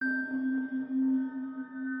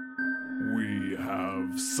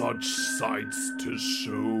have such sights to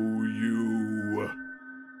show you.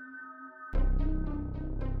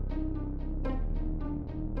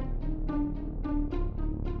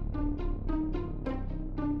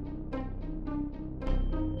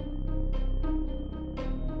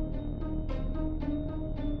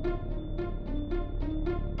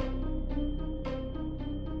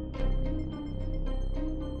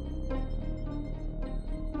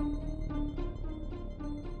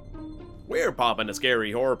 We're popping a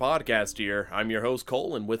scary horror podcast here. I'm your host,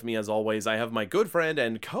 Cole, and with me, as always, I have my good friend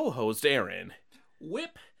and co-host, Aaron.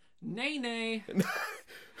 Whip, nay-nay.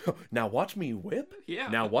 Now watch me whip? Yeah.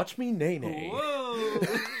 Now watch me nay-nay. Whoa.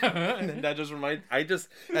 And that just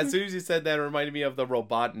as soon as you said that, it reminded me of the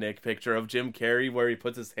Robotnik picture of Jim Carrey where he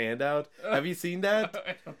puts his hand out. Have you seen that?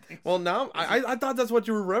 I don't think so. Well, now, I thought that's what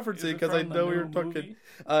you were referencing, because I know we were talking.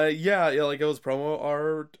 Yeah, like it was promo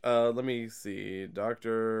art. Let me see.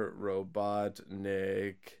 Dr.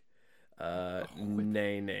 Robotnik,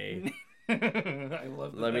 nay-nay. I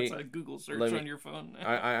love that. That's a Google search on your phone.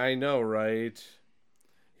 I know, right?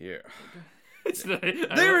 Here.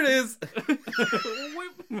 There it is.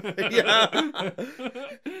 Yeah.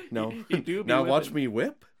 No. Now watch me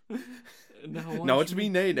whip. Now watch me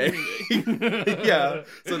nay nay. Yeah.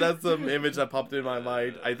 So that's the image that popped in my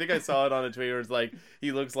mind. I think I saw it on a tweet where it's like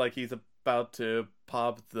he looks like he's about to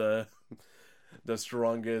pop the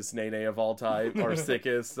strongest nay of all time, or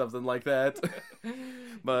sickest, something like that.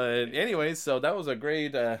 But anyway, so that was a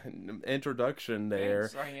great introduction there.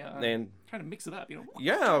 And trying to mix it up,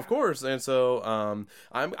 Yeah, of course. And so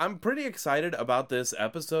I'm pretty excited about this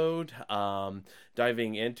episode,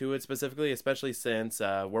 diving into it specifically, especially since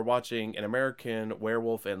we're watching An American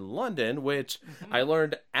Werewolf in London, which I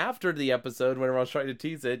learned after the episode whenever I was trying to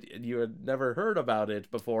tease it. You had never heard about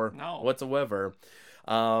it before whatsoever.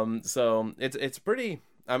 So it's pretty.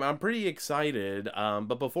 I'm pretty excited.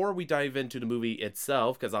 But before we dive into the movie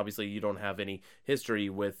itself, because obviously you don't have any history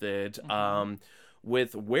with it,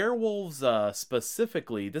 with werewolves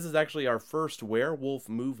specifically, this is actually our first werewolf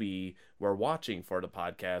movie we're watching for the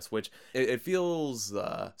podcast, which it feels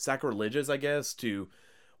sacrilegious, I guess, to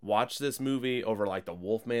watch this movie over like the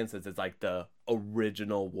Wolfman, since it's like the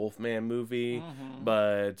original Wolfman movie.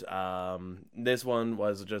 But this one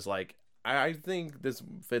was just like, I think this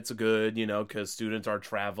fits good, because students are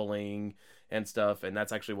traveling and stuff, and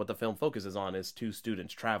that's actually what the film focuses on, is two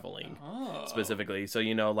students traveling specifically. So,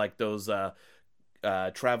 like those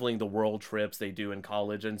traveling the world trips they do in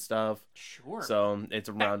college and stuff. Sure. So it's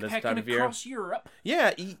around this time of year. Across Europe.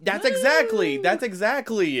 Yeah, that's exactly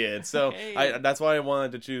it. So that's why I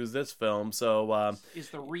wanted to choose this film. So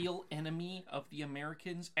is the real enemy of the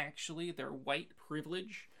Americans actually their white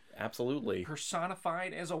privilege? Absolutely.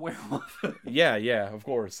 Personified as a werewolf. yeah, of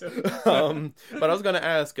course. But I was going to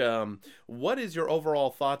ask, what is your overall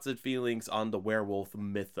thoughts and feelings on the werewolf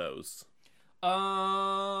mythos?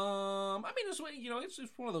 I mean, it's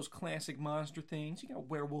just one of those classic monster things. You got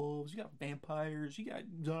werewolves, you got vampires, you got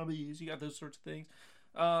zombies, you got those sorts of things.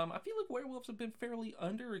 I feel like werewolves have been fairly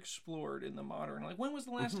underexplored in the modern. Like, when was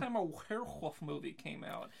the last time a werewolf movie came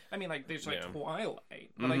out? I mean, like, there's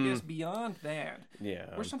Twilight, but I guess beyond that,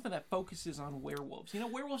 or something that focuses on werewolves.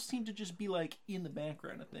 Werewolves seem to just be like in the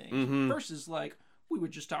background of things. Versus like, we were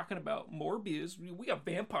just talking about Morbius. We got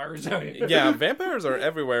vampires out here. Yeah, vampires are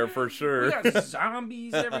everywhere for sure. We got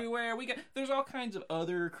zombies everywhere. There's all kinds of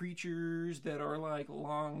other creatures that are like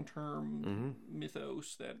long-term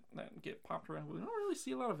mythos that get popped around. We don't really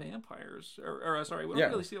see a lot of vampires, we don't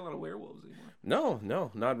really see a lot of werewolves anymore.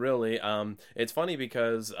 No, not really. It's funny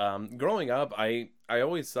because growing up, I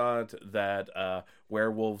always thought that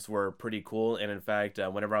werewolves were pretty cool, and in fact,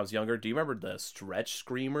 whenever I was younger, do you remember the stretch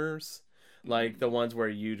screamers? Like the ones where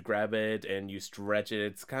you'd grab it and you stretch it.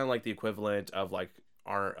 It's kind of like the equivalent of like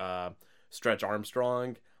our Stretch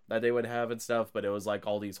Armstrong that they would have and stuff, but it was like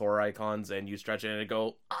all these horror icons, and you stretch it and it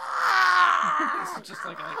go. It's just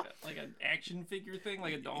like an action figure thing,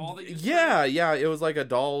 like a doll that you yeah, it was like a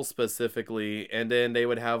doll specifically, and then they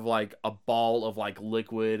would have like a ball of like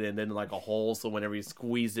liquid and then like a hole, so whenever you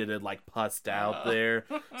squeezed it, it like pussed out there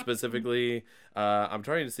specifically. I'm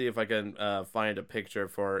trying to see if I can find a picture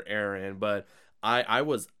for Aaron, but I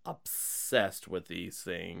was obsessed with these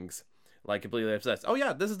things. Like, completely obsessed. Oh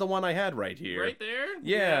yeah, this is the one I had right here. Right there?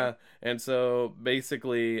 Yeah. And so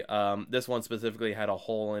basically, this one specifically had a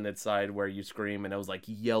hole in its side where you scream, and it was like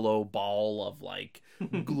yellow ball of like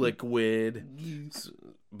liquid.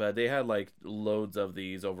 But they had like loads of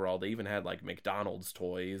these overall. They even had like McDonald's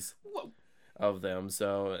toys. Whoa. Of them.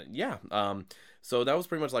 So yeah. So that was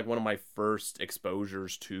pretty much like one of my first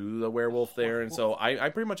exposures to the werewolf there. And so I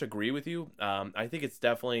pretty much agree with you. I think it's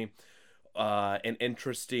definitely an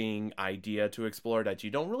interesting idea to explore that you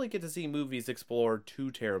don't really get to see movies explore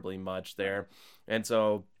too terribly much there. And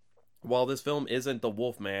so while this film isn't the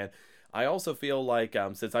Wolfman, I also feel like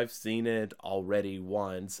since I've seen it already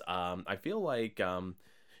once, I feel like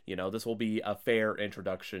this will be a fair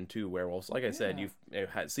introduction to werewolves. Like I said, you've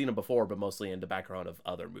had seen them before, but mostly in the background of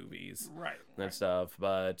other movies, and stuff.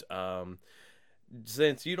 But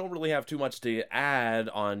since you don't really have too much to add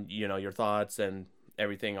on, your thoughts and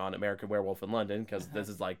everything on American Werewolf in London, because this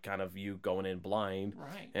is like kind of you going in blind,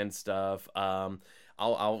 and stuff.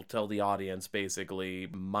 I'll tell the audience basically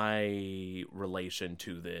my relation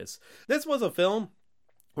to this. This was a film.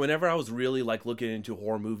 Whenever I was really like looking into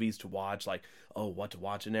horror movies to watch, like, oh, what to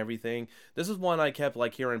watch and everything, this is one I kept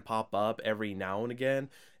like hearing pop up every now and again.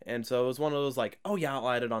 And so it was one of those like, oh yeah, I'll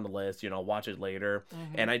add it on the list, watch it later.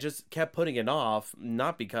 And I just kept putting it off,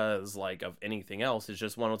 not because like of anything else. It's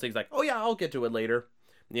just one of those things like, oh yeah, I'll get to it later.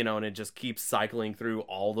 And it just keeps cycling through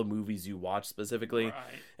all the movies you watch specifically.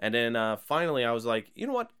 And then finally I was like, you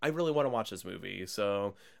know what? I really want to watch this movie.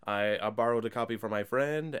 So I borrowed a copy from my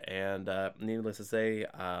friend, and needless to say,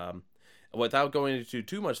 without going into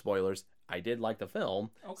too much spoilers, I did like the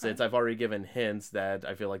film, since I've already given hints that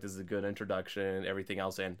I feel like this is a good introduction, everything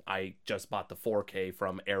else, and I just bought the 4K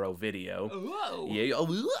from Arrow Video. Whoa! Yeah,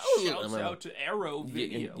 Shouts out to Arrow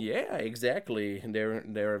Video. Yeah, exactly.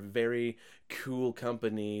 They're a very cool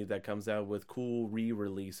company that comes out with cool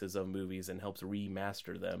re-releases of movies and helps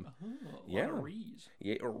remaster them. A lot of rees.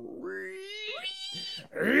 Yeah.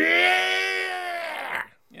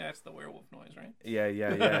 Yeah, that's the werewolf noise, right?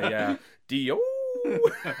 Yeah. Dio.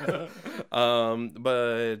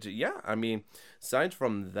 But yeah, I mean, aside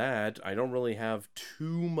from that, I don't really have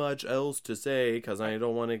too much else to say, because I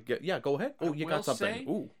don't want to get. Yeah, go ahead. Oh, you got something.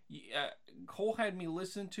 Ooh. Cole had me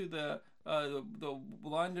listen to the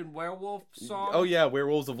London Werewolf song. Oh yeah,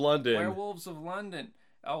 Werewolves of London. Werewolves of London.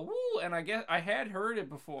 Oh, woo, and I guess I had heard it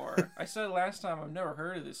before. I said last time I've never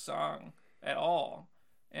heard of this song at all.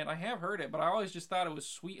 And I have heard it, but I always just thought it was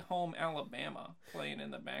Sweet Home Alabama playing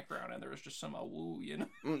in the background, and there was just some woo,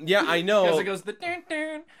 Yeah, I know. Because it goes the dun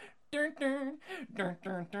dun dun dun dun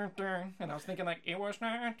dun dun dun, and I was thinking like it was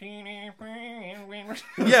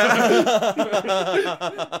 1983. Yeah.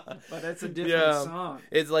 But that's a different song.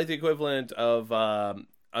 It's like the equivalent of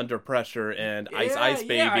Under Pressure and Ice Ice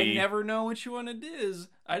Baby. Yeah, I never know which one it is.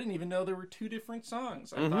 I didn't even know there were two different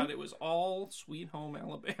songs. I thought it was all Sweet Home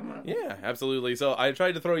Alabama. Yeah, absolutely. So I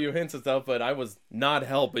tried to throw you hints and stuff, but I was not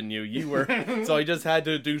helping you. You were, so I just had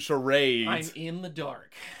to do charades. I'm in the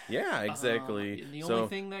dark. Yeah, exactly. The only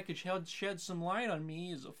thing that could shed some light on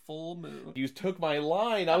me is a full moon. You took my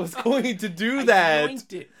line. I was going to do that. I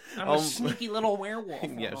it. I'm a sneaky little werewolf.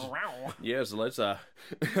 Yes, let's all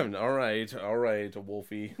right,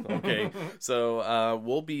 Wolfie. Okay. So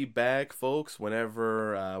we'll be back, folks,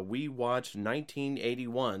 whenever we watch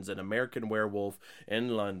 1981's An American Werewolf in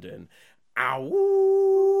London.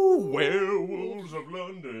 Ow! Werewolves of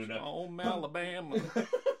London. Home Alabama.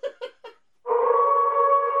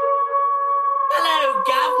 Hello,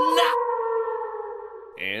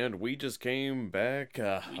 Governor. And we just came back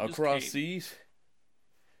across seas.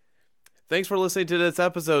 Thanks for listening to this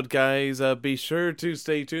episode, guys. Be sure to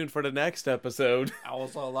stay tuned for the next episode. I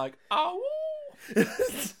was all like, ow!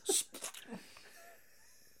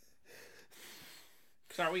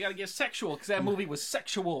 Sorry, we gotta get sexual, because that movie was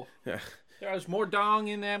sexual. Yeah. There was more dong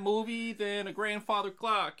in that movie than a grandfather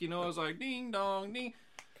clock. It was like, ding, dong, ding.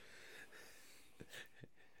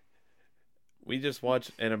 We just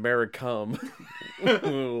watched An American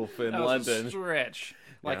Werewolf in London. A stretch.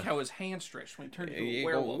 Like how his hand stretched when he turned into a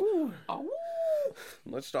werewolf.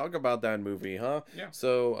 Let's talk about that movie, huh? Yeah.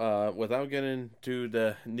 So, without getting to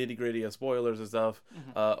the nitty-gritty of spoilers and stuff,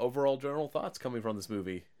 overall general thoughts coming from this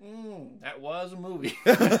movie. That was a movie.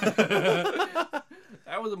 That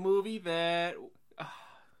was a movie that...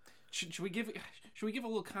 Should we give a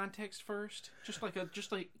little context first? Just like a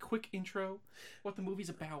quick intro, what the movie's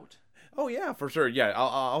about. Oh yeah, for sure. Yeah,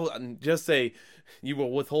 I'll just say you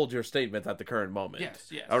will withhold your statement at the current moment.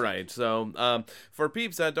 Yes. All right. So, for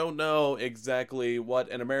peeps that don't know exactly what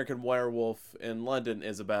An American Werewolf in London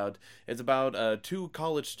is about, it's about two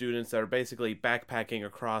college students that are basically backpacking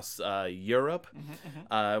across Europe,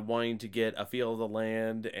 wanting to get a feel of the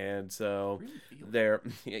land, and so they're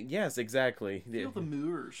yes, exactly. Feel the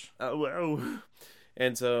moors.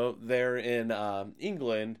 And so they're in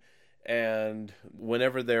England. And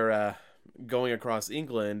whenever they're going across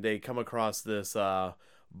England, they come across this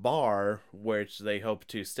bar which they hope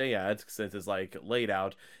to stay at since it's like laid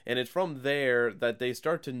out. And it's from there that they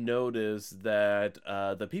start to notice that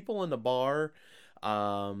the people in the bar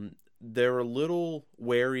they're a little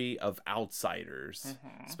wary of outsiders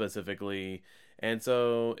specifically. And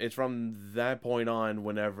so it's from that point on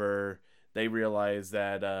whenever they realize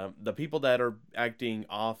that the people that are acting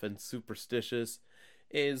off and superstitious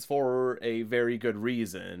is for a very good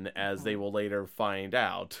reason, as they will later find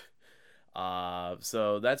out.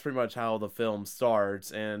 So that's pretty much how the film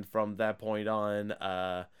starts, and from that point on,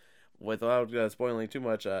 without spoiling too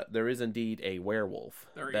much, there is indeed a werewolf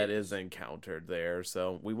that is encountered there.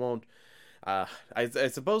 So we won't. I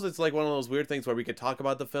suppose it's like one of those weird things where we could talk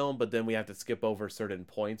about the film, but then we have to skip over certain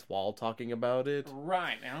points while talking about it.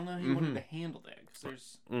 Right. I don't know how you wanted to handle that, because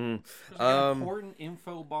there's an important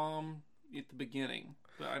info bomb at the beginning.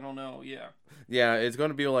 But I don't know. Yeah, it's going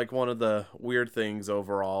to be like one of the weird things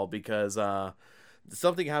overall, because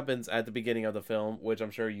something happens at the beginning of the film which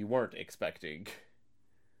I'm sure you weren't expecting.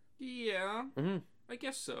 Yeah, I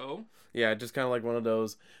guess so. Yeah, just kind of like one of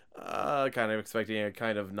those, kind of expecting it,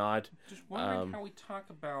 kind of not. Just wondering how we talk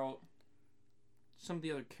about some of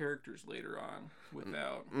the other characters later on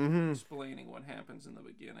without explaining what happens in the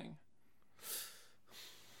beginning.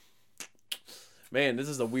 Man, this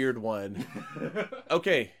is a weird one.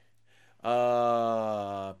 Okay.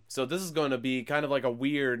 So this is going to be kind of like a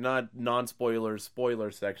weird, not non-spoiler,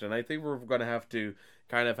 spoiler section. I think we're going to have to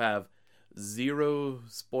kind of have 0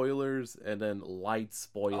 spoilers and then light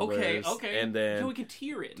spoilers. Okay. And then so we can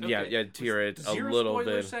tier it. Okay. Yeah, tier it a 0 little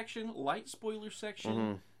spoiler bit. section, light spoiler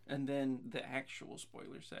section, and then the actual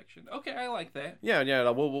spoiler section. Okay, I like that. Yeah.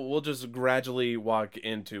 We'll just gradually walk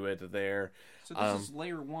into it there. So this is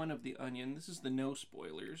layer 1 of the onion. This is the no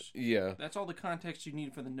spoilers. Yeah. That's all the context you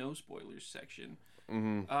need for the no spoilers section.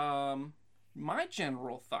 My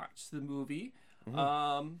general thoughts to the movie.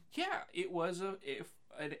 It was a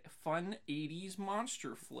fun 80s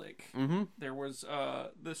monster flick. There was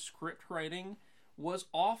the script writing was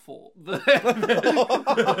awful. The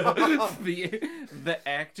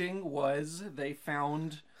acting was, they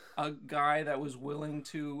found a guy that was willing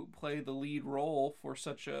to play the lead role for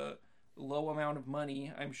such a low amount of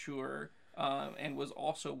money, I'm sure, and was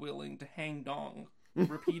also willing to hang dong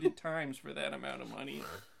repeated times for that amount of money.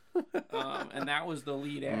 And that was the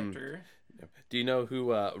lead actor. Do you know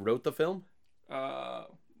who wrote the film? My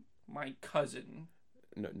cousin.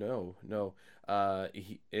 No.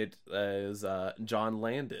 It is John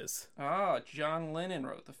Landis. John Lennon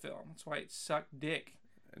wrote the film. That's why it sucked dick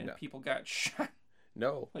and people got shot.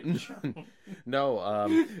 No. Shot. No.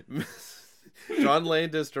 John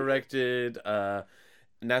Landis directed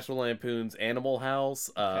National Lampoon's Animal House,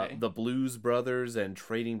 The Blues Brothers, and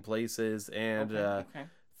Trading Places, and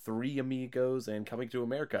Three Amigos, and Coming to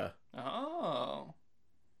America. Oh.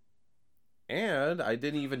 And I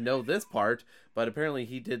didn't even know this part, but apparently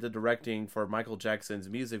he did the directing for Michael Jackson's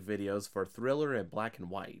music videos for Thriller and Black and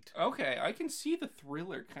White. Okay, I can see the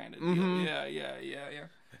Thriller kind of deal. Yeah.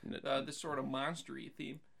 This sort of monster-y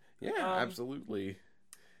theme. Yeah, absolutely.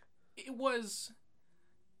 It was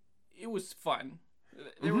fun.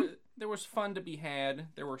 There was fun to be had.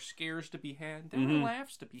 There were scares to be had. There were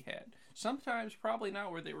laughs to be had. Sometimes probably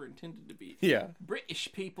not where they were intended to be. Yeah.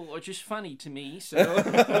 British people are just funny to me, so. It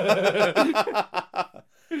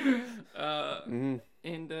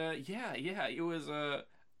was. I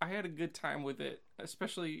had a good time with it,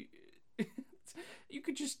 especially. You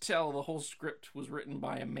could just tell the whole script was written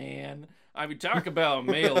by a man. I mean, talk about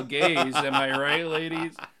male gaze, am I right,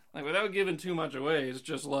 ladies? Like, without giving too much away, it's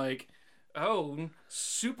just like, oh,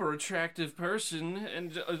 super attractive person,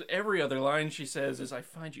 and every other line she says is, I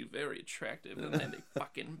find you very attractive, and then they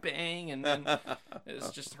fucking bang, and then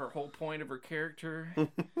it's just her whole point of her character.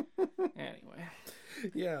 Anyway.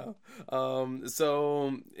 Yeah.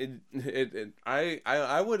 So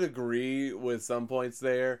I would agree with some points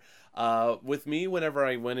there. With me, whenever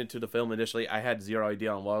I went into the film initially, I had zero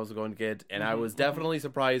idea on what I was going to get, and I was definitely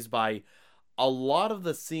surprised by a lot of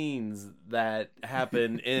the scenes that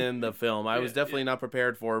happen in the film. I was definitely not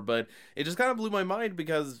prepared for, but it just kind of blew my mind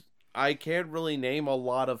because I can't really name a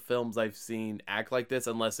lot of films I've seen act like this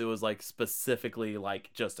unless it was like specifically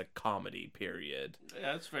like just a comedy period.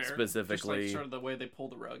 Yeah, that's fair. Specifically. Just like sort of the way they pull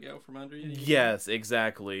the rug out from under you. Yes,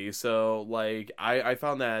 exactly. So like I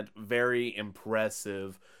found that very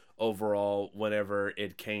impressive overall whenever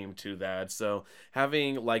it came to that. So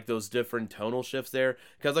having like those different tonal shifts there,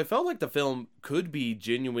 because I felt like the film could be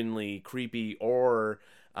genuinely creepy or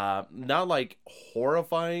not like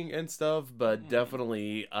horrifying and stuff, but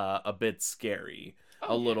definitely a bit scary.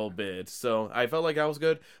 a little bit. So I felt like that was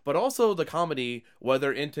good. But also the comedy,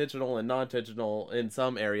 whether intentional and non-intentional in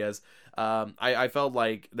some areas, I felt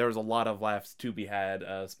like there was a lot of laughs to be had,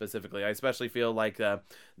 specifically. I especially feel like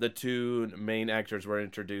the two main actors were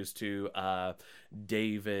introduced to,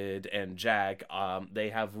 David and Jack. They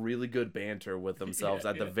have really good banter with themselves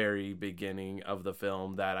at the very beginning of the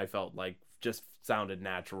film that I felt like just sounded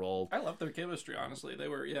natural. I love their chemistry, honestly. They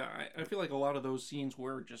were, I feel like a lot of those scenes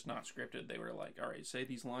were just not scripted. They were like, all right, say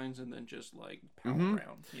these lines and then just like pound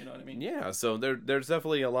around. You know what I mean? Yeah, so there's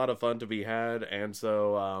definitely a lot of fun to be had. And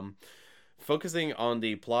so focusing on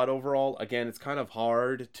the plot overall, again, it's kind of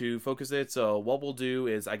hard to focus it. So what we'll do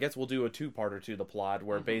is, I guess we'll do a two-parter to the plot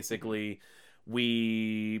where basically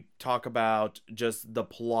we talk about just the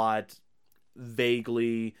plot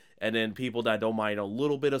vaguely, and then people that don't mind a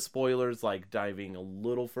little bit of spoilers, like diving a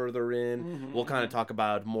little further in, we'll kind of talk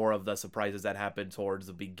about more of the surprises that happen towards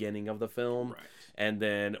the beginning of the film. Right. And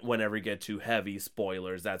then whenever we get to heavy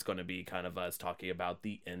spoilers, that's going to be kind of us talking about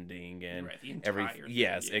the ending and the entire thing,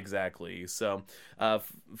 yes, exactly. So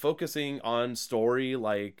focusing on story,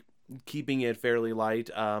 like keeping it fairly light,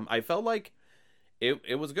 I felt like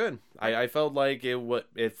it was good. I felt like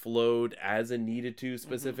it flowed as it needed to,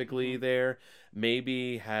 specifically there.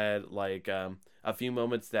 Maybe had like a few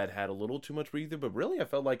moments that had a little too much breather, but really I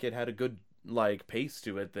felt like it had a good like pace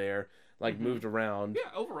to it there, like moved around.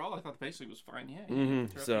 Yeah, overall I throughout the pacing was fine.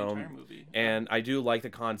 Throughout the entire movie. And I do like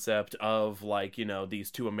the concept of like,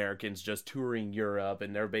 these two Americans just touring Europe,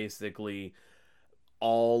 and they're basically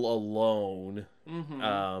all alone in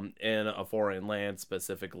a foreign land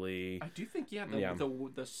specifically. I do think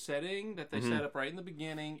the setting that they set up right in the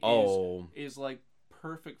beginning is like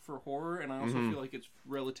perfect for horror, and I also feel like it's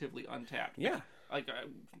relatively untapped. Yeah. Like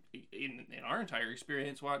in our entire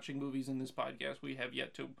experience watching movies in this podcast, we have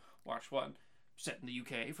yet to watch one set in the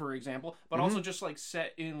UK, for example, but also just like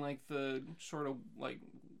set in like the sort of like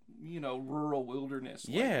rural wilderness.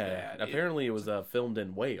 Yeah, like apparently it was filmed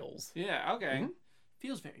in Wales. Yeah, okay.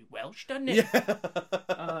 Feels very Welsh, doesn't it?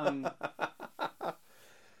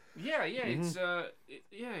 Yeah. It's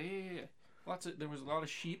there was a lot of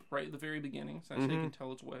sheep right at the very beginning, so you can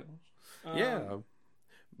tell it's Wales.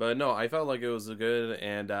 But no, I felt like it was good,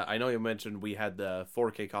 and I know you mentioned we had the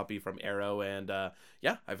 4K copy from Arrow, and I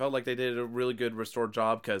felt like they did a really good restored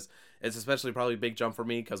job, because it's especially probably a big jump for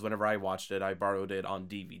me, because whenever I watched it, I borrowed it on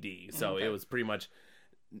DVD, so it was pretty much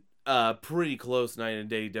pretty close night and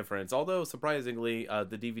day difference. Although surprisingly,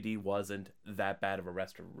 the DVD wasn't that bad of a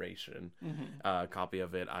restoration copy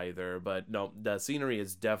of it either. But no, the scenery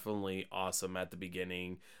is definitely awesome at the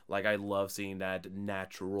beginning. Like, I love seeing that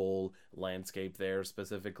natural landscape there,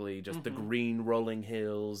 specifically just the green rolling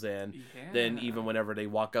hills, and then even whenever they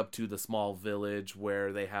walk up to the small village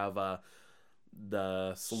where they have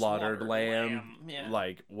the slaughtered lamb.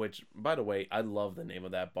 Like, which, by the way, I love the name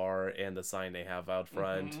of that bar and the sign they have out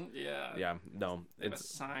front. It's a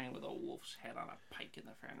sign with a wolf's head on a pike in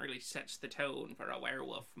the front. Really sets the tone for a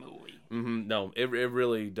werewolf movie. No, it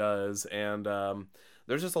really does. And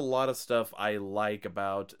there's just a lot of stuff I like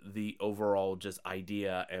about the overall just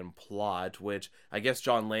idea and plot, which I guess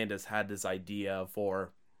John Landis had this idea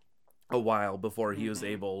for a while before he was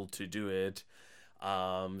able to do it.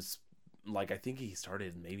 Like, I think he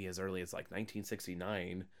started maybe as early as like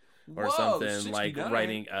 1969 or something. 69. Like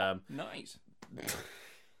writing. Nice.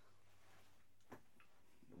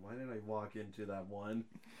 Why did I walk into that one?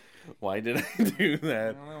 Why did I do that?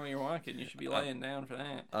 I don't know when you're walking. You should be laying down for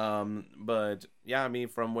that. But yeah, I mean,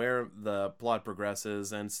 from where the plot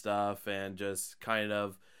progresses and stuff, and just kind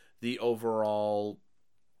of the overall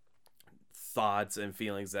thoughts and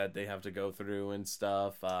feelings that they have to go through and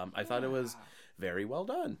stuff, I thought it was very well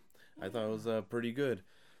done. I thought it was pretty good.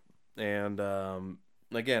 And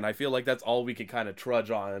again, I feel like that's all we can kind of trudge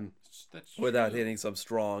on without hitting some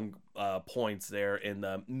strong points there in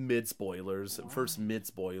the mid-spoilers. First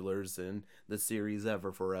mid-spoilers in the series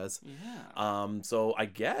ever for us. So I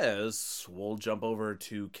guess we'll jump over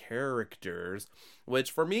to characters, which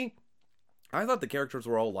for me, I thought the characters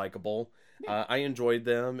were all likable. I enjoyed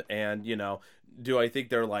them, and, do I think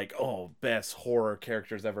they're like, best horror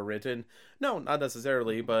characters ever written? No, not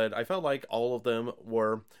necessarily, but I felt like all of them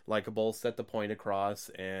were likable, set the point across,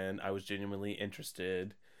 and I was genuinely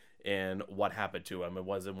interested in what happened to them. It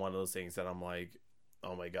wasn't one of those things that I'm like,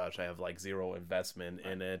 oh my gosh, I have like zero investment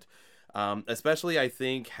in it. Especially, I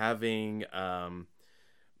think, having,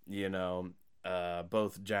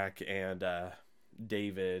 both Jack and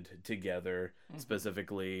David together,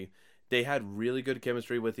 specifically, they had really good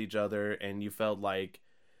chemistry with each other, and you felt like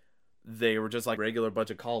they were just like regular bunch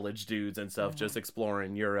of college dudes and stuff, just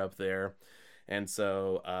exploring Europe there. And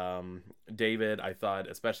so David, I thought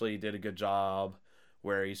especially did a good job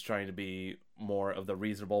where he's trying to be more of the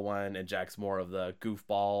reasonable one and Jack's more of the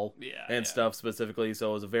goofball and stuff specifically.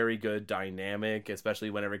 So it was a very good dynamic, especially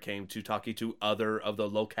whenever it came to talking to other of the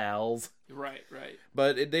locales. Right.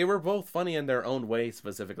 But they were both funny in their own way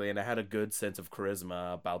specifically, and it had a good sense of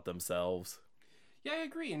charisma about themselves. Yeah, I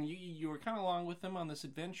agree. And you were kind of along with them on this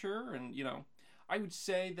adventure, and I would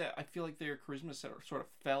say that I feel like their charisma sort of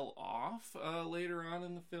fell off later on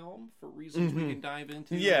in the film for reasons we can dive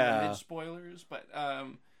into. Mid spoilers, but I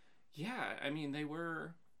mean they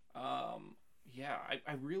were. I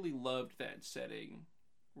really loved that setting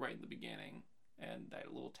right in the beginning and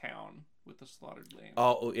that little town with the slaughtered lamb.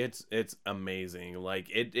 Oh, it's amazing. Like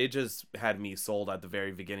it just had me sold at the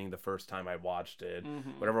very beginning the first time I watched it.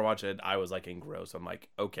 Whenever I watched it, I was like engrossed. I'm like,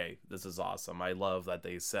 okay, this is awesome. I love that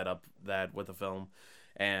they set up that with the film.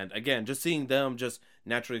 And again, just seeing them just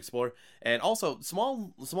naturally explore. And also,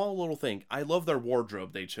 small little thing. I love their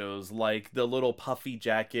wardrobe they chose. Like the little puffy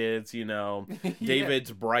jackets,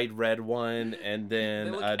 David's bright red one, and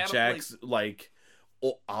then Jack's like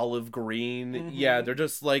olive green. Yeah, they're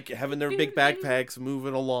just like having their big backpacks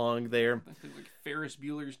moving along there. Like Ferris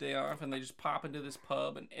Bueller's Day Off, and they just pop into this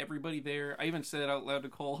pub, and everybody there. I even said it out loud to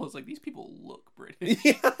Cole. I was like, these people look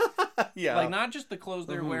British. Yeah. Like not just the clothes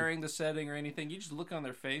they're wearing, the setting, or anything. You just look on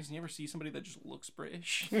their face, and you ever see somebody that just looks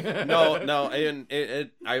British? No, and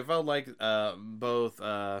I felt like both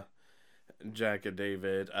Jack and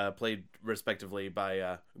David played respectively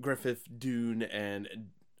by Griffith Dune and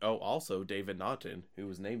also David Naughton, who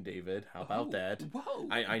was named David. How about that? Whoa!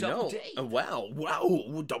 I double know. Dave.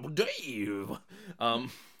 Wow! Double Dave.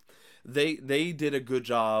 They did a good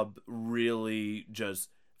job, really just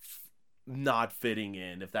not fitting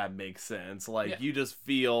in, if that makes sense. Like you just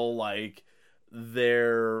feel like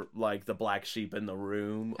they're like the black sheep in the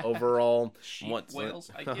room overall. Whales,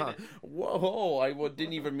 I get it. Whoa, I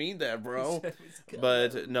didn't even mean that, bro.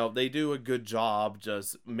 But no, they do a good job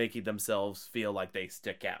just making themselves feel like they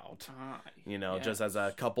stick out. Just as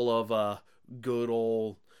a couple of good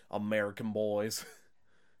old American boys.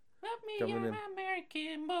 Love me, an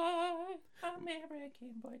American boy,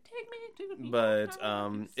 take me to the But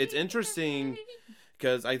it's interesting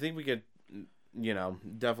because I think we could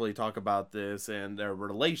definitely talk about this and their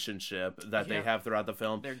relationship that they have throughout the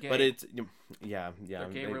film. They're gay. But it's their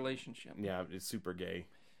gay relationship. Yeah, it's super gay.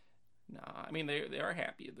 Nah, I mean they are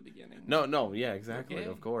happy at the beginning. No, yeah, exactly.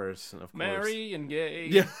 Of course. Marry and gay.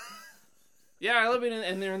 Yeah. Yeah, I live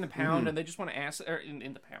and they're in the pound and they just want to ask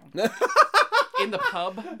in the pound. In the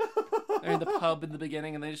pub. They're in the pub in the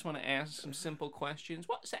beginning and they just want to ask some simple questions.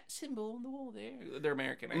 What's that symbol on the wall there? They're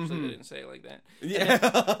American, actually. They didn't say it like that.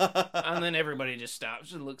 Yeah. And then everybody just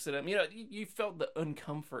stops and looks at them. You felt the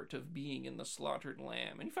uncomfort of being in the slaughtered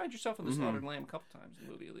lamb. And you find yourself in the slaughtered lamb a couple times in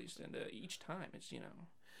the movie, at least. And each time it's,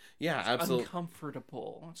 yeah, it's absolutely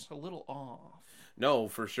uncomfortable. It's a little off. No,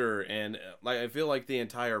 for sure. And I feel like the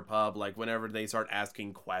entire pub, whenever they start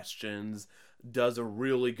asking questions, does a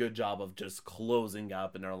really good job of just closing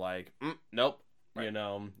up, and they're like, nope, right.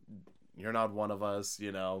 You're not one of us,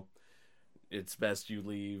 it's best you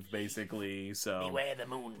leave, basically. So beware the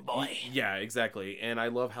moon, boy. Yeah, exactly. And I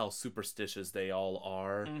love how superstitious they all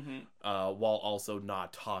are, while also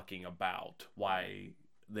not talking about why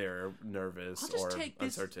they're nervous or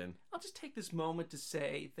uncertain. I'll just take this moment to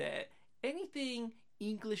say that anything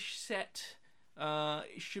English set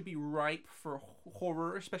should be ripe for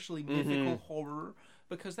horror, especially mythical horror,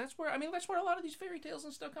 because that's where a lot of these fairy tales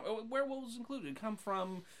and stuff come. Werewolves included come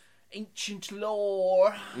from ancient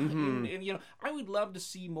lore, and I would love to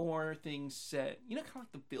see more things set, kind of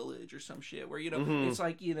like The Village or some shit, where it's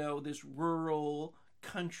like this rural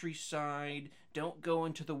countryside, don't go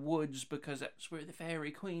into the woods because that's where the fairy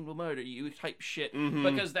queen will murder you type shit,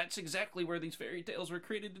 because that's exactly where these fairy tales were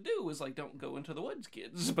created to do, is like, don't go into the woods,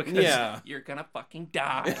 kids, because you're gonna fucking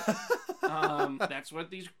die. That's what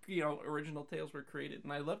these original tales were created,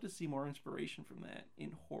 and I love to see more inspiration from that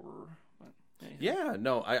in horror. But yeah,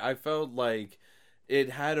 no, I felt like it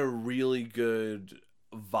had a really good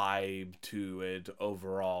vibe to it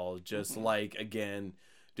overall, just like, again,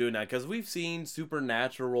 doing that, because we've seen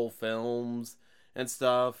supernatural films and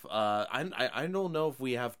stuff. I don't know if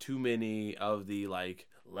we have too many of the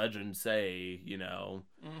legend say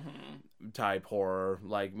type horror,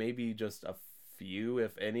 maybe just a few,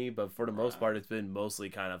 if any, but for the most part it's been mostly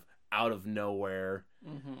kind of out of nowhere,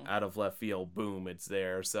 out of left field, boom, it's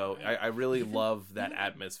there. So I really love that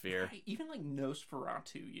atmosphere. Right. Even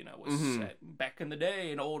Nosferatu, was set back in the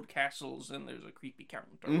day in old castles, and there's a creepy count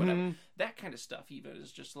or whatever. That kind of stuff even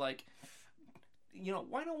is just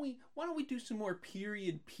why don't we do some more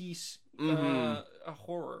period piece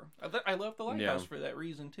horror? I love the Lighthouse for that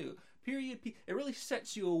reason too. Period piece, it really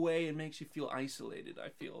sets you away and makes you feel isolated, I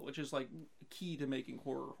feel, which is like key to making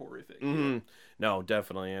horror horrific. No,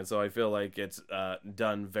 definitely. And so I feel like it's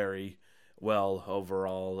done very well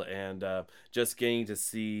overall, and just getting to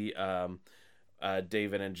see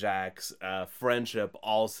David and Jack's friendship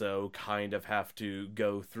also kind of have to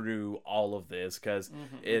go through all of this, because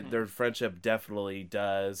their friendship definitely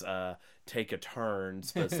does take a turn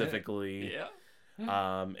specifically. Yeah.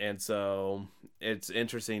 And so it's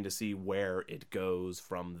interesting to see where it goes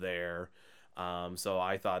from there. So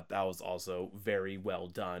I thought that was also very well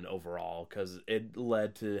done overall, because it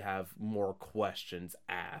led to have more questions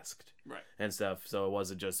asked, right, and stuff. So it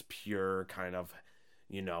wasn't just pure kind of,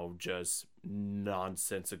 just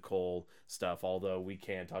nonsensical stuff. Although we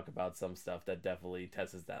can talk about some stuff that definitely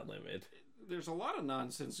tests that limit. There's a lot of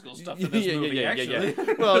nonsensical stuff in this movie, actually.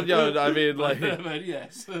 Yeah. Well, I mean, like... but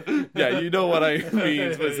yes. Yeah, you know what I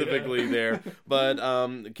mean specifically there. But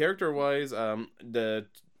character-wise, the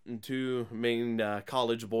two main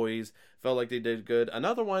college boys felt like they did good.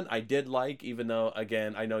 Another one I did like, even though,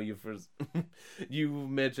 again, I know you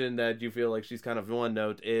mentioned that you feel like she's kind of one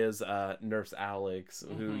note, is Nurse Alex,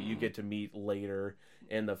 who you get to meet later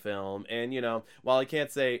in the film. And while I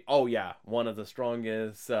can't say, oh yeah, one of the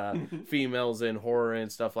strongest females in horror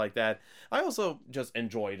and stuff like that, I also just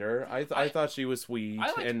enjoyed her. I thought she was sweet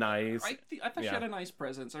and nice. I thought she had a nice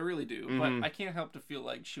presence. I really do. But I can't help to feel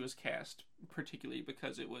like she was cast particularly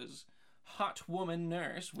because it was hot woman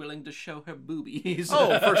nurse willing to show her boobies.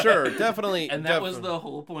 Oh, for sure. Definitely. And that was the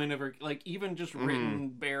whole point of her, like, even just written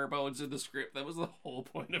bare bones in the script, that was the whole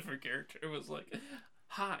point of her character. It was like,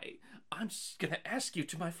 hi, I'm just gonna ask you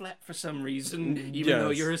to my flat for some reason, even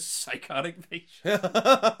though you're a psychotic patient.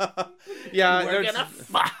 Yeah, we're gonna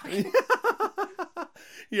fuck.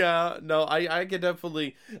 Yeah, no, I can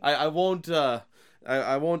definitely, I won't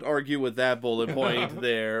argue with that bullet point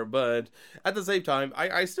there, but at the same time,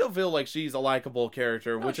 I still feel like she's a likable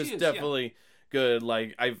character, which is definitely good.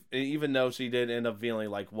 Like, even though she did end up feeling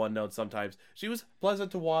like one note sometimes, she was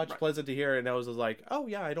pleasant to watch, pleasant to hear, and I was just like, oh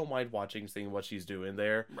yeah, I don't mind seeing what she's doing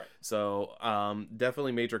there. Right. So,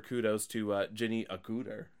 definitely major kudos to Jenny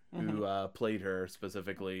Agutter, who played her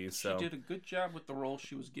specifically. So she did a good job with the role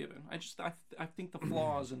she was given. I think the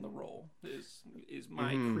flaws in the role is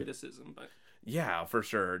my criticism, but yeah, for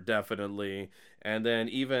sure, definitely. And then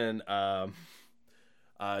even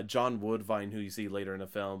John Woodvine, who you see later in the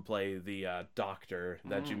film, play the doctor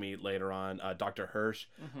that you meet later on, Dr. Hirsch.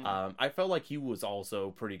 I felt like he was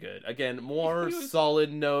also pretty good. Again, more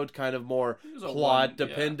solid note, kind of more plot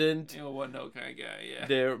dependent. Yeah. One note kind of guy, yeah.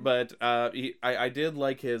 There, but I did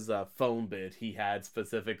like his phone bit he had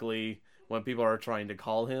specifically when people are trying to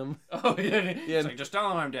call him. Oh, yeah. It's like, just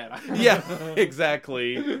tell him I'm dead. Yeah,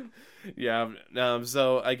 exactly. Yeah.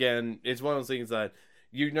 So, again, it's one of those things that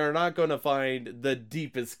you're not going to find the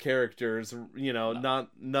deepest characters, not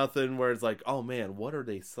nothing where it's like, oh man, what are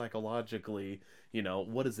they psychologically,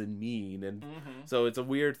 what does it mean? And so it's a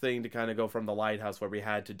weird thing to kind of go from the Lighthouse, where we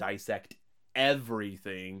had to dissect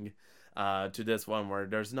everything, to this one where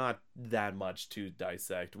there's not that much to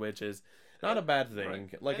dissect, which is not a bad thing.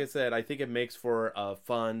 Right. Like I said, I think it makes for a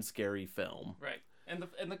fun, scary film. Right. And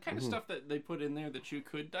the kind of stuff that they put in there that you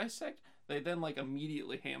could dissect, they then like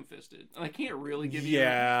immediately ham-fisted. And I can't really give you...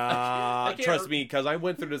 Yeah, trust me, because I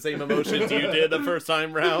went through the same emotions you did the first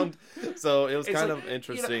time round. So it was kind of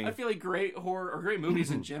interesting. I feel like great horror, or great movies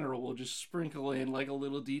in general, will just sprinkle in like a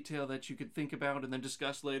little detail that you could think about and then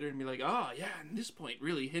discuss later and be like, oh yeah, and this point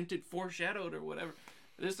really hinted, foreshadowed, or whatever.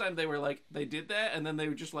 This time they were like, they did that, and then they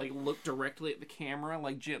would just like look directly at the camera,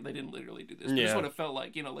 like Jim. They didn't literally do this. But this is what it felt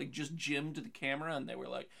like, like just Jim to the camera, and they were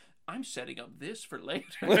like, I'm setting up this for later.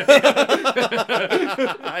 I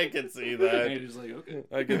can see that. And just like, okay.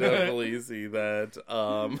 I can definitely see that.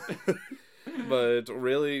 But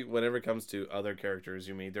really, whenever it comes to other characters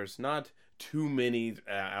you meet, there's not too many,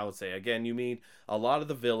 I would say. Again, you meet a lot of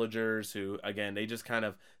the villagers who, again, they just kind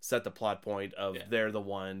of set the plot point of they're the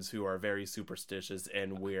ones who are very superstitious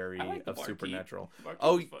and wary of supernatural.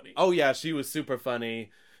 Oh yeah, she was super funny.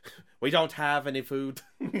 We don't have any food.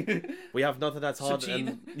 We have nothing that's hot.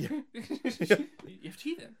 You have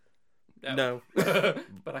tea then? No.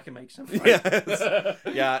 But I can make some. Yes.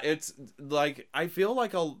 Yeah, it's like, I feel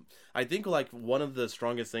like I think like one of the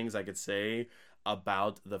strongest things I could say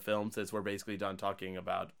about the film, since we're basically done talking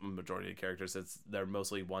about majority of the characters, since they're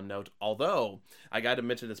mostly one note. Although I got to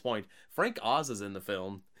mention this point, Frank Oz is in the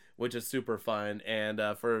film, which is super fun. And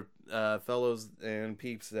for fellows and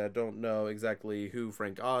peeps that don't know exactly who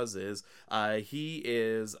Frank Oz is, he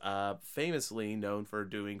is famously known for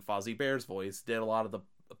doing Fozzie Bear's voice. Did a lot of the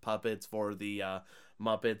puppets for the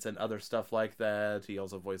Muppets and other stuff like that. He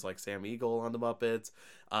also voiced like Sam Eagle on the Muppets.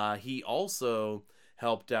 He also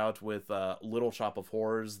helped out with Little Shop of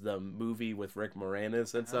Horrors, the movie with Rick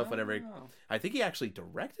Moranis and stuff. I think he actually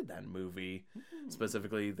directed that movie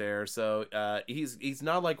specifically there. So he's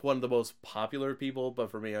not like one of the most popular people, but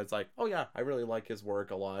for me, it's like, oh yeah, I really like his work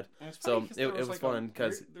a lot. So it was fun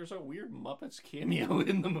because there's a weird Muppets cameo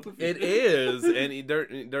in the movie. It is, and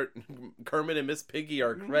Kermit and Miss Piggy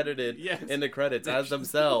are credited in the credits as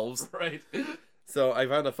themselves. Right. So I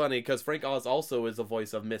found it funny because Frank Oz also is the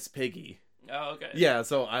voice of Miss Piggy. Oh, okay. Yeah,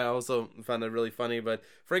 so I also found it really funny, but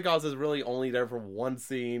Frank Oz is really only there for one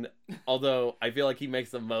scene, although I feel like he makes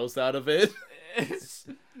the most out of it.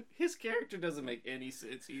 His character doesn't make any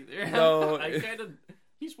sense either. No.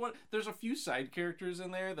 There's a few side characters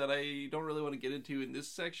in there that I don't really want to get into in this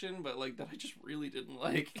section, but like that I just really didn't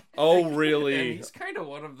like. Oh, really? And he's kind of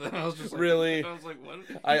one of them. I was just like, really? I was like,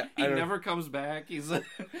 what? He never comes back. He's like,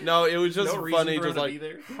 no, it was just no funny, just like,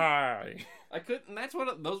 hi. I couldn't. That's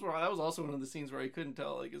that was also one of the scenes where I couldn't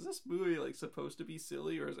tell. Like, is this movie like supposed to be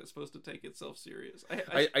silly or is it supposed to take itself serious?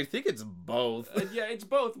 I think it's both. Yeah, it's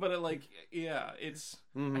both. But it's.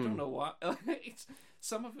 I don't know why.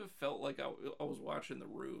 Some of it felt like I was watching The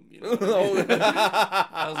Room. You know,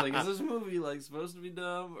 I was like, is this movie like supposed to be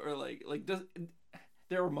dumb or like does?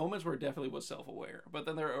 There were moments where it definitely was self-aware, but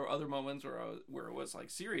then there are other moments where it was like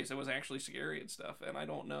serious. It was actually scary and stuff, and I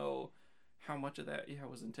don't know how much of that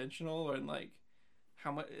was intentional and like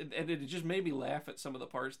how much, and it just made me laugh at some of the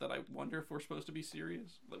parts that I wonder if we're supposed to be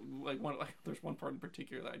serious. There's one part in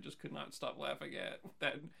particular that I just could not stop laughing at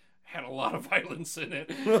that had a lot of violence in it.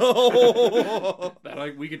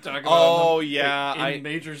 That we could talk about. In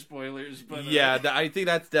major spoilers, but I think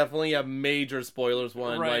that's definitely a major spoilers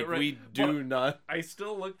one. Right. We do not. I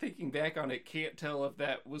still thinking back on it, can't tell if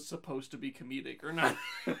that was supposed to be comedic or not.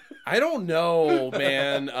 I don't know,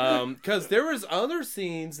 man. Because there was other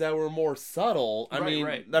scenes that were more subtle. I mean,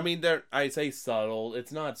 I say subtle.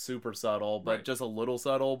 It's not super subtle, but just a little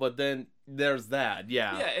subtle. But then there's that,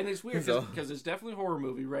 yeah, and it's weird because it's definitely a horror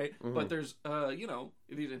movie, right? Mm-hmm. But there's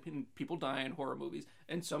people die in horror movies,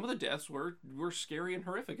 and some of the deaths were scary and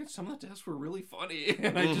horrific, and some of the deaths were really funny,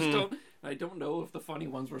 and I don't know if the funny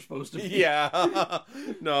ones were supposed to be. Yeah,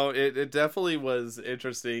 no, it definitely was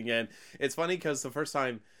interesting, and it's funny because the first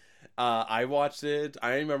time I watched it,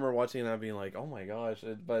 I remember watching it and being like, oh my gosh,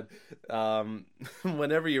 but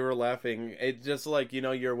whenever you were laughing, it just like,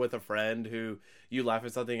 you're with a friend who you laugh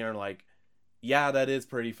at something and are like, yeah, that is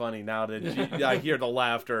pretty funny. Now that I hear the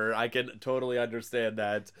laughter, I can totally understand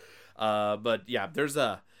that. But yeah, there's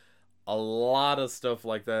a lot of stuff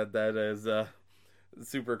like that is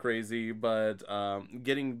super crazy. But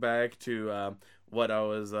getting back to what I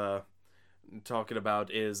was talking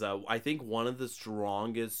about is I think one of the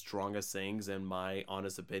strongest things, in my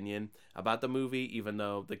honest opinion, about the movie, even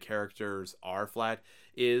though the characters are flat,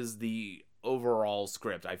 is the overall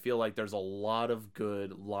script. I feel like there's a lot of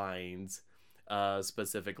good lines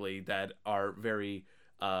specifically that are very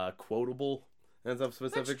quotable and stuff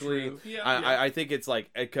specifically. That's true. Yeah, I think it's like,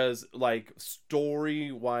 because like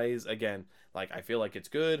story wise, again, like I feel like it's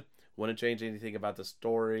good, wouldn't change anything about the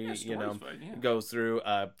story. Fine, goes through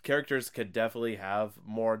characters could definitely have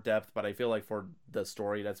more depth, but I feel like for the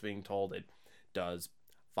story that's being told, it does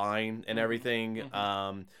fine and everything.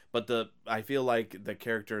 But I feel like the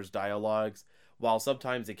characters' dialogues, while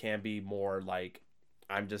sometimes it can be more like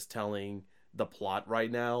I'm just telling the plot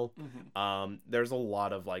right now, there's a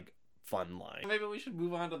lot of like fun lines. Maybe we should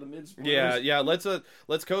move on to the mid spoilers. Yeah,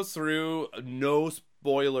 let's go through no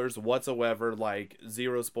spoilers whatsoever, like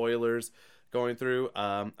zero spoilers going through.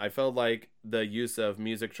 I felt like the use of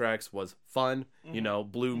music tracks was fun.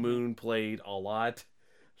 Blue Moon played a lot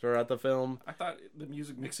throughout the film. I thought the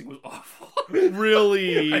music mixing was awful.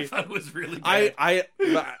 Really? I thought it was really bad.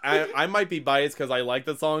 I might be biased because I like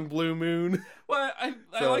the song Blue Moon. Well, I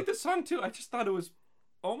like the song too. I just thought it was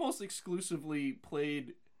almost exclusively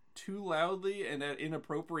played too loudly and at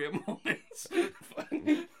inappropriate moments.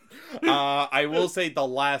 I will say the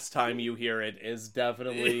last time you hear it is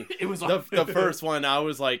definitely it was the first one. I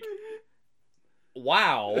was like,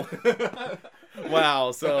 wow.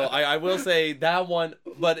 Wow. So I will say that one,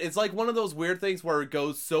 but it's like one of those weird things where it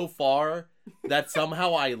goes so far that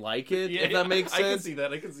somehow I like it, if that makes sense. I can see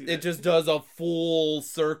that. It just does a full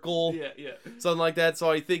circle. Yeah. Something like that. So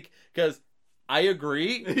I think, because I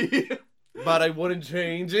agree, but I wouldn't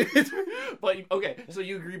change it. But okay, so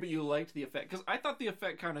you agree, but you liked the effect, because I thought the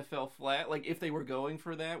effect kind of fell flat. Like if they were going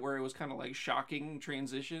for that, where it was kind of like shocking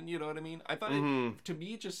transition, you know what I mean? I thought to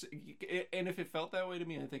me it just, and if it felt that way to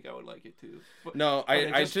me, I think I would like it too. But, No,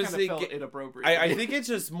 I just think felt inappropriate. I think it's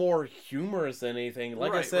just more humorous than anything.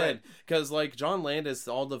 Like I said, because like John Landis,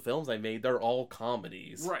 all the films I made, they're all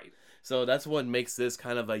comedies, right? So that's what makes this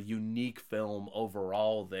kind of a unique film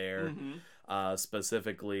overall. There.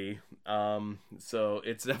 Specifically, so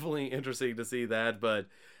it's definitely interesting to see that, but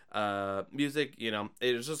music,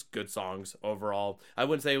 it's just good songs overall. I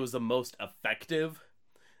wouldn't say it was the most effective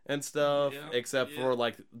and stuff, except for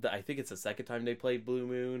like I think it's the second time they played Blue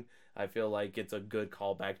Moon. I feel like it's a good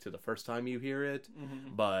callback to the first time you hear it,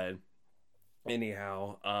 but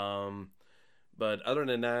anyhow, but other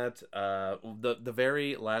than that, the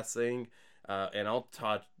very last thing, and I'll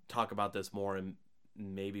talk about this more in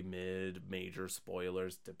maybe major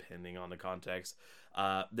spoilers depending on the context.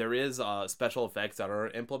 There is special effects that are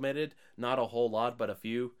implemented, not a whole lot but a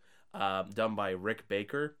few, done by Rick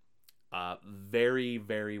Baker. Very,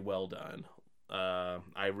 very well done.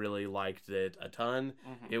 I really liked it a ton.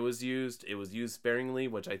 It was used sparingly,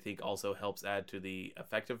 which I think also helps add to the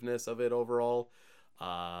effectiveness of it overall.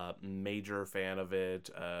 Major fan of it,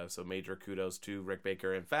 so major kudos to Rick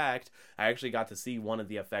Baker. In fact, I actually got to see one of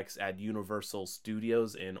the effects at Universal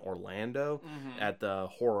Studios in Orlando at the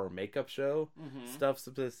horror makeup show stuff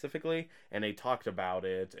specifically, and they talked about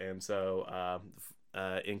it. And so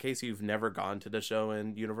in case you've never gone to the show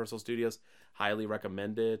in Universal Studios, highly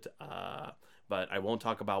recommend it. But I won't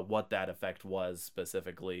talk about what that effect was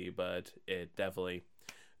specifically, but it definitely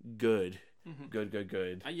good.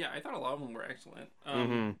 Good. Yeah, I thought a lot of them were excellent.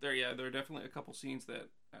 There are definitely a couple scenes that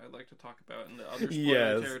I'd like to talk about in the other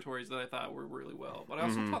spoiler territories that I thought were really well. But I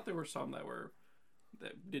also thought there were some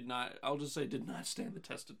that did not. I'll just say did not stand the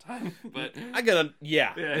test of time. But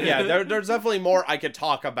there's definitely more I could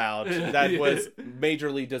talk about that was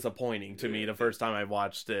majorly disappointing to me the first time I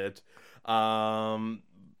watched it.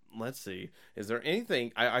 Let's see. Is there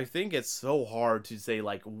anything? I think it's so hard to say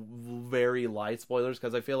like very light spoilers,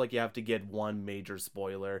 because I feel like you have to get one major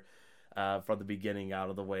spoiler from the beginning out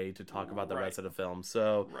of the way to talk about the rest of the film.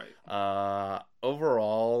 So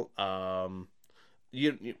overall,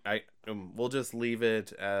 we'll just leave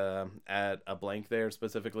it at a blank there,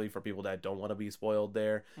 specifically for people that don't want to be spoiled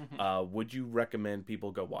there. Would you recommend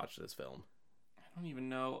people go watch this film? I don't even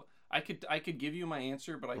know. I could give you my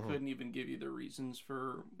answer, but I couldn't even give you the reasons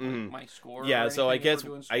for my score. Yeah, so I guess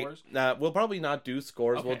we'll probably not do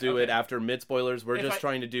scores. Okay, we'll do it after mid spoilers. We're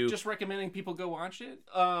trying to do just recommending people go watch it.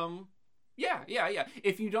 Yeah.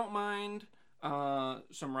 If you don't mind some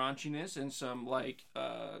raunchiness and some like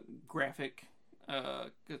graphic,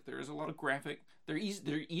 because there is a lot of graphic. They're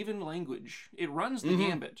even language. It runs the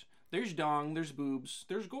gambit. There's dong, there's boobs,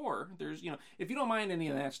 there's gore, there's, if you don't mind any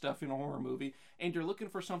of that stuff in a horror movie, and you're looking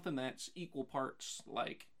for something that's equal parts,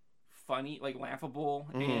 like, funny, like, laughable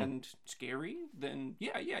and scary, then,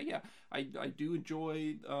 yeah. I do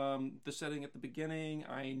enjoy the setting at the beginning.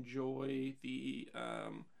 I enjoy the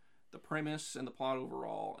premise and the plot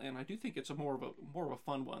overall, and I do think it's more of a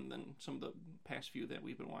fun one than some of the past few that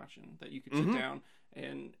we've been watching, that you could sit down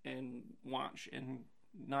and watch and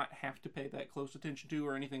not have to pay that close attention to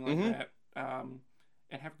or anything like that, and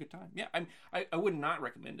have a good time. Yeah, I would not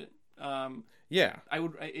recommend it. I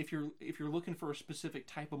would, if you're looking for a specific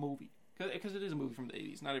type of movie, because it is a movie from the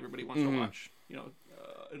 80s. Not everybody wants to watch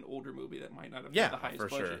an older movie that might not have had the highest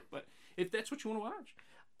budget. Sure. But if that's what you want to watch,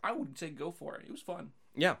 I would say go for it. It was fun.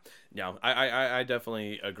 Yeah, I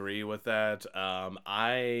definitely agree with that.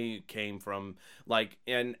 I came from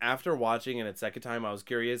and after watching it a second time, I was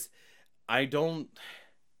curious.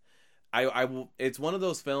 It's one of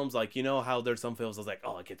those films, like, how there's some films I was like,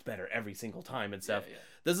 oh, it gets better every single time and stuff. Yeah.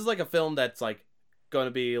 This is like a film that's like going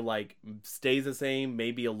to be like stays the same,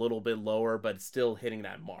 maybe a little bit lower, but still hitting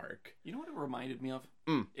that mark. You know what it reminded me of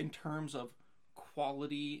in terms of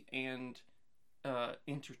quality and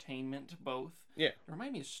entertainment both? Yeah. It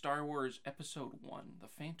reminded me of Star Wars Episode 1, The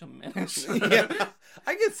Phantom Menace. Yeah,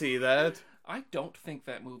 I can see that. I don't think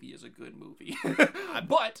that movie is a good movie.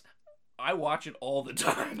 But I watch it all the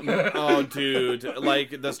time. Oh, dude!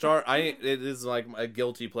 Like it is like a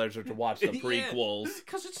guilty pleasure to watch the prequels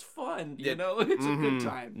because it's fun. It's a good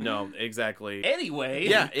time. No, exactly.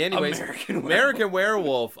 Anyways, American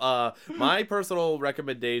Werewolf. My personal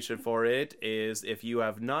recommendation for it is, if you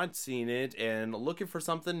have not seen it and looking for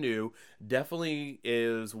something new, definitely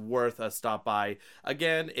is worth a stop by.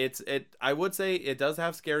 Again, I would say it does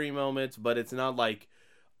have scary moments, but it's not like,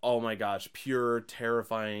 oh my gosh, pure,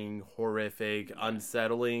 terrifying, horrific,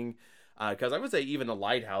 unsettling. Because I would say even The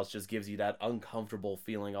Lighthouse just gives you that uncomfortable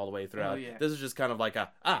feeling all the way throughout. Oh, yeah. This is just kind of like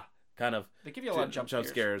kind of... They give you a lot of jump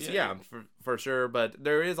scares. Yeah, for sure. But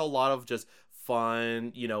there is a lot of just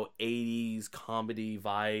fun, 80s comedy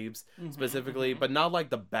vibes, specifically, but not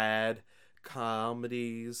like the bad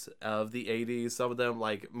comedies of the 80s. Some of them,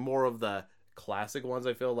 like, more of the classic ones,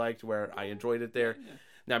 I feel like, where I enjoyed it there. Yeah.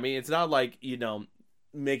 Now, I mean, it's not like,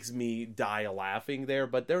 makes me die laughing there,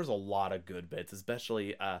 but there's a lot of good bits,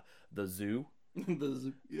 especially the zoo. The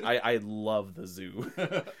zoo. Yeah. I love the zoo.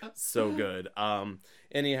 So good.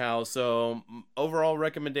 Anyhow, so overall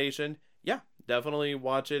recommendation, yeah, definitely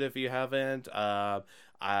watch it if you haven't. That's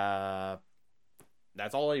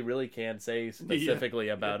all I really can say specifically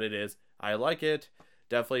about it is I like it.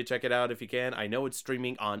 Definitely check it out if you can. I know it's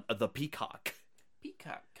streaming on the Peacock.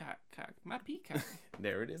 Peacock, my peacock.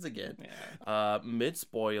 There it is again. Yeah. Mid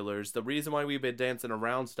spoilers. The reason why we've been dancing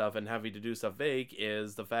around stuff and having to do stuff vague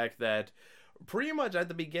is the fact that pretty much at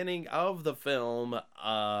the beginning of the film,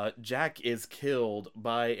 Jack is killed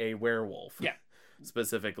by a werewolf. Yeah.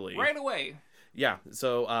 Specifically. Right away. Yeah.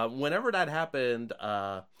 So whenever that happened,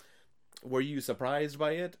 were you surprised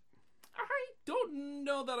by it? I don't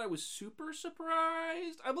know that I was super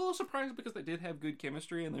surprised. I'm a little surprised because they did have good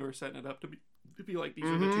chemistry and they were setting it up to be like these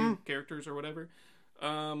are the two characters or whatever.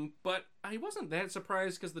 But I wasn't that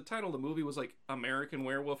surprised because the title of the movie was like American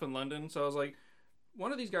Werewolf in London. So I was like,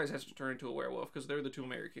 one of these guys has to turn into a werewolf because they're the two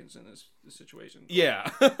Americans in this situation. Yeah.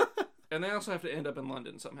 And they also have to end up in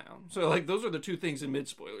London somehow. So, like, those are the two things in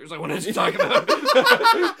mid-spoilers I wanted to talk about.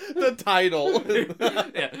 The title.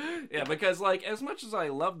 Yeah, because, like, as much as I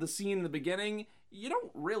love the scene in the beginning, you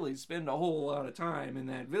don't really spend a whole lot of time in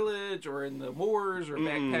that village or in the moors or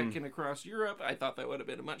backpacking across Europe. I thought that would have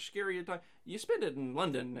been a much scarier time. You spend it in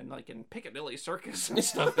London and, like, in Piccadilly Circus and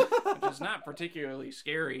stuff, which is not particularly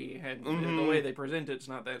scary. And the way they present it's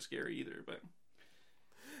not that scary either, but...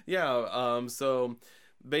 Yeah, so...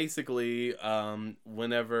 Basically,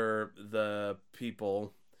 whenever the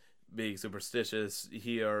people being superstitious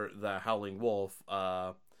hear the howling wolf,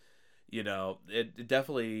 it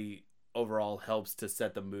definitely overall helps to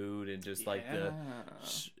set the mood and just like the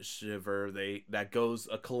shiver that goes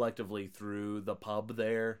collectively through the pub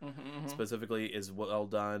there specifically is well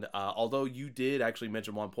done. Although you did actually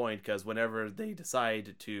mention one point, because whenever they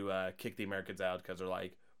decide to kick the Americans out because they're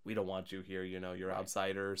like, we don't want you here, you're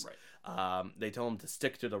outsiders. Right. They tell them to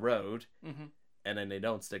stick to the road, and then they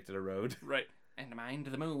don't stick to the road. Right. And mind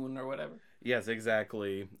the moon or whatever. Yes,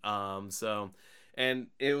 exactly. And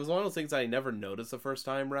it was one of those things I never noticed the first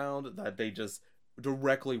time round, that they just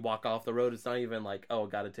directly walk off the road. It's not even like, oh,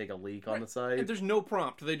 got to take a leak on the side. And there's no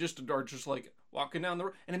prompt. They just are just like walking down the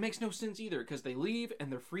road. And it makes no sense either, because they leave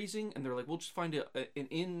and they're freezing, and they're like, we'll just find an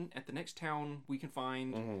inn at the next town we can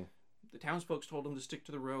find. The townsfolk told them to stick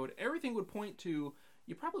to the road. Everything would point to,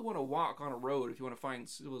 you probably want to walk on a road if you want to find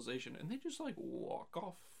civilization. And they just like walk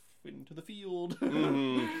off into the field.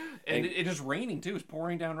 And it's raining too. It's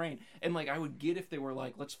pouring down rain. And like I would get if they were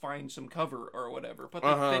like, let's find some cover or whatever. But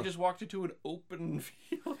they just walked into an open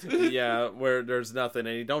field. Yeah, where there's nothing.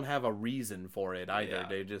 And you don't have a reason for it either. Yeah.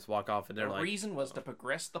 They just walk off and they're like... The reason was to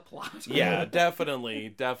progress the plot. Yeah,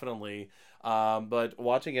 definitely. But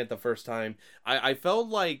watching it the first time, I felt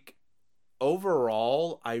like...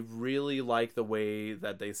 Overall, I really like the way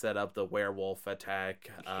that they set up the werewolf attack,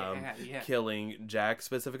 killing Jack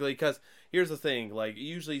specifically. Because here's the thing, like, you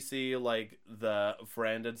usually see, like, the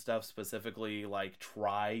friend and stuff specifically, like,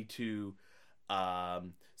 try to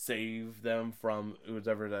save them from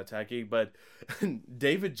whoever's attacking. But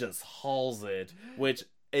David just hauls it, which...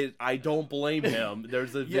 I don't blame him.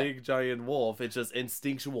 There's a big giant wolf. It's just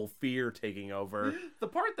instinctual fear taking over. The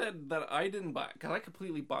part that I didn't buy, because I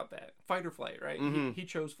completely bought that. Fight or flight, right? He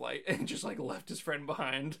chose flight and just like left his friend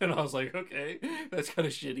behind. And I was like, okay, that's kind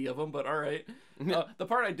of shitty of him, but all right. The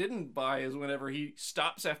part I didn't buy is whenever he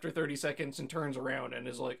stops after 30 seconds and turns around and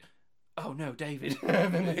is like, oh no, David.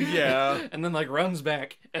 And then like runs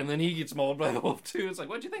back, and then he gets mauled by the wolf too. It's like,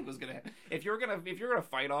 what'd you think was gonna happen? If you're gonna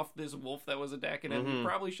fight off this wolf that was attacking him, you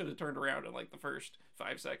probably should have turned around in like the first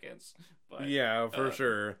 5 seconds. But, yeah, for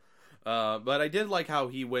sure. But I did like how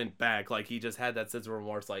he went back. Like he just had that sense of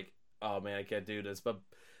remorse. Like, oh man, I can't do this. But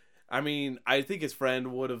I mean, I think his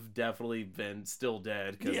friend would have definitely been still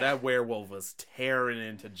dead, because that werewolf was tearing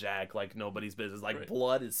into Jack like nobody's business. Like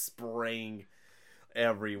blood is spraying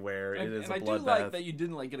everywhere. It is a bloodbath. And I do like that you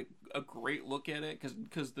didn't like get a great look at it,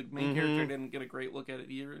 because the main character didn't get a great look at it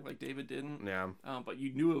either, like David didn't. Yeah. But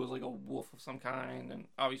you knew it was like a wolf of some kind, and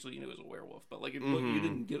obviously you knew it was a werewolf, but like you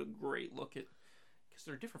didn't get a great look at, because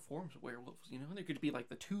there are different forms of werewolves. You know, there could be like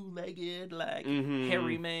the two-legged, like Mm-hmm.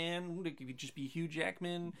 hairy man. It could just be Hugh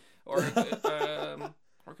Jackman, or or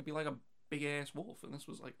it could be like a big ass wolf. And this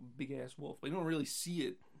was like a big ass wolf, but you don't really see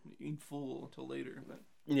it in full until later. But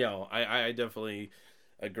You know, I definitely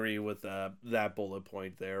agree with that bullet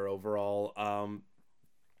point there overall.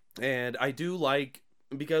 And I do like,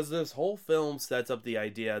 because this whole film sets up the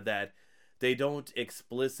idea that they don't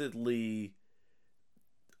explicitly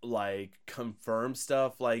like confirm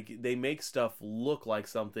stuff. Like, they make stuff look like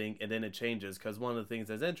something and then it changes, because one of the things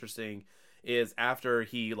that's interesting is after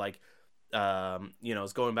he like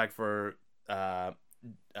is going back for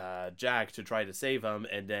Jack to try to save him,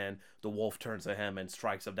 and then the wolf turns to him and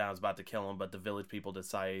strikes him down, is about to kill him, but the village people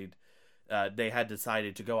decide they had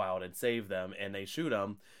decided to go out and save them, and they shoot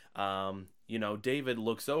him. David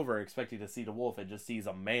looks over expecting to see the wolf and just sees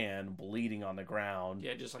a man bleeding on the ground.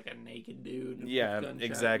 yeah, just like a naked dude. Yeah, with gunshot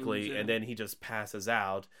exactly. wounds, And then he just passes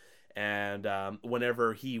out. And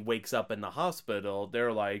whenever he wakes up in the hospital,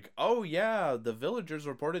 they're like, "Oh yeah, the villagers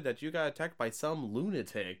reported that you got attacked by some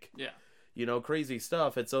lunatic." yeah. Crazy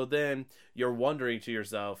stuff. And so then you're wondering to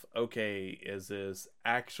yourself, okay, is this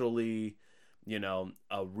actually,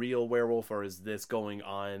 a real werewolf, or is this going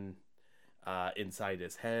on inside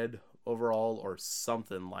his head overall, or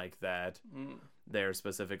something like that there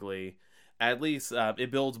specifically. At least it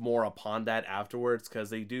builds more upon that afterwards, because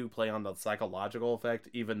they do play on the psychological effect,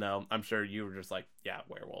 even though I'm sure you were just like, yeah,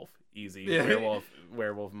 werewolf, easy, Yeah.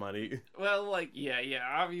 werewolf money. Well, like, yeah,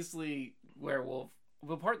 obviously, werewolf.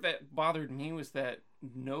 The part that bothered me was that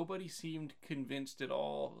nobody seemed convinced at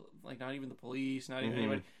all, like, not even the police, not even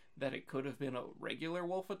anybody, that it could have been a regular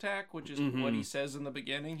wolf attack, which is what he says in the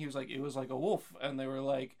beginning. He was like, it was like a wolf, and they were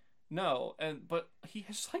like, no, but he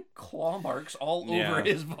has like claw marks all over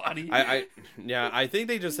his body. I think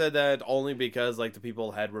they just said that only because like the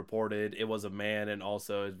people had reported it was a man, and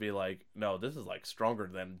also it'd be like, no, this is like stronger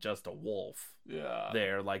than just a wolf. Yeah,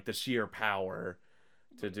 there, like the sheer power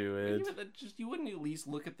to do it. Even that, just you wouldn't at least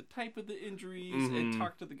look at the type of the injuries and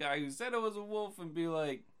talk to the guy who said it was a wolf and be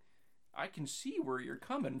like, I can see where you're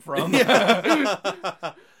coming from.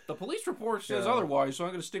 The police report says otherwise, so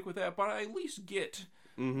I'm going to stick with that. But I at least get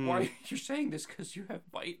why you're saying this, because you have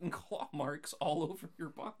bite and claw marks all over your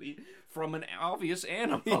body from an obvious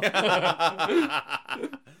animal.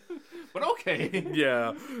 But okay.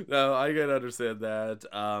 Yeah, no, I can understand that.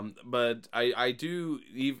 But I do,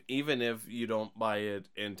 even if you don't buy it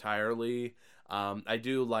entirely, I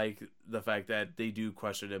do like the fact that they do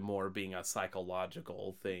question it more being a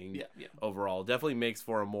psychological thing. Yeah. Overall, definitely makes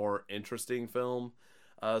for a more interesting film.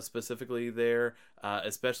 Specifically there,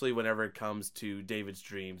 especially whenever it comes to David's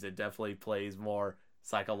dreams, it definitely plays more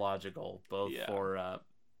psychological, both for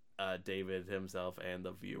David himself and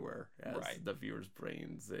the viewer, as the viewer's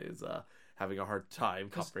brains is having a hard time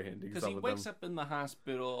comprehending some of them. Because he wakes up in the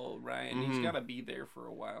hospital, right, and he's got to be there for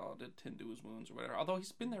a while to tend to his wounds or whatever. Although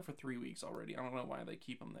he's been there for 3 weeks already. I don't know why they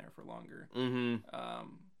keep him there for longer.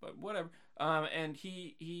 But whatever. And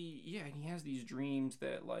he has these dreams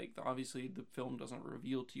that, like, obviously the film doesn't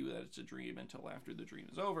reveal to you that it's a dream until after the dream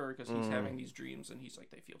is over, because he's having these dreams and he's like,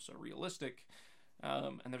 they feel so realistic.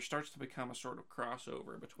 And there starts to become a sort of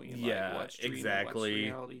crossover between like what's dream and what's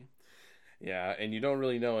reality. Yeah, and you don't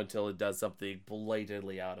really know until it does something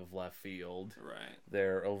blatantly out of left field. Right.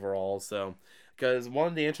 There overall. So, because one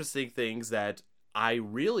of the interesting things that I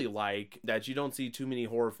really like that you don't see too many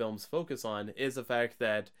horror films focus on is the fact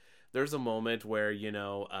that there's a moment where,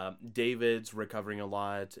 David's recovering a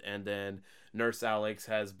lot, and then Nurse Alex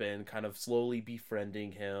has been kind of slowly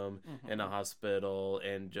befriending him in a hospital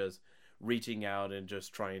and just reaching out and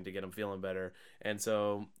just trying to get him feeling better. And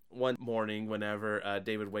so one morning, whenever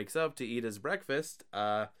David wakes up to eat his breakfast,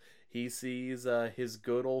 he sees his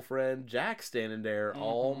good old friend Jack standing there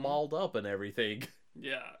all mauled up and everything.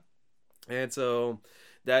 Yeah. And so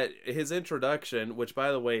that his introduction, which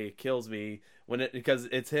by the way kills me because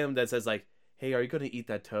it's him that says like, "Hey, are you going to eat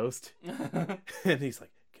that toast?" And he's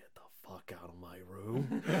like, "Get the fuck out of my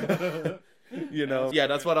room." Yeah,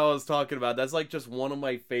 that's what I was talking about. That's like just one of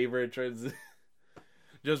my favorite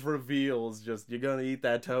just reveals, just, you're gonna eat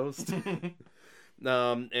that toast.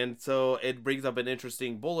 And so it brings up an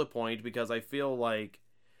interesting bullet point, because I feel like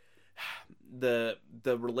the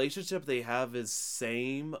relationship they have is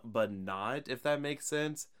same but not, if that makes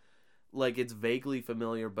sense. Like, it's vaguely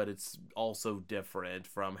familiar, but it's also different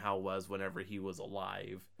from how it was whenever he was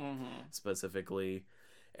alive, specifically.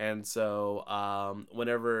 And so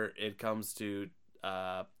whenever it comes to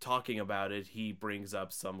talking about it, he brings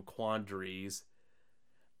up some quandaries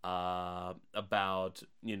about,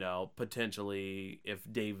 potentially if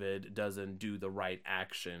David doesn't do the right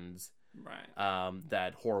actions Right.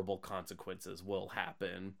 that horrible consequences will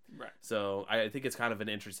happen. Right. So I think it's kind of an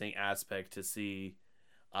interesting aspect to see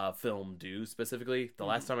film do specifically. The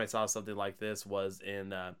last time I saw something like this was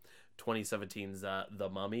in 2017's The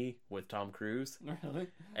Mummy with Tom Cruise. Really?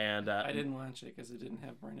 And I didn't watch it because it didn't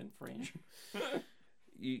have Brendan Fraser.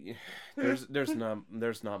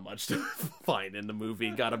 There's not much to find in the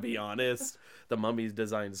movie. Gotta be honest. The Mummy's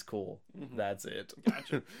design is cool. That's it.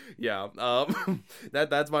 Gotcha. Yeah.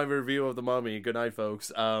 That's my review of The Mummy. Good night, folks.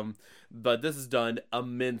 But this is done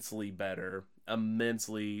immensely better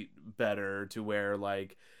to where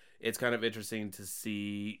like it's kind of interesting to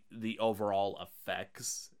see the overall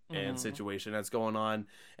effects and situation that's going on.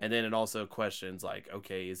 And then it also questions like,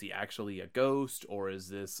 okay, is he actually a ghost, or is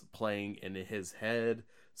this playing in his head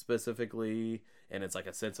specifically? And it's like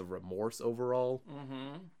a sense of remorse overall.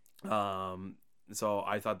 So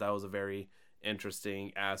I thought that was a very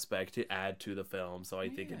interesting aspect to add to the film. So I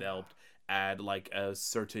think it helped add like a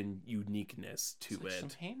certain uniqueness to it's like it. some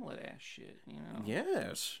Hamlet ass shit, you know?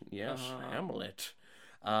 Yes, Hamlet.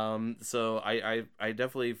 So I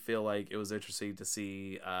definitely feel like it was interesting to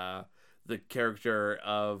see the character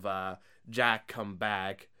of Jack come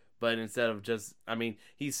back, but instead of just, I mean,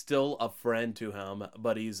 he's still a friend to him,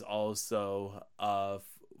 but he's also a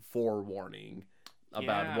forewarning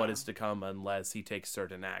about what is to come unless he takes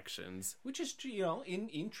certain actions. Which is, you know,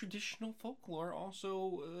 in traditional folklore,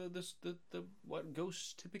 also the what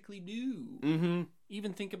ghosts typically do.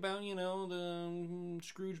 Even think about, you know, the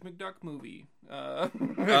Scrooge McDuck movie,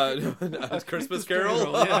 Christmas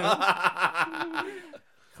Carol. Yeah.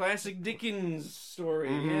 Classic Dickens story.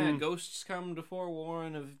 Yeah, ghosts come to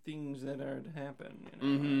forewarn of things that are to happen,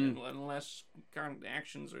 you know, unless kind of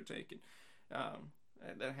actions are taken.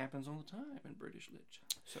 That happens all the time in British literature.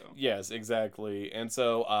 So yes, exactly. And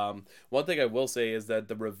so one thing I will say is that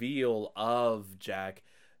the reveal of Jack,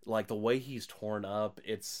 like the way he's torn up,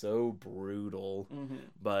 it's so brutal,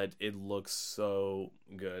 but it looks so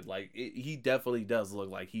good. Like he definitely does look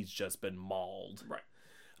like he's just been mauled. Right.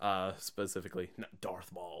 Specifically, not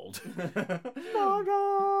Darth Mauled. Star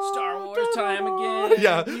Wars time again.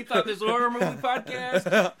 Yeah. You thought this was a horror movie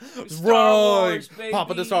podcast? Star Wars, baby.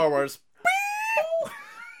 Papa the Star Wars.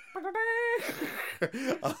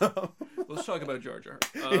 Let's talk about Jar Jar.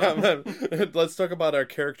 Yeah, man. Let's talk about our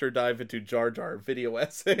character dive into Jar Jar video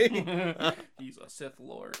essay. He's a Sith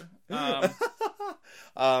Lord. So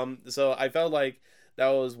I felt like that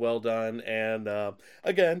was well done, and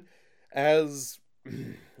again, as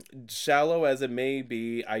shallow as it may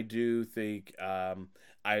be, I do think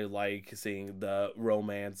I like seeing the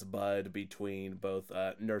romance bud between both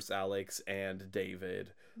Nurse Alex and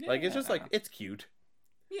David. Yeah. Like it's just like it's cute.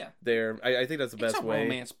 Yeah. There, I think that's the best way. It's a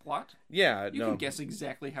romance plot. Yeah, you can guess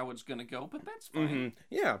exactly how it's gonna go, but that's fine.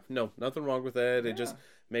 Yeah, no, nothing wrong with it. It just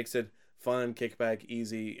makes it fun, kickback,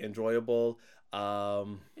 easy, enjoyable.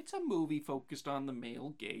 It's a movie focused on the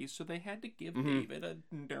male gaze, so they had to give David a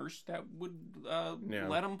nurse that would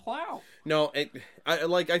let him plow. No,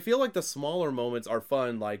 I feel like the smaller moments are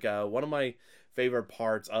fun. Like one of my favorite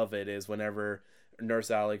parts of it is whenever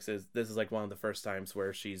Nurse Alex this is like one of the first times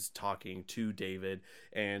where she's talking to David,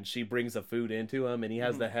 and she brings the food into him, and he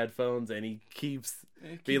has the headphones, and he keeps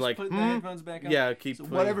being like, putting the headphones back on. Yeah, keep so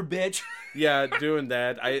whatever, bitch. Yeah, doing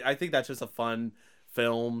that. I think that's just a fun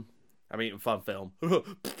film. I mean, fun film.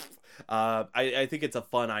 I think it's a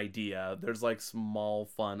fun idea. There's like small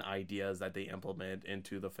fun ideas that they implement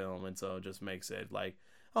into the film, and so it just makes it like,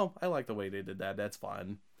 oh, I like the way they did that. That's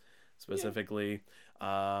fun. Specifically,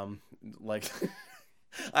 like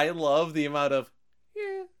I love the amount of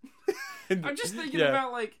I'm just thinking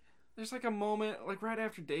about like there's like a moment like right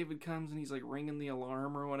after David comes and he's like ringing the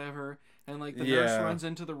alarm or whatever, and like the nurse runs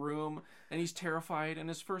into the room and he's terrified, and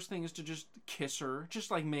his first thing is to just kiss her, just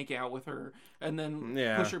like make out with her, and then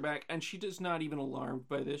push her back, and she is not even alarmed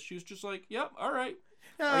by this. She's just like, yep, all right.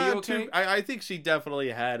 Are you okay? I think she definitely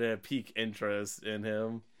had a peak interest in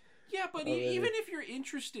him. Yeah, but even if you're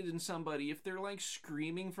interested in somebody, if they're like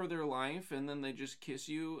screaming for their life and then they just kiss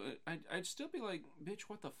you, I'd still be like, bitch,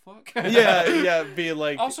 what the fuck? Yeah, be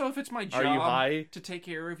like. Also, if it's my job are you high? To take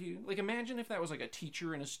care of you, like imagine if that was like a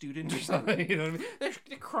teacher and a student or something. You know what I mean?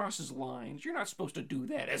 It crosses lines. You're not supposed to do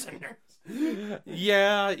that as a nurse.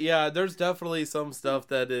 Yeah. There's definitely some stuff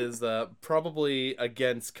that is probably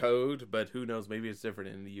against code, but who knows? Maybe it's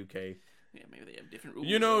different in the UK. Yeah, maybe they have different rules.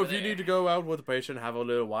 You know, if you need to go out with a patient, have a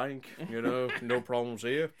little wank. You know, no problems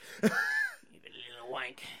here. Give it a little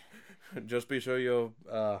wank. Just be sure you're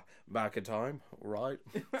back in time, right?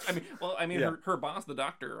 I mean, her boss, the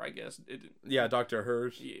doctor, I guess. Dr.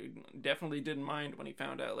 Hirsch. He definitely didn't mind when he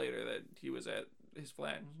found out later that he was at his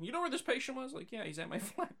flat. You know where this patient was? Like, yeah, he's at my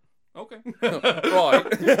flat. Okay. Right. Well,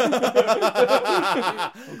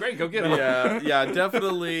 great, go get him. Yeah,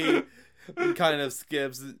 definitely kind of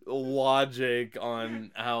skips logic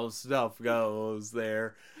on how stuff goes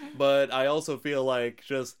there. But I also feel like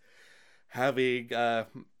just having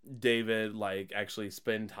David like actually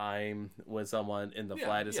spend time with someone in the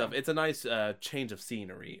flat and stuff, it's a nice change of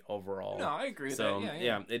scenery overall. No, I agree with So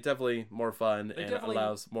that. it's definitely more fun and definitely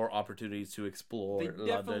allows more opportunities to explore They London.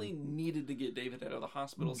 definitely needed to get David out of the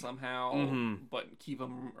hospital somehow, but keep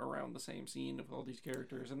him around the same scene with all these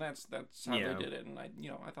characters, and that's how they did it. And I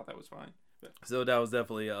thought that was fine. But. So that was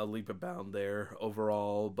definitely a leap of bound there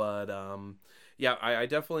overall. But I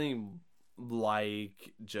definitely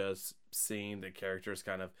like just seeing the characters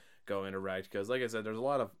kind of go interact, because like I said, there's a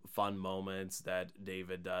lot of fun moments that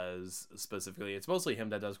David does. Specifically, it's mostly him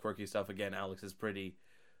that does quirky stuff. Again, Alex is pretty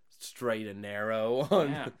straight and narrow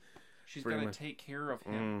on she's got to take care of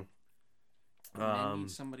him, and they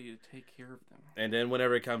need somebody to take care of them. And then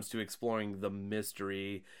whenever it comes to exploring the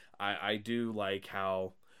mystery, I do like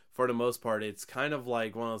how, for the most part, it's kind of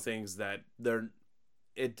like one of those things that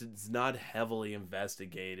it's not heavily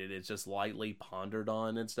investigated. It's just lightly pondered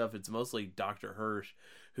on and stuff. It's mostly Dr. Hirsch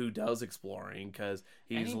who does exploring, because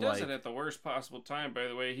he does it at the worst possible time, by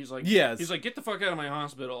the way. He's like, get the fuck out of my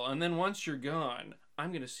hospital, and then once you're gone,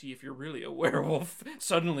 I'm gonna see if you're really a werewolf.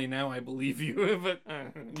 Suddenly now I believe you. But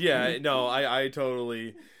yeah, no, I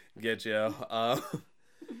totally get you.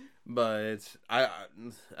 But I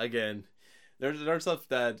again, there's stuff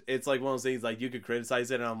that it's like one of those things, like you could criticize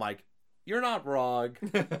it and I'm like, you're not wrong,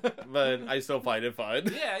 but I still find it fun.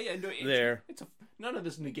 Yeah. No, none of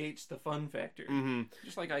this negates the fun factor. Mm-hmm.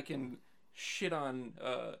 Just like I can shit on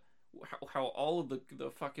how all of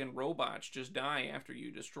the fucking robots just die after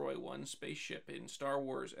you destroy one spaceship in Star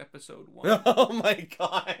Wars Episode 1. Oh my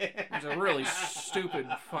god. It's a really stupid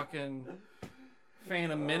fucking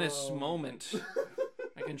Phantom Menace moment.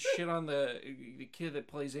 I can shit on the kid that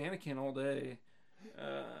plays Anakin all day.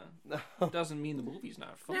 Doesn't mean the movie's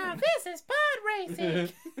not fun. Now this is pod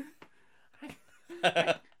racing.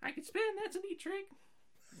 I can spin. That's a neat trick.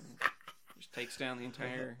 Just takes down the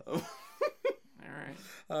entire. All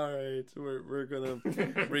right. We're gonna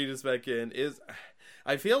read this back in.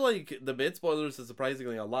 I feel like the mid spoilers is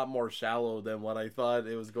surprisingly a lot more shallow than what I thought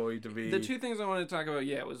it was going to be. The two things I wanted to talk about,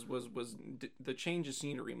 was the change of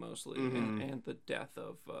scenery mostly, and the death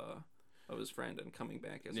of his friend and coming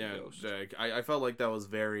back as a ghost. Jack. I felt like that was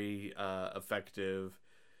very effective,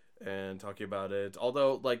 and talking about it.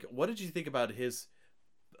 Although, like, what did you think about his?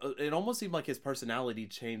 It almost seemed like his personality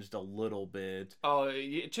changed a little bit. Oh,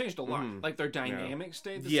 it changed a lot. Like their dynamic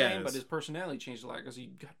stayed the same, but his personality changed a lot because he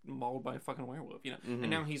got mauled by a fucking werewolf, And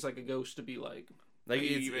now he's like a ghost to be like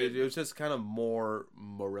it was just kind of more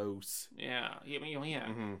morose. Yeah.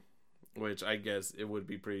 Which I guess it would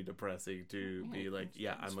be pretty depressing to be like,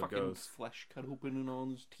 I'm a ghost. Flesh cut open and all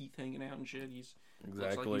his teeth hanging out and shit.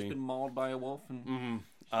 Exactly. Looks like he's been mauled by a wolf. And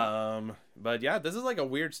but yeah, this is like a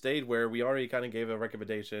weird state where we already kind of gave a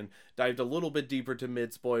recommendation, dived a little bit deeper to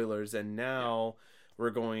mid spoilers, and now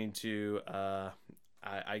we're going to,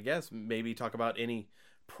 I guess maybe talk about any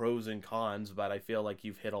pros and cons. But I feel like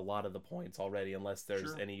you've hit a lot of the points already, unless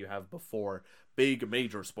there's any you have before big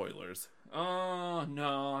major spoilers.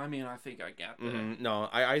 No, I mean, I think I got that. No,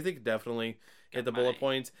 I think definitely hit the bullet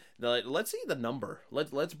points. Let's see the number.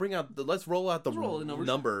 Let's roll out the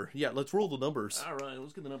number. Yeah, let's roll the numbers. All right,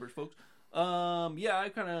 let's get the numbers, folks. I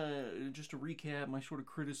kind of, just to recap my sort of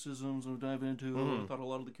criticisms and dive into. I thought a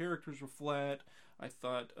lot of the characters were flat. I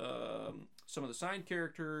thought some of the side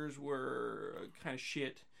characters were kind of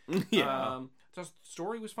shit. Yeah. The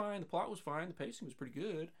story was fine. The plot was fine. The pacing was pretty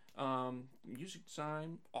good. Music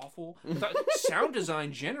design awful. Sound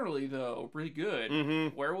design generally though really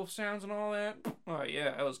good. Werewolf sounds and all that. Oh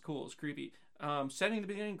yeah, that was cool. It was creepy. Setting in the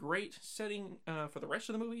beginning great. Setting for the rest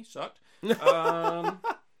of the movie sucked.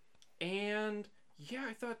 And yeah,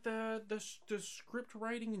 I thought the script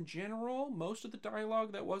writing in general, most of the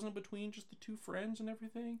dialogue that wasn't between just the two friends and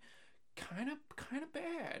everything, kind of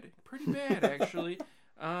bad. Pretty bad actually.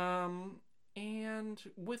 And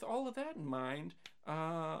with all of that in mind,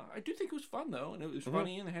 I do think it was fun though, and it was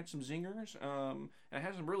funny, and it had some zingers, and it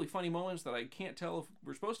had some really funny moments that I can't tell if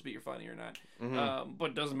we're supposed to be funny or not, but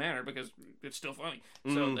it doesn't matter because it's still funny,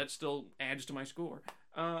 so that still adds to my score.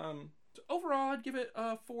 So overall, I'd give it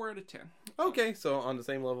a 4 out of 10. Okay, so on the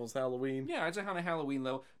same level as Halloween. Yeah, I'd say on a Halloween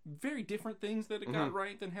level. Very different things that it got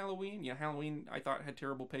right than Halloween. Yeah, Halloween I thought had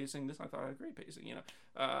terrible pacing. This I thought had great pacing.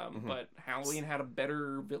 But Halloween had a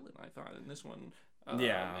better villain, I thought, in this one. And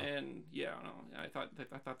I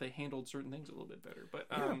thought they handled certain things a little bit better. But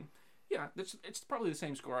it's probably the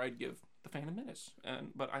same score I'd give The Phantom Menace,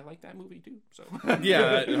 but I like that movie too. So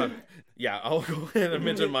Yeah. I'll go ahead and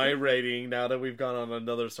mention my rating now that we've gone on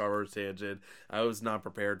another Star Wars tangent. I was not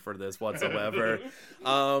prepared for this whatsoever.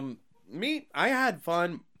 I had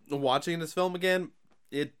fun watching this film again.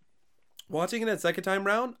 Watching it a second time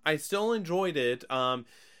round, I still enjoyed it.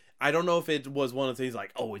 I don't know if it was one of the things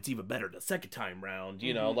like, oh, it's even better the second time round.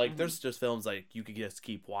 You know, like there's just films like you could just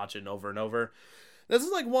keep watching over and over. This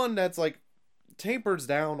is like one that's like tapers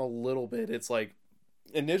down a little bit. It's like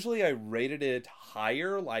initially I rated it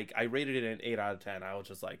higher. Like I rated it an 8 out of 10. I was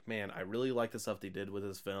just like, man, I really like the stuff they did with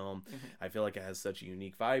this film. I feel like it has such a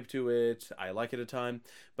unique vibe to it. I like it a ton.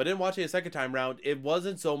 But in watching it a second time round, it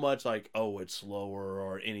wasn't so much like, oh, it's slower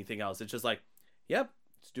or anything else. It's just like, yep,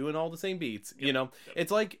 it's doing all the same beats. You know,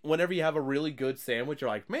 it's like whenever you have a really good sandwich, you're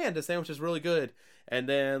like, man, the sandwich is really good. And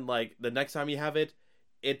then like the next time you have it,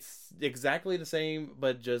 it's exactly the same,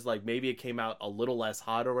 but just like maybe it came out a little less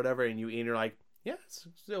hot or whatever, and you're like, yeah, it's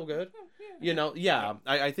still good. You know, yeah.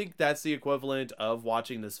 I think that's the equivalent of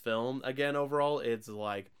watching this film again overall. It's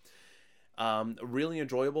like really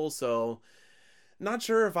enjoyable. So not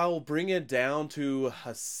sure if I will bring it down to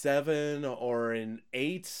a 7 or an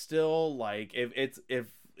 8 still. Like if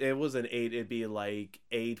it was an 8, it'd be like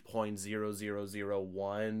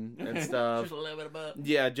 8.0001 and stuff. Just a little bit above.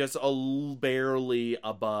 Yeah, just barely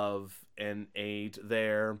above an 8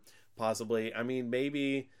 there, possibly. I mean,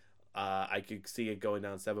 maybe I could see it going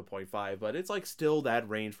down 7.5, but it's like still that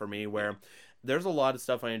range for me where there's a lot of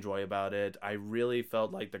stuff I enjoy about it. I really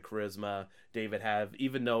felt like the charisma David had,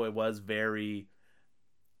 even though it was very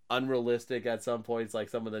unrealistic at some points, like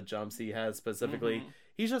some of the jumps he has specifically.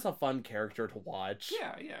 He's just a fun character to watch.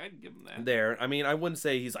 Yeah, I'd give him that. There. I mean, I wouldn't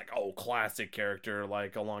say he's like, oh, classic character,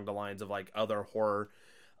 like along the lines of like other horror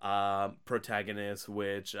protagonists,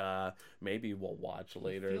 which maybe we'll watch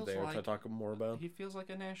later there to talk more about. He feels like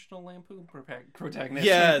a National Lampoon protagonist.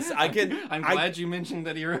 Yes, I can. I'm glad you mentioned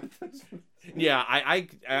that he wrote this. Yeah,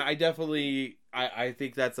 I definitely I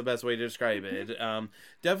think that's the best way to describe it.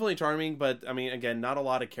 Definitely charming, but I mean, again, not a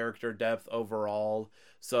lot of character depth overall.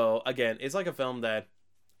 So again, it's like a film that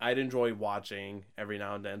I'd enjoy watching every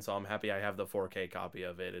now and then, so I'm happy I have the 4K copy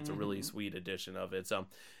of it. It's a really sweet edition of it. So,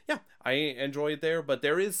 yeah, I enjoy it there, but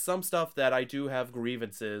there is some stuff that I do have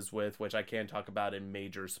grievances with, which I can't talk about in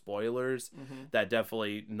major spoilers, that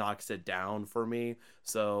definitely knocks it down for me.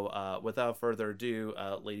 So, without further ado,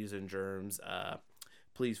 ladies and germs,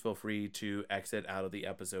 please feel free to exit out of the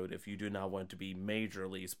episode if you do not want to be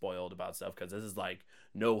majorly spoiled about stuff, because this is like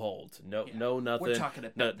no holds, no nothing. We're talking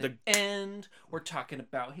about the end. We're talking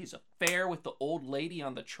about his affair with the old lady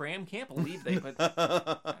on the tram. Can't believe they put.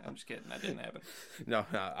 I'm just kidding. That didn't happen. No,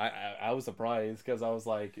 I was surprised because I was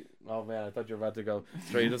like, oh man, I thought you were about to go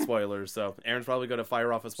straight to spoilers. So Aaron's probably going to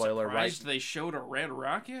fire off a spoiler. Surprised they showed a red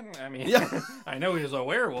rocket. I mean, yeah. I know he was a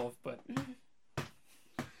werewolf, but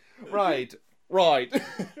right.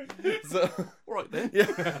 So right then. Yeah.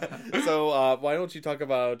 So why don't you talk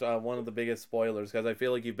about one of the biggest spoilers? Because I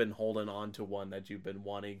feel like you've been holding on to one that you've been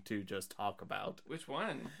wanting to just talk about. Which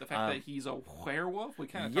one? The fact that he's a werewolf? We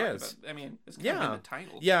kind of talked about. I mean, it's kind of in the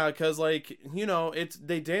title. Yeah, because like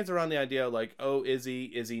they dance around the idea of like, oh, is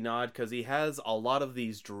he not? Because he has a lot of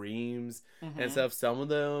these dreams and stuff. Some of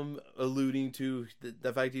them alluding to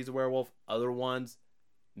the fact he's a werewolf. Other ones,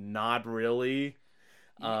 not really.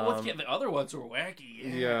 The other ones were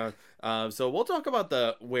wacky. Yeah. So we'll talk about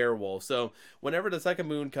the werewolf. So whenever the second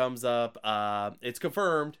moon comes up, it's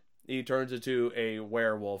confirmed he turns into a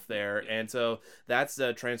werewolf there. And so that's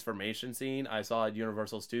the transformation scene I saw at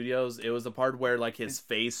Universal Studios. It was the part where like his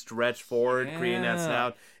face stretched forward, creating that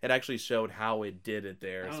snout. It actually showed how it did it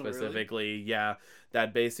there specifically. Really? Yeah.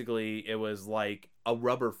 That basically it was like a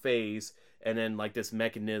rubber face and then like this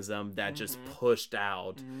mechanism that just pushed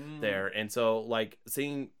out there. And so like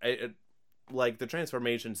seeing like the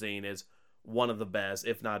transformation scene is one of the best,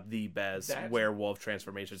 if not the best werewolf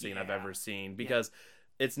transformation scene I've ever seen, because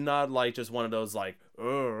it's not like just one of those like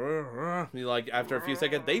like after a few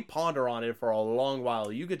seconds they ponder on it for a long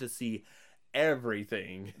while. You get to see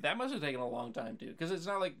everything. That must have taken a long time too, because it's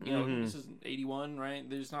not like this is 81, right?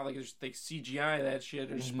 There's not like they CGI that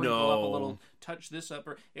shit or sprinkle up a little, touch this up,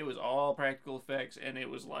 or it was all practical effects, and it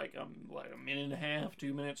was like a minute and a half,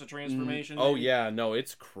 2 minutes of transformation. Oh yeah, no,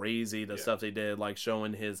 it's crazy the stuff they did, like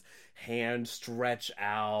showing his hand stretch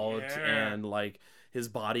out and like his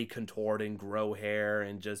body contort and grow hair,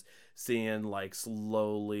 and just seeing like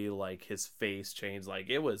slowly like his face change. Like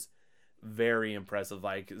it was very impressive.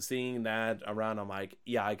 Like, seeing that around, I'm like,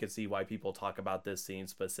 yeah, I could see why people talk about this scene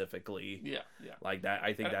specifically. Yeah, yeah. Like that,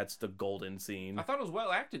 I think that's the golden scene. I thought it was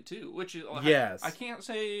well acted too, which is Yes. I can't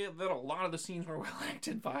say that a lot of the scenes were well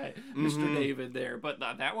acted by Mr. David there, but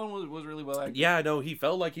that one was really well acted. Yeah, no, he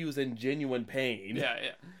felt like he was in genuine pain. Yeah.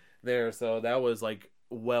 There, so that was like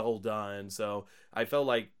well done. So I felt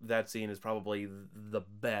like that scene is probably the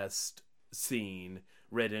best scene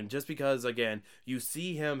written, just because, again, you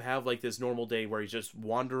see him have like this normal day where he's just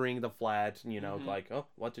wandering the flat, like, oh,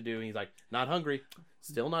 what to do, and he's like, not hungry,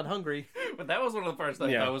 still not hungry. But that was one of the parts that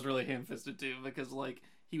I thought was really ham-fisted too, because like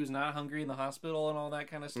he was not hungry in the hospital and all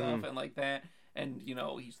that kind of stuff, and like that, and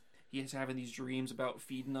he's having these dreams about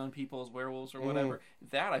feeding on people as werewolves or whatever.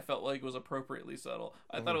 That I felt like was appropriately subtle.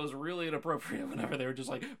 I thought it was really inappropriate whenever they were just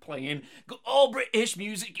like playing all British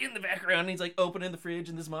music in the background, and he's like opening the fridge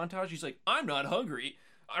in this montage. He's like, I'm not hungry.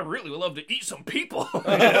 I really would love to eat some people.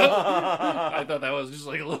 I thought that was just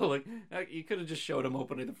like a little like, you could have just showed him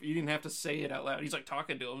opening the. You didn't have to say it out loud. He's like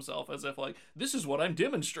talking to himself as if like, this is what I'm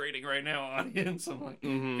demonstrating right now, audience. I'm like,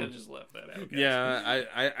 you could have just left that out. Guys. Yeah,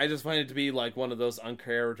 I just find it to be like one of those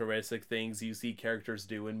uncharacteristic things you see characters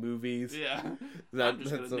do in movies. Yeah, I'm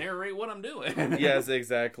just gonna narrate what I'm doing. Yes,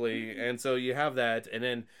 exactly. And so you have that, and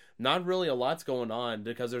then not really a lot's going on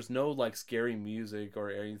because there's no like scary music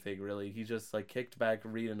or anything really. He's just like kicked back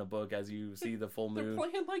reading a book as you see the full moon. They're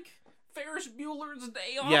playing like Ferris Bueller's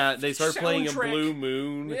Day Off. Yeah, they start playing a soundtrack. Blue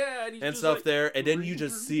Moon. Yeah, and stuff like, there, and then you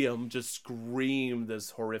just see him just scream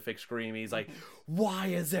this horrific scream. He's like, "Why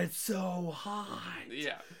is it so high?"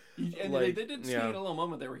 Yeah. And like, they did see in a little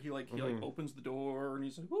moment there where he opens the door and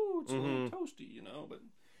he's like, "Ooh, it's a little toasty," but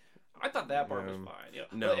I thought that part was fine. Yeah.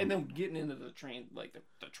 No. And then getting into the train, like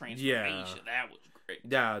the transformation, that was great.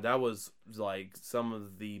 Yeah, that was like some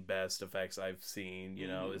of the best effects I've seen,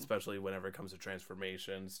 especially whenever it comes to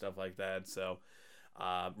transformation, stuff like that. So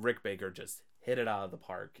Rick Baker just hit it out of the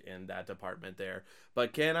park in that department there.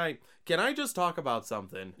 But can I just talk about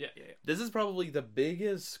something? Yeah. This is probably the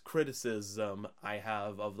biggest criticism I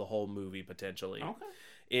have of the whole movie, potentially. Okay.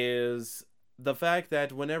 Is the fact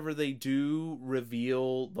that whenever they do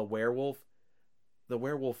reveal the werewolf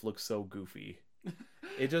looks so goofy.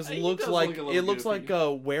 It just looks like like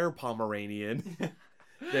a were-Pomeranian.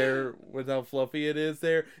 There, with how fluffy it is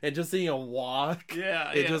there, and just seeing him walk,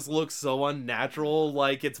 it just looks so unnatural.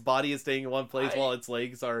 Like its body is staying in one place while its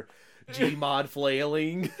legs are Gmod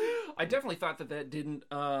flailing. I definitely thought that didn't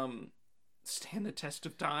stand the test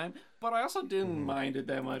of time, but I also didn't mind it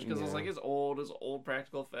that much because I was like, it's old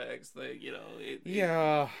practical effects. They,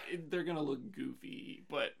 they're gonna look goofy,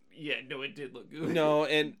 but it did look goofy. No,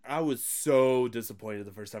 and I was so disappointed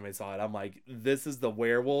the first time I saw it. I'm like, this is the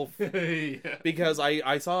werewolf, because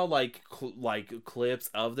I saw like clips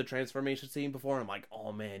of the transformation scene before. And I'm like,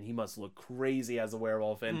 oh man, he must look crazy as a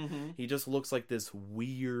werewolf, and he just looks like this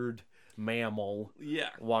weird mammal,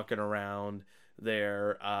 walking around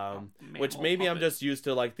there, which maybe I'm just used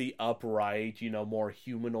to like the upright, more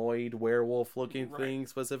humanoid werewolf looking thing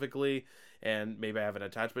specifically, and maybe I have an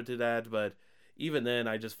attachment to that. But even then,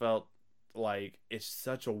 I just felt like it's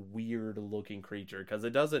such a weird looking creature because it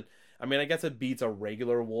doesn't. I mean, I guess it beats a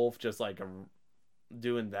regular wolf, just like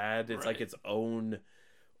doing that. It's like its own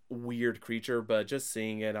weird creature, but just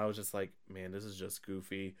seeing it, I was just like, man, this is just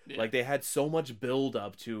goofy. Like they had so much build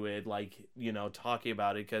up to it, like talking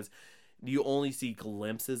about it, because you only see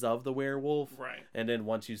glimpses of the werewolf, right? And then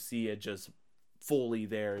once you see it just fully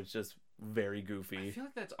there, it's just very goofy. I feel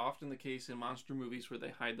like that's often the case in monster movies where they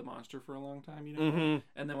hide the monster for a long time,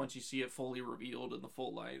 and then once you see it fully revealed in the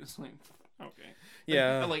full light, it's like, okay.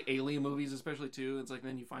 Yeah. I like alien movies especially too. It's like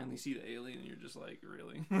then you finally see the alien and you're just like,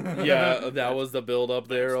 really? Yeah, that was the build up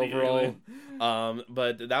there overall.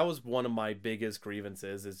 But that was one of my biggest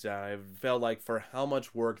grievances, is that I felt like for how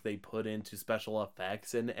much work they put into special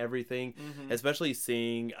effects and everything, especially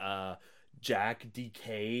seeing Jack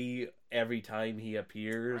decay every time he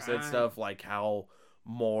appears and stuff, like how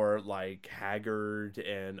more like haggard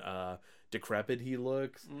and decrepit he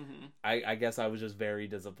looks. I guess I was just very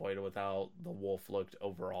disappointed with how the wolf looked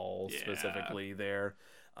overall, specifically there.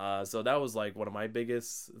 So that was like one of my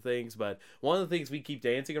biggest things. But one of the things we keep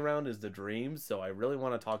dancing around is the dreams, so I really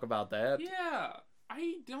want to talk about that. Yeah,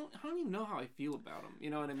 I don't even know how I feel about him. You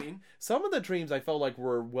know what I mean? Some of the dreams I felt like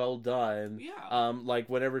were well done. Yeah. Like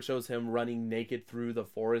whenever it shows him running naked through the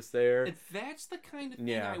forest there. That's the kind of thing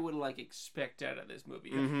Yeah. I would like expect out of this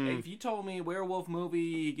movie. Mhm. If you told me werewolf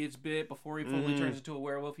movie, he gets bit before he fully Mhm. turns into a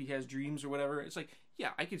werewolf, he has dreams or whatever. It's like,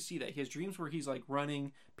 yeah, I could see that. He has dreams where he's like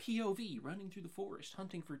running POV, running through the forest,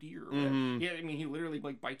 hunting for deer or whatever. Mhm. Yeah, I mean, he literally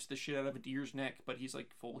like bites the shit out of a deer's neck, but he's like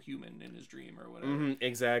full human in his dream or whatever. Mhm,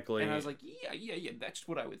 exactly. And I was like, yeah, that's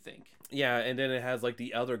what I would think. Yeah, and then it has like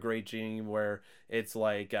the other great dream where it's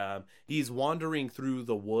like he's wandering through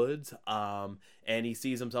the woods and he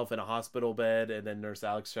sees himself in a hospital bed, and then Nurse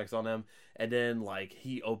Alex checks on him, and then like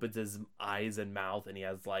he opens his eyes and mouth and he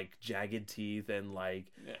has like jagged teeth and like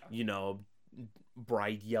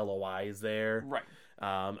bright yellow eyes there. Right.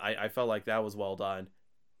 I felt like that was well done.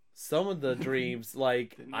 Some of the dreams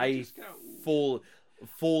like I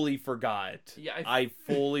fully forgot. Yeah, I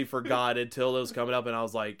fully forgot until it was coming up, and I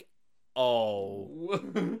was like,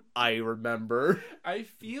 oh, I remember. I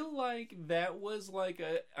feel like that was like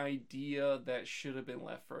an idea that should have been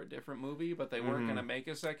left for a different movie, but they weren't gonna make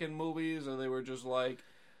a second movie, so they were just like,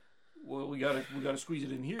 well, we gotta squeeze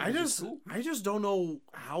it in here. I just don't know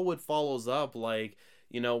how it follows up. Like,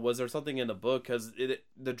 was there something in the book? Because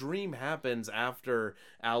the dream happens after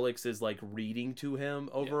Alex is like reading to him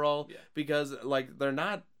overall. Yeah. Because like they're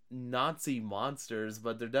not Nazi monsters,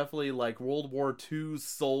 but they're definitely like World War II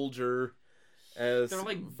soldier as they're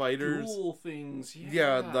like fighters. Ghoul things.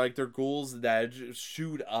 Yeah, like they're ghouls that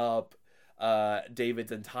shoot up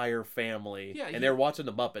David's entire family. Yeah, and they're watching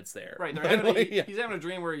the Muppets there. Right, they're he's having a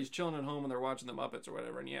dream where he's chilling at home and they're watching the Muppets or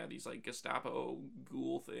whatever, and yeah, these like Gestapo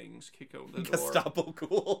ghoul things kick over the door. Gestapo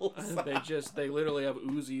ghouls. They literally have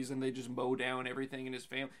Uzis and they just mow down everything in his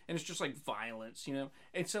family, and it's just like violence,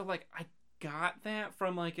 And so like I got that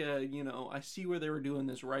from like I see where they were doing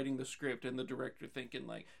this, writing the script, and the director thinking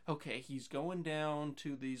like, okay, he's going down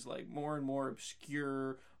to these like more and more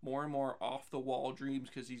obscure, more and more off the wall dreams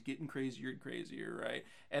because he's getting crazier and crazier, right?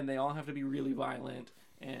 And they all have to be really violent,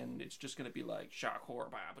 and it's just gonna be like shock, horror,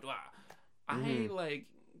 blah blah blah. Mm-hmm.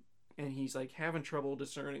 And he's like having trouble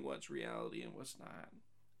discerning what's reality and what's not.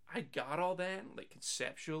 I got all that like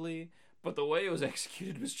conceptually, but the way it was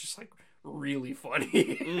executed was just like really funny.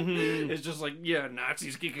 Mm-hmm. It's just like, yeah,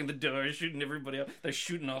 Nazis kicking the door, shooting everybody up. They're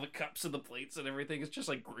shooting all the cups and the plates and everything. It's just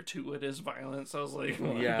like gratuitous violence. I was like,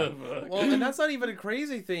 what the fuck? Well, and that's not even a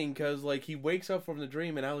crazy thing, because like he wakes up from the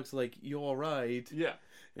dream and Alex is like, you all right? Yeah.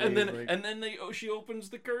 And then she opens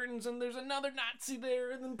the curtains and there's another Nazi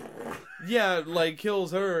there, and then yeah, like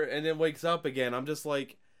kills her and then wakes up again. I'm just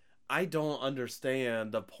like, I don't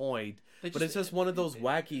understand the point. But it's just one of those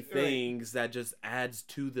wacky things that just adds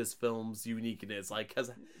to this film's uniqueness. Like,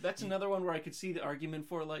 cause that's another one where I could see the argument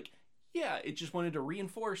for like, yeah, it just wanted to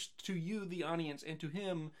reinforce to you, the audience, and to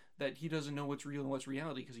him that he doesn't know what's real and what's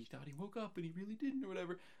reality because he thought he woke up and he really didn't or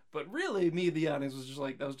whatever. But really, me, the audience, was just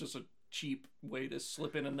like, that was just a cheap way to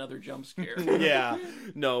slip in another jump scare. Yeah,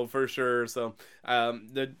 no, for sure. So,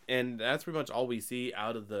 and that's pretty much all we see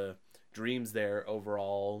out of the dreams there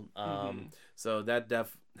overall. So that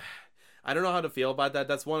I don't know how to feel about that.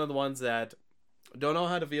 That's one of the ones that don't know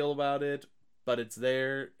how to feel about but it's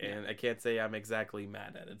there, and I can't say I'm exactly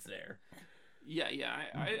mad at it's there. Yeah,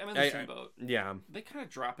 I'm in the same boat. Yeah. They kind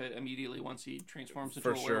of drop it immediately once he transforms into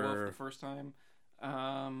a werewolf the first time.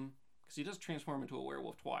 Because he does transform into a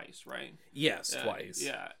werewolf twice, right? Yes, twice.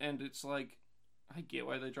 Yeah, and it's like, I get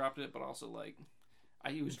why they dropped it, but also like,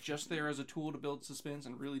 he was just there as a tool to build suspense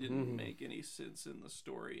and really didn't make any sense in the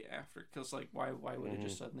story after. Because, like, why would it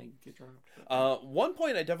just suddenly get dropped? One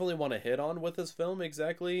point I definitely want to hit on with this film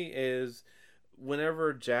exactly is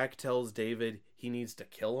whenever Jack tells David he needs to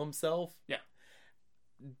kill himself. Yeah.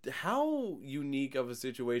 How unique of a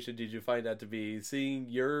situation did you find that to be? Seeing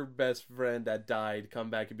your best friend that died come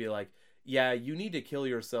back and be like, yeah, you need to kill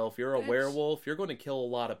yourself. You're a werewolf. You're going to kill a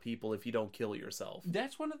lot of people if you don't kill yourself.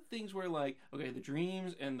 That's one of the things where, like, okay, the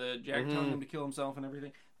dreams and the Jack telling him to kill himself and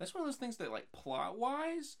everything, that's one of those things that, like,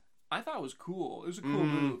 plot-wise, I thought was cool. It was a cool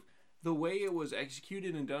move. The way it was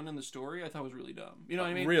executed and done in the story, I thought was really dumb. You know what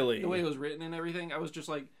I mean? Really? The way it was written and everything, I was just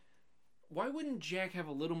like, why wouldn't Jack have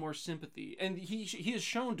a little more sympathy? And he is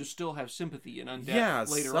shown to still have sympathy in Undeath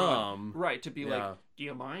later on. Right, to be like, do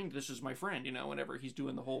you mind? This is my friend, whenever he's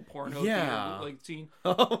doing the whole porno scene.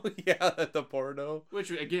 Oh, yeah, the porno. Which,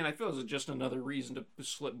 again, I feel is just another reason to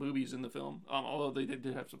slip boobies in the film. Although they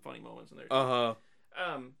did have some funny moments in there.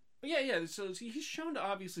 Yeah, so he's shown to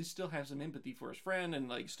obviously still have some empathy for his friend and,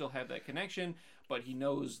 like, still have that connection, but he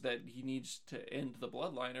knows that he needs to end the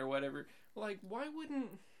bloodline or whatever. Like, why wouldn't...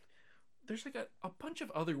 There's, like, a bunch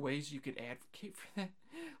of other ways you could advocate for that.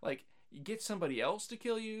 Like, get somebody else to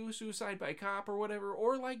kill you, suicide by cop or whatever,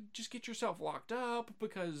 or like just get yourself locked up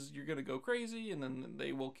because you're gonna go crazy and then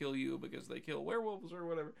they will kill you because they kill werewolves or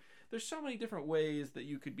whatever. There's so many different ways that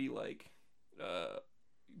you could be like,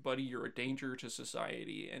 buddy, you're a danger to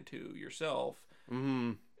society and to yourself,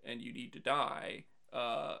 and you need to die.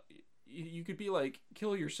 You could be like,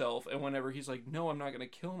 kill yourself, and whenever he's like, no, I'm not going to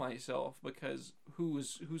kill myself, because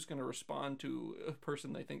who's going to respond to a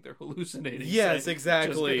person they think they're hallucinating? Yes,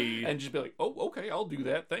 exactly. And just be like, oh, okay, I'll do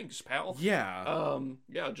that. Thanks, pal. Yeah.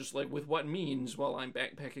 Yeah, just like with what means while I'm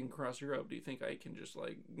backpacking across Europe, do you think I can just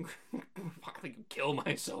like kill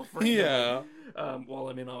myself right now? While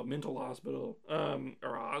I'm in a mental hospital,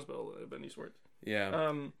 or a hospital of any sort.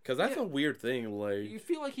 Yeah, because that's a weird thing. Like, you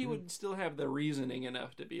feel like he would still have the reasoning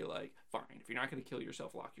enough to be like, fine, if you're not going to kill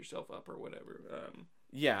yourself, lock yourself up or whatever.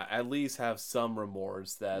 Yeah, at least have some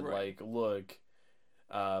remorse that, like, look,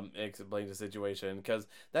 explain the situation. Because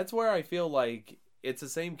that's where I feel like it's the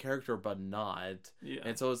same character, but not. Yeah.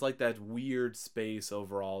 And so it's like that weird space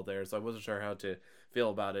overall there. So I wasn't sure how to feel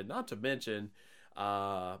about it. Not to mention,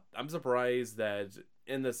 I'm surprised that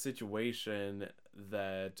in the situation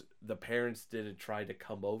that the parents didn't try to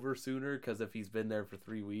come over sooner, because if he's been there for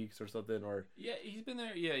 3 weeks or something, or he's been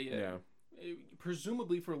there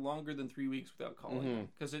presumably for longer than 3 weeks without calling him,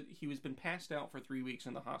 because he was been passed out for 3 weeks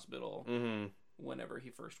in the hospital whenever he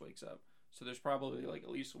first wakes up. So there's probably like at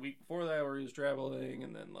least a week before that where he was traveling,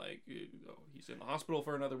 and then like he's in the hospital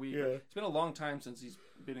for another week. It's been a long time since he's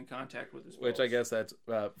been in contact with his Which pulse. I guess that's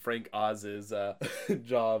Frank Oz's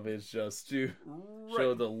job, is just to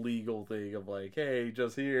show the legal thing of like, hey,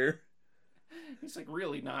 just here. He's like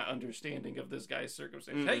really not understanding of this guy's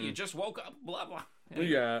circumstances. Hey, you just woke up, blah blah. Anyway,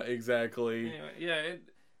 Yeah, exactly. Anyway,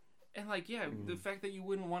 and like, the fact that you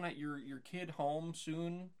wouldn't want your kid home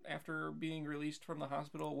soon after being released from the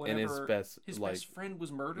hospital, whenever and his best friend was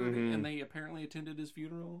murdered, and they apparently attended his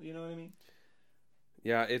funeral. You know what I mean?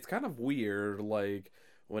 Yeah, it's kind of weird, like,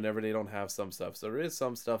 whenever they don't have some stuff. So there is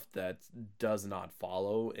some stuff that does not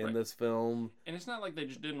follow in this film. And it's not like they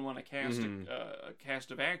just didn't want to cast a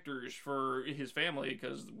cast of actors for his family,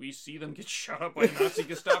 because we see them get shot up by Nazi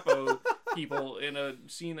Gestapo people in a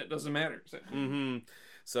scene that doesn't matter. So.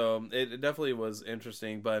 So it definitely was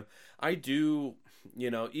interesting, but I do,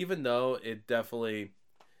 even though it definitely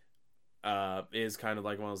is kind of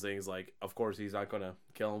like one of those things, like, of course he's not going to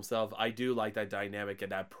kill himself. I do like that dynamic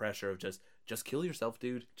and that pressure of just kill yourself,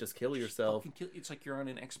 dude. Just kill yourself. It's like you're on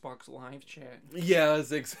an Xbox Live chat.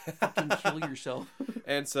 Yes, exactly. Fucking kill yourself.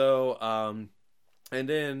 And so, and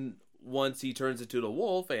then once he turns into the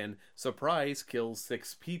wolf and surprise kills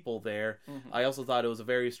 6 people there, I also thought it was a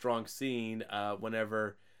very strong scene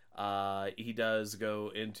whenever he does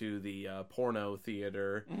go into the porno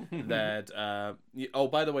theater. That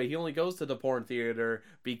by the way, he only goes to the porn theater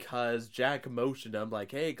because Jack motioned him like,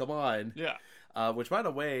 hey, come on. Which, by the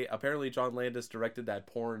way, apparently John Landis directed that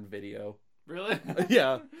porn video. Really?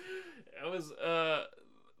 Yeah.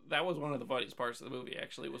 That was one of the funniest parts of the movie,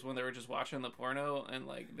 actually, was when they were just watching the porno, and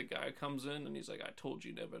like the guy comes in and he's like, I told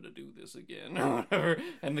you never to do this again, or whatever.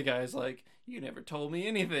 And the guy's like, you never told me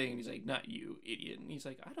anything. And he's like, not you, idiot. And he's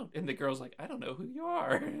like, I don't. And the girl's like, I don't know who you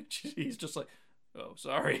are. And he's just like, oh,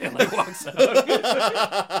 sorry, and like walks out.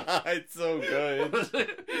 It's so good.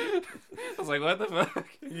 I was like, what the fuck?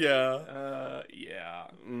 Yeah. Yeah.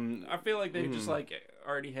 I feel like they just like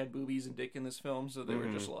already had boobies and dick in this film, so they were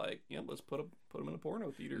just like, let's put them in a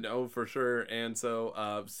porno theater. No, for sure. And so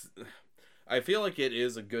I feel like it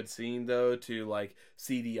is a good scene though to like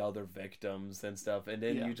see the other victims and stuff, and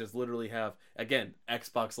then you just literally have, again,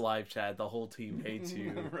 Xbox Live chat, the whole team hates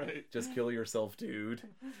you. Right. Just kill yourself, dude.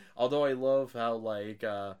 Although I love how like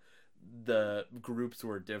the groups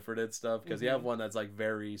were different and stuff, because you have one that's like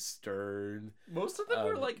very stern. Most of them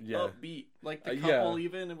were like upbeat, like the couple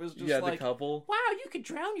even. It was just like, the couple. Wow, you could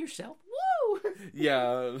drown yourself. Woo!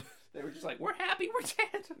 Yeah. They were just like, we're happy, we're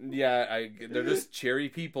dead. Yeah, they're just cheery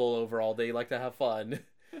people overall. They like to have fun.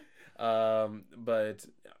 But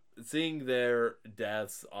seeing their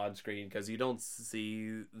deaths on screen, because you don't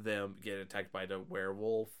see them get attacked by the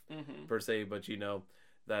werewolf per se, but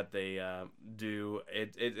that they do.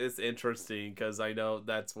 It's interesting, because I know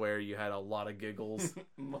that's where you had a lot of giggles.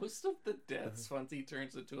 Most of the deaths once he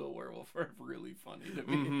turns into a werewolf are really funny to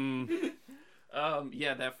me.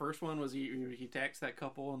 That first one was he attacks that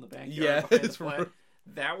couple in the backyard. Yeah, it's right.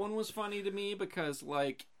 That one was funny to me because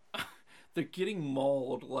like they're getting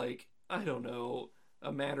mauled like, I don't know,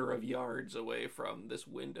 a matter of yards away from this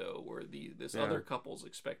window where this other couple's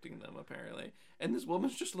expecting them apparently, and this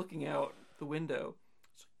woman's just looking out the window.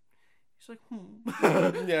 He's like,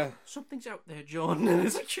 Yeah. something's out there, John. And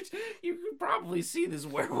it's like, you could probably see this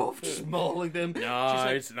werewolf just mauling them. Nah,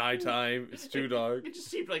 She's it's nighttime. It's too dark. It just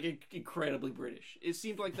seemed like incredibly British. It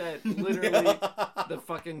seemed like that literally the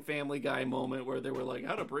fucking Family Guy moment where they were like,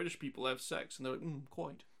 how do British people have sex? And they're like,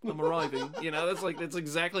 quite. I'm arriving. You know, that's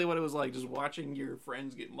exactly what it was like, just watching your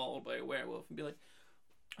friends get mauled by a werewolf and be like,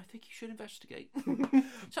 I think you should investigate.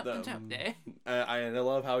 Something's out there. I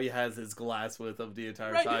love how he has his glass with him the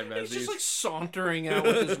entire Right? time. As He's just like sauntering out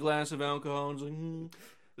with his glass of alcohol and he's like,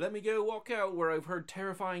 let me go walk out where I've heard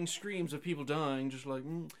terrifying screams of people dying. Just like,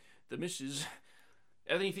 the missus.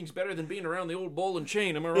 Anything's better than being around the old ball and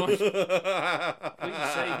chain, am I right?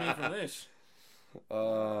 Please save me from this.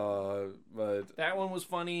 But that one was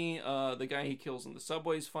funny. The guy he kills in the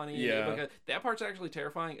subway's funny. Yeah. Because that part's actually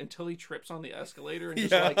terrifying until he trips on the escalator and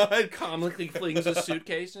just like comically flings his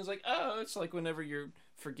suitcase and is like, oh, it's like whenever you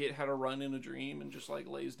forget how to run in a dream and just like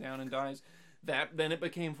lays down and dies. Then it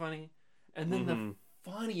became funny. And then the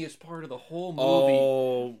funniest part of the whole movie.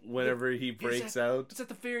 Oh, whenever he breaks out. It's at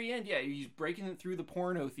the very end. Yeah, he's breaking it through the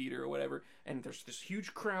porno theater or whatever, and there's this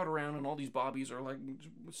huge crowd around, and all these bobbies are like,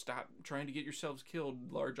 stop trying to get yourselves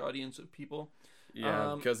killed, large audience of people.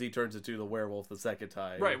 Yeah, because he turns into the werewolf the second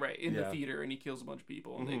time. Right, in the theater, and he kills a bunch of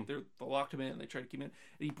people, and they locked him in, and they try to keep him in.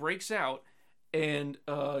 And he breaks out, and,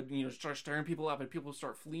 starts staring people up, and people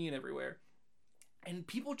start fleeing everywhere. And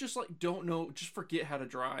people just, like, don't know, just forget how to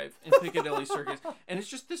drive in Piccadilly Circus. And it's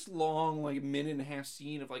just this long, like, minute-and-a-half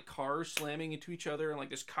scene of, like, cars slamming into each other. And,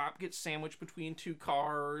 like, this cop gets sandwiched between two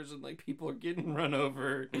cars. And, like, people are getting run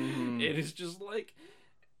over. And it's just, like,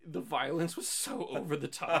 the violence was so over the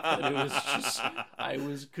top that it was just...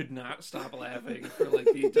 could not stop laughing for, like,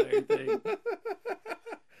 the entire thing.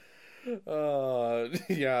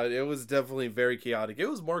 Yeah, it was definitely very chaotic. It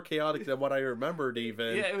was more chaotic than what I remembered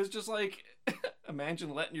even. Yeah, it was just like,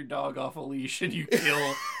 imagine letting your dog off a leash and you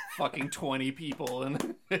kill fucking 20 people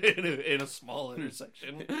in a small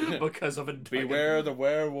intersection because of a Beware the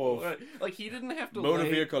werewolf. Like, he didn't have to motor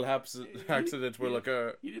vehicle accident will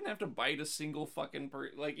occur. He didn't have to bite a single fucking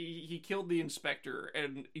person. Like, he killed the inspector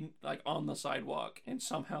and like on the sidewalk, and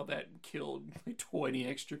somehow that killed like 20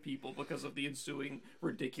 extra people because of the ensuing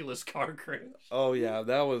ridiculous car crash. Oh yeah,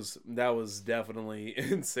 that was definitely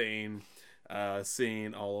insane.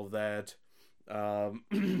 Seeing all of that. Oh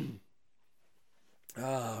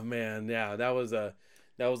man, yeah, that was a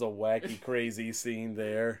wacky, crazy scene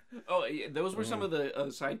there. Oh, yeah, those were some of the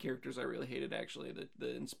side characters I really hated. Actually,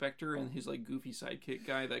 the inspector and his like goofy sidekick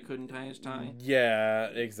guy that couldn't tie his tie. Yeah,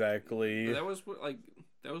 exactly. That was where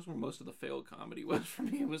most of the failed comedy was for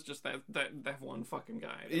me. It was just that one fucking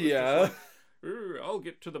guy. Yeah. I'll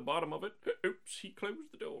get to the bottom of it. Oops, he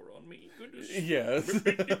closed the door on me. Goodness. Yes.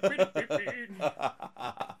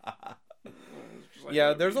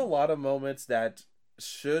 Yeah, there's a lot of moments that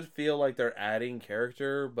should feel like they're adding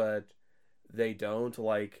character, but they don't.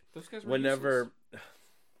 Like, those guys were whenever useless.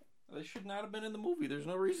 They should not have been in the movie. There's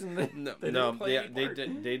no reason they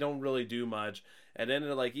they don't really do much. And then,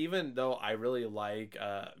 like, even though I really like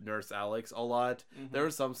Nurse Alex a lot, there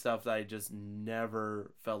was some stuff that I just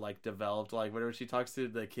never felt like developed. Like whenever she talks to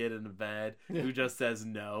the kid in the bed who just says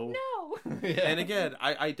no. And again,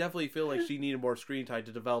 I definitely feel like she needed more screen time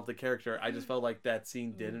to develop the character. I just felt like that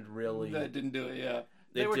scene didn't really. That didn't do it. Yeah.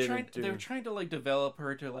 They were trying to like develop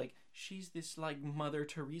her to like, she's this like Mother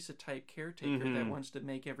Teresa type caretaker that wants to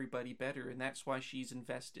make everybody better, and that's why she's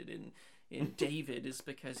invested in David, is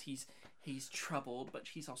because he's troubled, but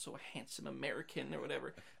he's also a handsome American or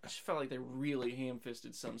whatever. I just felt like they really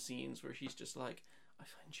ham-fisted some scenes where she's just like, I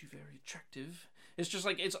find you very attractive. It's just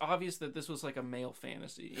like, it's obvious that this was like a male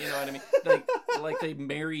fantasy. You know what I mean? Like they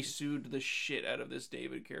Mary Sued the shit out of this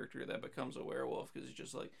David character that becomes a werewolf because it's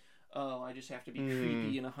just like, oh, I just have to be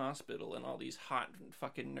creepy in a hospital, and all these hot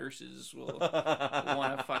fucking nurses will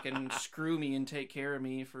want to fucking screw me and take care of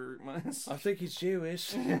me for months. I think he's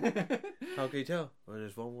Jewish. How can you tell? Well,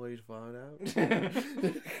 there's one way to find out.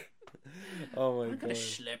 Oh my god. I'm gonna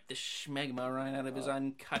slap the schmegma right out of his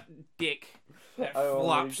uncut dick that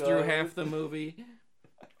flops through half the movie.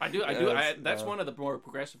 That's one of the more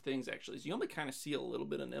progressive things, actually, is you only kind of see a little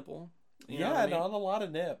bit of nipple. You know what I mean? Not a lot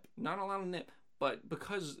of nip. Not a lot of nip. But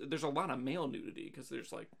because there's a lot of male nudity, because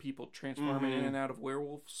there's like people transforming in and out of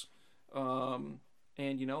werewolves, and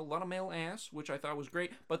a lot of male ass, which I thought was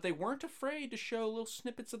great. But they weren't afraid to show little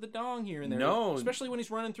snippets of the dong here and there. No, especially when he's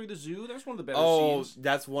running through the zoo. That's one of the better scenes. Oh,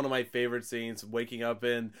 that's one of my favorite scenes. Waking up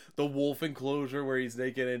in the wolf enclosure where he's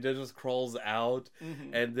naked and just crawls out,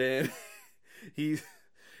 and then he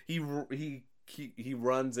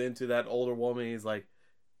runs into that older woman. And he's like,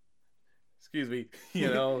 excuse me, you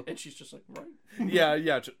know. And she's just like, right. Yeah,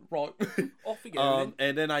 right. Off we go.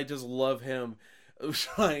 And then I just love him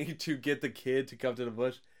trying to get the kid to come to the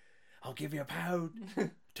bush. I'll give you £1, £2.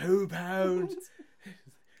 Who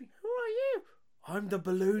are you? I'm the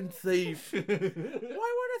balloon thief. Why would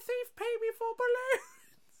a thief pay me for balloons?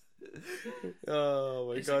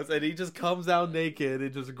 Oh my gosh. And he just comes out naked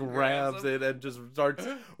and just grabs it and just starts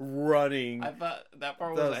running. I thought that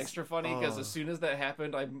part was extra funny because as soon as that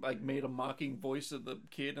happened, I like made a mocking voice of the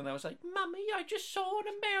kid and I was like, "Mummy, I just saw an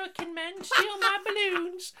American man steal my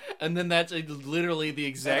balloons." And then that's literally the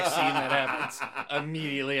exact scene that happens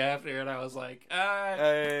immediately after. And I was like,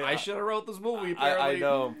 I should have wrote this movie, apparently. I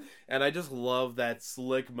know. And I just love that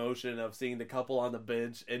slick motion of seeing the couple on the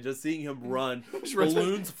bench and just seeing him run.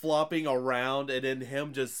 Balloons flopping around and then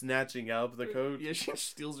him just snatching up the coat. Yeah, she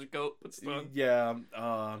steals her coat. But still. Yeah. And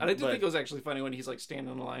I do think it was actually funny when he's like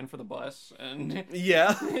standing in line for the bus and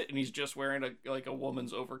yeah, and he's just wearing a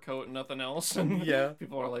woman's overcoat and nothing else. And yeah,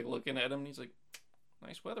 people are like looking at him and he's like,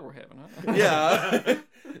 "Nice weather we're having, huh?" Yeah.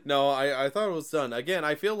 No, I thought it was done. Again,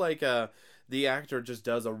 I feel like the actor just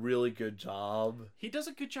does a really good job. He does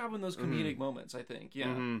a good job in those comedic moments, I think.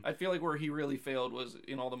 Yeah. I feel like where he really failed was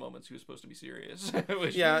in all the moments he was supposed to be serious.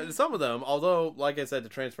 Yeah, some of them. Although, like I said, the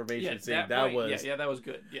transformation scene, that was... Yeah, that was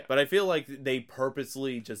good. Yeah. But I feel like they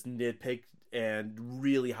purposely just nitpicked and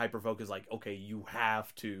really hyper-focused, like, okay, you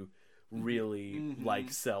have to really,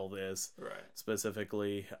 like, sell this. Right.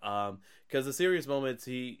 Specifically. Because the serious moments,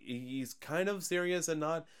 he's kind of serious and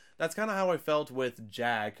not... That's kind of how I felt with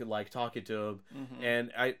Jack, like, talking to him.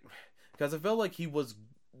 And because I felt like he was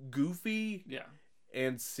goofy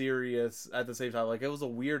and serious at the same time. Like, it was a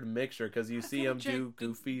weird mixture because you see him do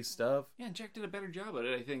goofy stuff. Yeah, and Jack did a better job at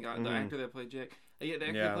it, I think. The actor that played Jack. Yeah, the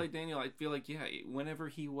actor that played Daniel, I feel like, whenever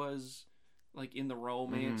he was, like, in the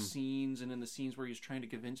romance scenes and in the scenes where he's trying to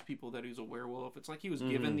convince people that he's a werewolf, it's like he was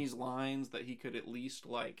given these lines that he could at least,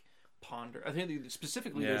 like, ponder. I think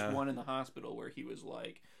specifically there's one in the hospital where he was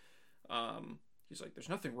like... he's like, "There's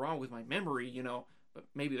nothing wrong with my memory, you know, but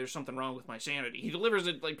maybe there's something wrong with my sanity." He delivers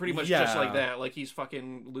it like pretty much just like that, like he's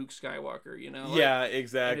fucking Luke Skywalker, you know? Like, yeah,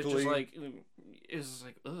 exactly. And it's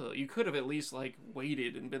like, ugh, you could have at least like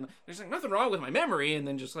waited and been like, "There's like nothing wrong with my memory," and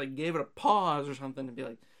then just like gave it a pause or something and be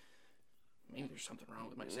like, "Maybe there's something wrong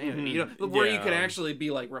with my sanity," you know, where you could actually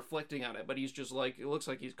be like reflecting on it. But he's just like, it looks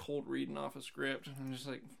like he's cold reading off a script, and I'm just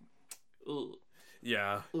like, ugh.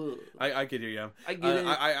 Yeah, I could hear you. I get it.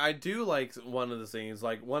 I do like one of the scenes.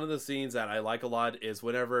 Like, one of the scenes that I like a lot is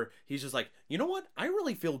whenever he's just like, "You know what? I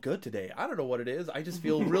really feel good today. I don't know what it is. I just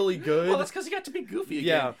feel really good." Well, that's because he got to be goofy again.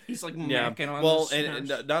 Yeah. He's like macking on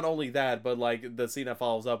and not only that, but like the scene that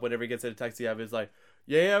follows up whenever he gets in a taxi, it's like,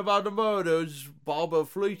 "Yeah, about the murders, Barber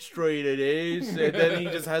Fleet Street it is." And then he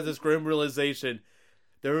just has this grim realization.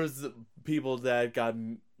 There was people that got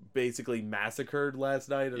basically massacred last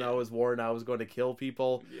night, and I was warned I was going to kill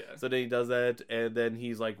people. Yeah. So then he does that, and then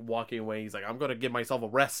he's like walking away. He's like, "I'm going to get myself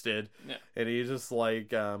arrested." Yeah. And he's just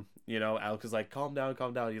like, you know, Alex is like, calm down.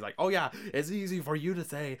 He's like, "Oh yeah, it's easy for you to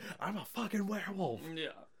say I'm a fucking werewolf."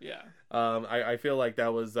 Yeah. I feel like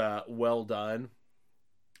that was well done.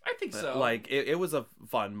 I think so. Like, it was a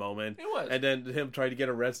fun moment. It was. And then him trying to get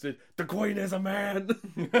arrested. The Queen is a man.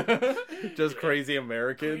 Just crazy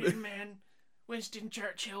American. Queen man. Winston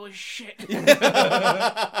Churchill is shit. Then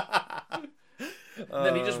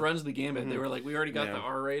he just runs the gambit. They were like, "We already got the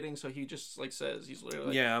R rating," so he just like says, he's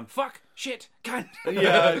literally like, "Fuck, shit, cunt."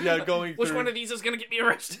 Going Which one of these is gonna get me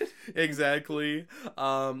arrested? Exactly.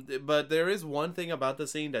 But there is one thing about the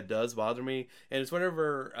scene that does bother me, and it's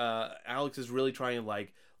whenever Alex is really trying,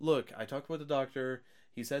 like, "Look, I talked with the doctor.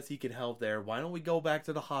 He says he can help there. Why don't we go back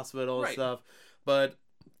to the hospital and stuff?" But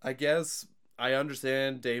I guess I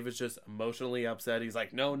understand David's just emotionally upset. He's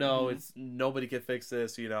like, no, it's nobody can fix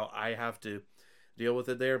this. You know, I have to deal with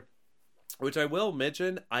it there. Which I will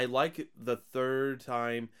mention, I like the third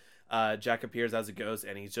time Jack appears as a ghost,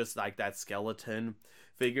 and he's just like that skeleton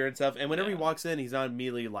figure and stuff. And whenever he walks in, he's not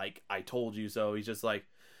immediately like, "I told you so." He's just like,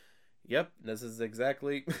 "Yep, this is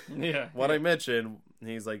exactly what I mentioned."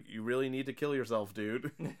 He's like, "You really need to kill yourself,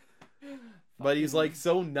 dude." But he's like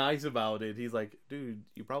so nice about it. He's like, "Dude,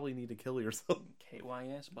 you probably need to kill yourself."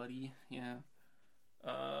 KYS, buddy. Yeah.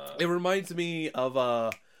 It reminds me of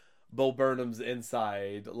Bo Burnham's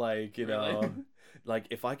Inside. Like, you know, like,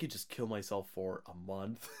 if I could just kill myself for a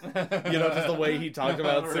month. You know, just the way he talked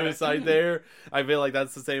about suicide there. I feel like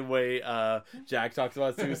that's the same way Jack talks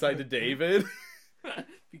about suicide to David.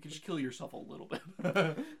 You could just kill yourself a little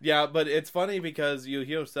bit. Yeah, but it's funny because you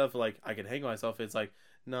hear stuff like, "I can hang myself." It's like,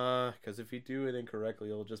 Nah, because if you do it incorrectly,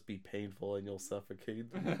 it'll just be painful and you'll suffocate.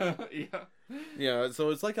 Yeah. Yeah, so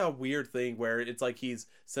it's like a weird thing where it's like he's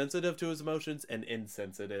sensitive to his emotions and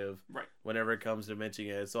insensitive Right. whenever it comes to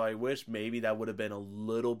mentioning it. So I wish maybe that would have been a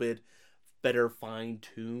little bit better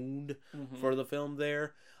fine-tuned for the film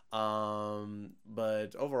there.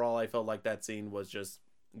 But overall, I felt like that scene was just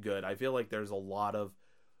good. I feel like there's a lot of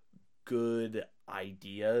good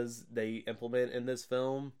ideas they implement in this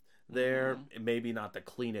film there. Maybe not the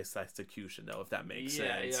cleanest execution, though, if that makes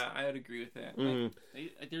sense. Yeah, I'd agree with that.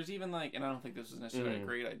 Like, there's even like, and I don't think this is necessarily a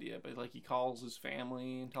great idea, but like he calls his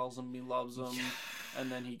family and tells them he loves them,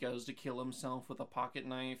 and then he goes to kill himself with a pocket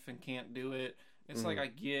knife and can't do it. It's like, I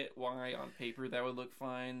get why on paper that would look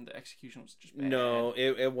fine. The execution was just bad. No,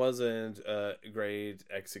 it wasn't a great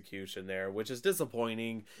execution there, which is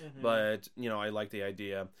disappointing, but, you know, I like the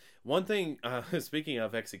idea. One thing, speaking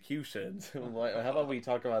of executions, how about we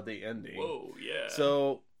talk about the ending? Whoa, yeah.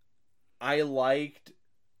 So, I liked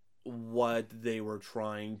what they were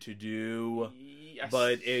trying to do,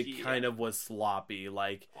 but it kind of was sloppy.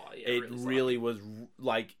 Like, it really was,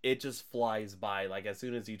 like, it just flies by. Like, as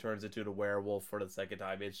soon as he turns into the werewolf for the second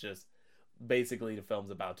time, it's just, basically the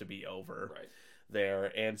film's about to be over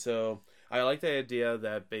there. And so, I like the idea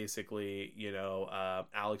that basically, you know,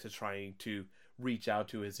 Alex is trying to reach out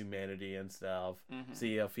to his humanity and stuff,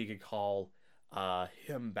 see if he could call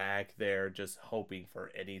him back there, just hoping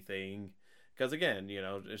for anything. Because again, you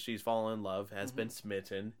know, she's fallen in love, has been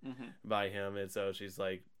smitten by him, and so she's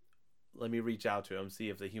like, let me reach out to him, see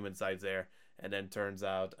if the human side's there. And then turns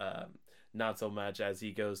out not so much, as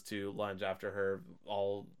he goes to lunge after her,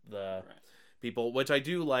 all the people, which I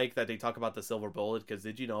do like that they talk about the silver bullet, because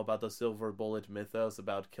did you know about the silver bullet mythos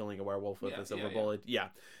about killing a werewolf with a silver bullet? Yeah.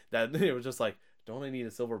 That it was just like, don't I need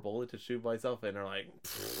a silver bullet to shoot myself? And they're like,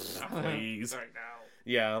 please. Right now.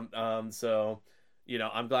 Yeah, so... You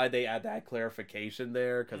know, I'm glad they add that clarification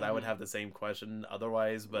there, because I would have the same question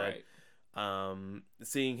otherwise. But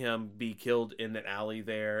seeing him be killed in an alley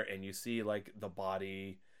there, and you see like the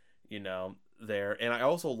body, you know, there, and I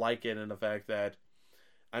also like it in the fact that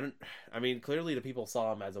I mean, clearly the people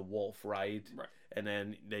saw him as a wolf, right? Right. And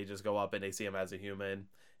then they just go up and they see him as a human,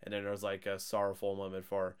 and then there's like a sorrowful moment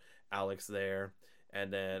for Alex there.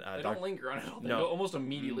 And then they don't linger on it. They almost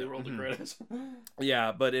immediately roll the credits.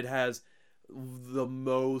 Yeah, but it has the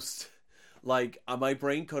most, like, my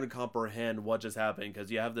brain couldn't comprehend what just happened,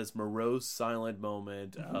 because you have this morose silent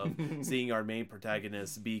moment of seeing our main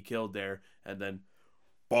protagonist be killed there, and then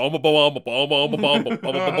that's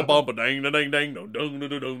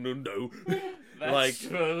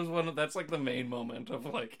like the main moment of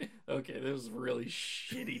like, okay, this is a really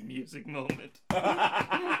shitty music moment.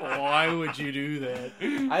 Why would you do that?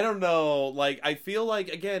 I don't know. Like, I feel like,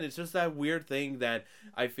 again, it's just that weird thing that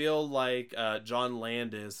I feel like John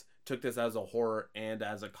Landis took this as a horror and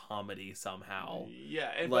as a comedy somehow.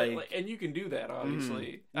 Yeah, and and you can do that,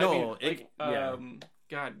 obviously. No,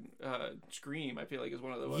 God, Scream, I feel like, is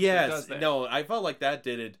one of the ones that does that. No, I felt like that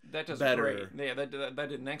did it better. Great. Yeah, that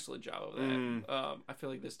did an excellent job of that. I feel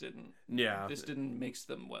like this didn't. Yeah. This didn't mix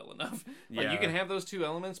them well enough. Like, you can have those two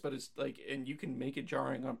elements, but it's like, and you can make it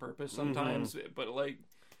jarring on purpose sometimes, but like,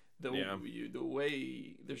 the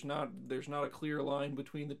way there's not a clear line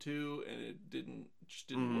between the two, and it didn't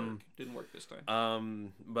work this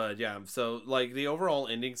time. But yeah, so like the overall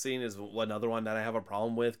ending scene is another one that I have a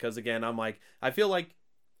problem with, because again, I'm like, I feel like,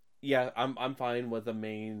 yeah, I'm fine with the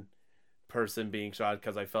main person being shot,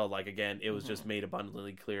 because I felt like, again, it was just made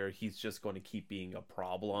abundantly clear he's just going to keep being a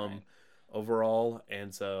problem overall,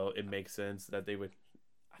 and so it makes sense that they would.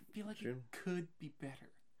 I feel like it could be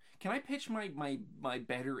better. Can I pitch my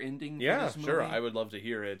better ending? Yeah, for this sure. movie? I would love to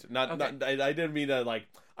hear it. I didn't mean that. Like,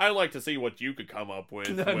 I'd like to see what you could come up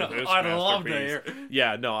with. This I'd love to hear.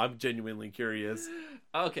 Yeah, no, I'm genuinely curious.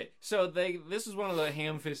 Okay, so this is one of the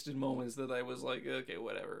ham-fisted moments that I was like, okay,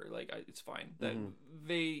 whatever. Like, it's fine. That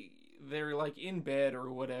they're like in bed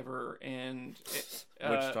or whatever, and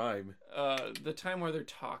which time? The time where they're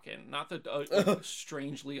talking, not the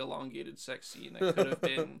strangely elongated sex scene that could have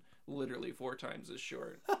been literally 4 times as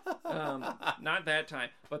short. Not that time,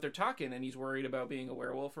 but they're talking, and he's worried about being a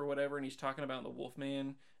werewolf or whatever, and he's talking about the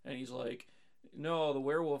Wolfman, and he's like, no, the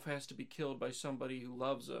werewolf has to be killed by somebody who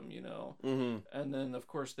loves him, you know. And then of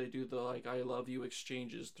course they do the like I love you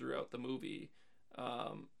exchanges throughout the movie,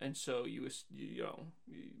 and so you know,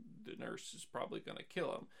 the nurse is probably gonna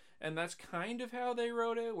kill him. And that's kind of how they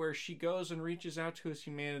wrote it, where she goes and reaches out to his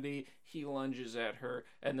humanity, he lunges at her,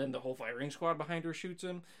 and then the whole firing squad behind her shoots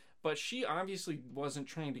him. But she obviously wasn't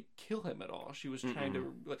trying to kill him at all. She was trying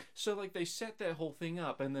to... So, like, they set that whole thing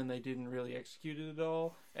up, and then they didn't really execute it at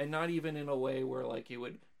all. And not even in a way where, like, it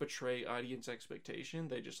would betray audience expectation.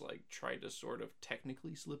 They just, like, tried to sort of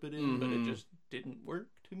technically slip it in, but it just didn't work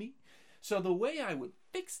to me. So the way I would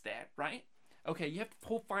fix that, right? Okay, you have the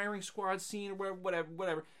whole firing squad scene or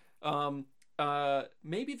whatever.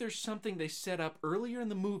 Maybe there's something they set up earlier in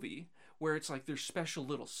the movie where it's like their special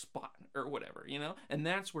little spot or whatever, you know? And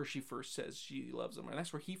that's where she first says she loves him, or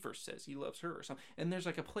that's where he first says he loves her or something. And there's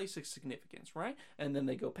like a place of significance, right? And then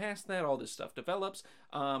they go past that, all this stuff develops.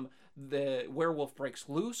 The werewolf breaks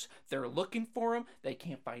loose. They're looking for him. They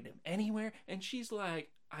can't find him anywhere. And she's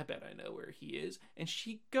like, I bet I know where he is. And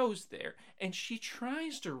she goes there, and she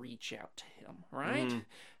tries to reach out to him, right?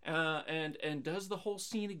 And does the whole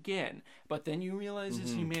scene again. But then you realize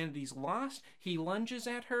his humanity's lost. He lunges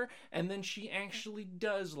at her, and then she actually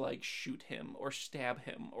does, like, shoot him or stab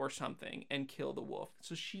him or something and kill the wolf.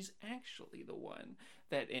 So she's actually the one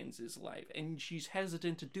that ends his life, and she's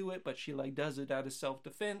hesitant to do it, but she like does it out of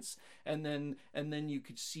self-defense, and then you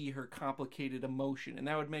could see her complicated emotion, and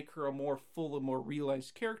that would make her a more full and more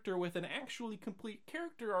realized character with an actually complete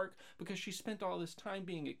character arc, because she spent all this time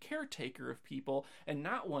being a caretaker of people and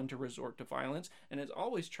not one to resort to violence, and has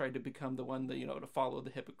always tried to become the one that, you know, to follow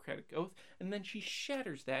the Hippocratic Oath, and then she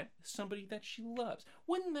shatters that with somebody that she loves.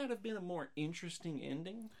 Wouldn't that have been a more interesting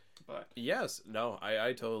ending? But yes, no,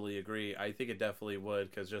 I totally agree. I think it definitely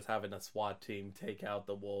would, because just having a SWAT team take out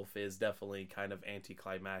the wolf is definitely kind of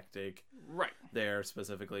anticlimactic, right there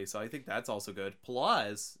specifically. So I think that's also good.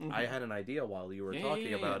 Plus, I had an idea while you were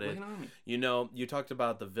talking about it. You know, you talked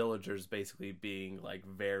about the villagers basically being like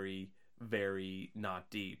very, very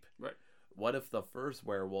not deep. Right. What if the first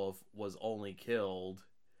werewolf was only killed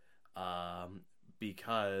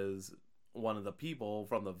because one of the people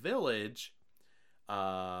from the village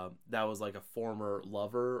that was like a former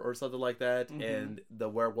lover or something like that, and the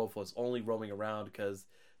werewolf was only roaming around because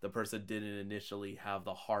the person didn't initially have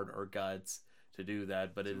the heart or guts to do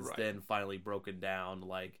that, but it is then finally broken down,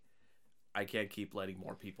 like, I can't keep letting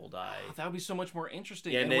more people die. Oh, that would be so much more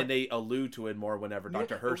interesting. And then they allude to it more whenever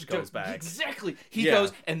Dr. Hirsch goes back. Exactly. He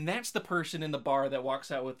goes, and that's the person in the bar that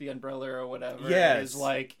walks out with the umbrella or whatever. Yes. Is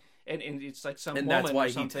like, and it's like some and woman that's why or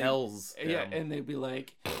something. he tells him. Yeah, and they'd be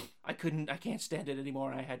like, I can't stand it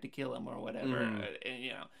anymore. I had to kill him or whatever. And,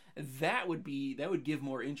 you know, that would give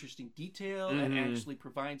more interesting detail and actually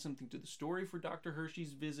provide something to the story for Dr.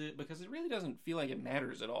 Hershey's visit, because it really doesn't feel like it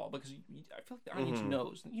matters at all, because I feel like the audience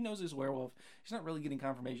knows. He knows this werewolf. He's not really getting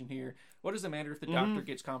confirmation here. What does it matter if the doctor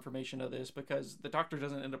gets confirmation of this? Because the doctor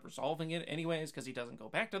doesn't end up resolving it anyways, because he doesn't go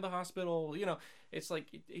back to the hospital. You know, it's like,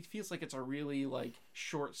 it feels like it's a really like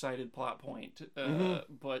short-sighted plot point.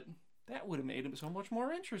 But that would have made him so much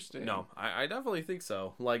more interesting. No, I definitely think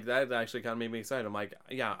so. Like, that actually kind of made me excited. I'm like,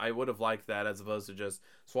 yeah, I would have liked that, as opposed to just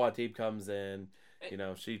SWAT team comes in, you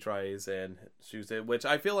know, she tries and shoots it, which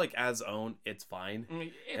I feel like as own, it's fine.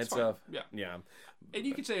 It's fine. Stuff. Yeah. And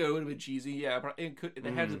you could say it would have been cheesy, yeah, but it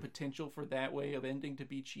had the potential for that way of ending to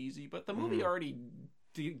be cheesy, but the movie already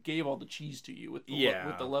gave all the cheese to you with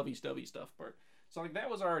the lovey-dovey stuff part. So, like, that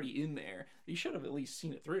was already in there. You should have at least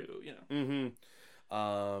seen it through, you know.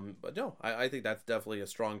 But no, I think that's definitely a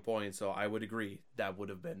strong point. So I would agree that would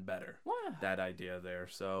have been better. Wow. That idea there.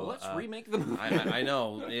 So well, let's remake the movie. I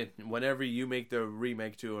know. Whenever you make the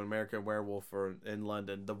remake to An American Werewolf in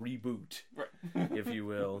London, the reboot, if you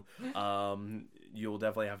will, you'll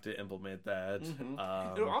definitely have to implement that.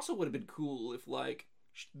 It also would have been cool if, like,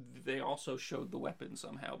 they also showed the weapon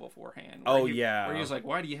somehow beforehand. Where he was like,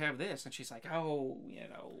 "Why do you have this?" And she's like, "Oh, you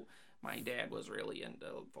know, my dad was really into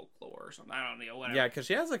folklore or something. I don't know, whatever." Yeah, because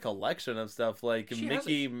she has a collection of stuff like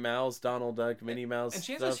Mickey Mouse, Donald Duck, Minnie Mouse, and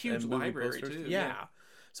she has this huge library too. Yeah,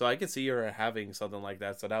 so I could see her having something like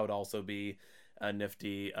that. So that would also be a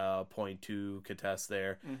nifty point to contest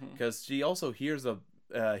there, because she also hears them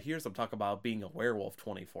talk about being a werewolf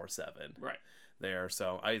 24/7. Right there.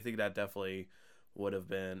 So I think that definitely would have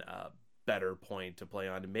been a better point to play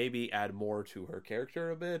on, to maybe add more to her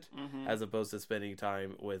character a bit, as opposed to spending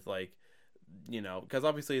time with, like, you know, because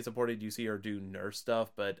obviously it's important you see her do nurse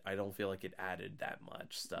stuff, but I don't feel like it added that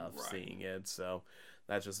much stuff seeing it. So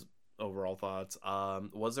that's just overall thoughts.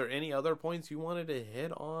 Was there any other points you wanted to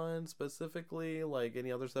hit on specifically, like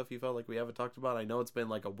any other stuff you felt like we haven't talked about? I know it's been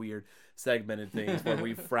like a weird segmented things where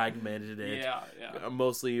we fragmented it,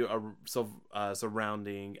 mostly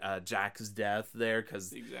surrounding Jack's death there,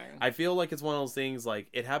 because I feel like it's one of those things, like,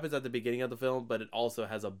 it happens at the beginning of the film, but it also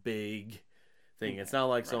has a big thing. It's not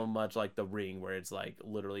like so much like The Ring, where it's like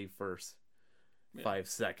literally first 5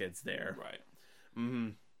 seconds there.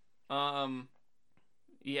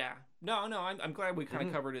 Yeah. No, I'm glad we kind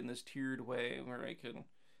of covered it in this tiered way where I can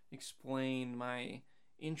explain my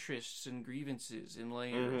interests and grievances in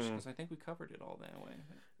layers, because I think we covered it all that way.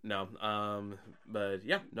 No, but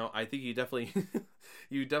yeah, no, I think you definitely,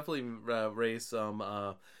 you definitely raised some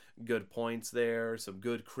good points there, some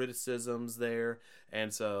good criticisms there,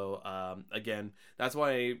 and so again, that's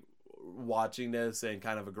why watching this and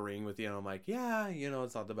kind of agreeing with you, I'm like, yeah,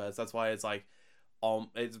 it's not the best. That's why it's like,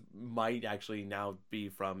 it might actually now be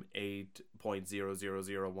from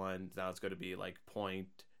 8.0001. Now it's going to be like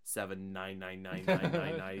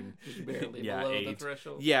 0.7999999. Just barely Yeah, below 8. the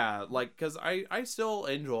threshold. Yeah, like, because I still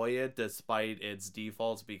enjoy it despite its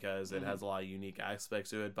defaults, because it has a lot of unique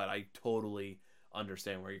aspects to it, but I totally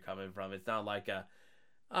understand where you're coming from. It's not like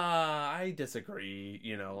I disagree,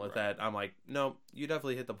 with that. I'm like, no, you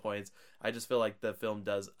definitely hit the points. I just feel like the film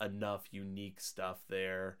does enough unique stuff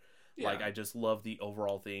there. Yeah. Like, I just love the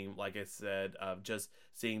overall theme, like I said, of just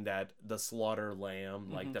seeing that the slaughter lamb,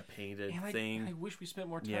 like the painted thing. I wish we spent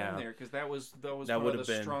more time there, because that was one would of have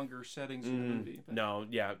the been stronger settings in the movie. But... No,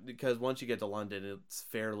 yeah, because once you get to London, it's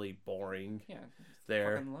fairly boring. Yeah,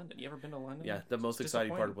 there. Fucking London. You ever been to London? Yeah, the most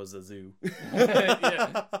exciting part was the zoo.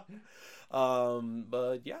 Yeah.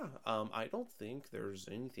 But yeah, I don't think there's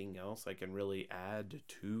anything else I can really add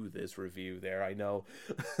to this review there. I know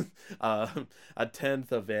a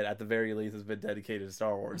tenth of it, at the very least, has been dedicated to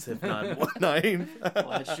Star Wars, if not 1/9.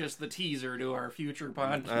 Well, that's just the teaser to our future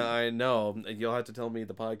podcast. I know. You'll have to tell me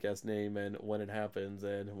the podcast name and when it happens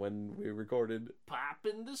and when we recorded.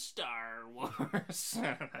 Poppin' the Star Wars.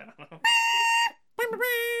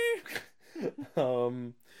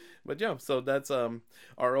 But yeah, so that's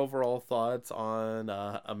our overall thoughts on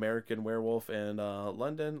American Werewolf in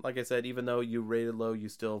London. Like I said, even though you rated low, you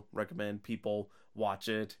still recommend people watch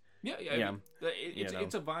it. Yeah. I mean,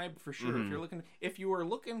 it's a vibe for sure. If you were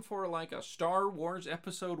looking for like a Star Wars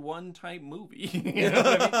Episode 1 type movie, you know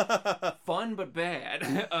what I mean? Fun but bad,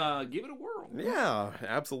 give it a whirl. Yeah,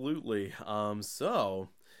 absolutely. So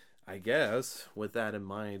I guess with that in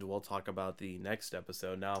mind, we'll talk about the next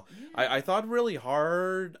episode. Now, I thought really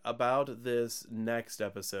hard about this next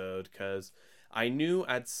episode, because I knew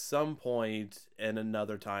at some point in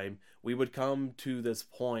another time we would come to this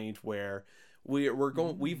point where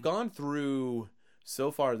we've gone through,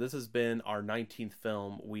 so far this has been our 19th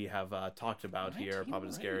film we have talked about here, Pop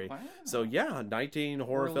and Scary. Wow. So yeah, 19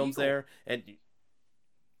 horror films there, and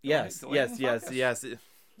yes.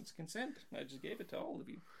 It's consent. I just gave it to all of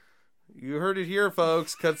you. You heard it here,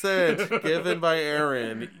 folks. Consent given by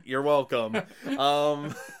Aaron. You're welcome.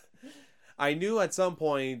 I knew at some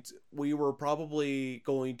point we were probably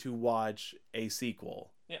going to watch a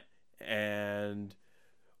sequel. Yeah. And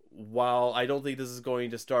while I don't think this is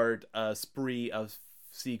going to start a spree of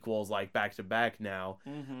sequels like back to back now,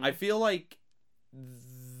 I feel like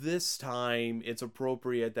this time it's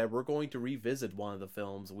appropriate that we're going to revisit one of the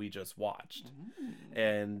films we just watched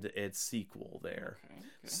and its sequel there. Okay.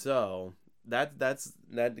 So that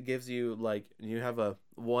gives you, like, you have a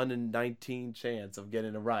 1 in 19 chance of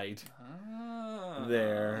getting it right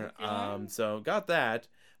there. Okay. So got that,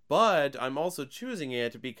 but I'm also choosing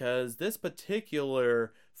it because this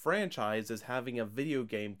particular franchise is having a video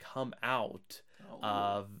game come out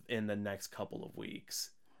in the next couple of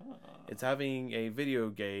weeks. It's having a video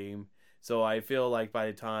game, so I feel like by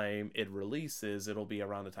the time it releases, it'll be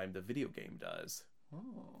around the time the video game does.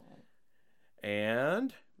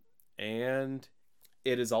 And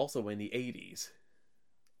it is also in the 80s.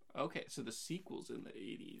 Okay, so the sequel's in the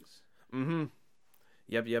 80s.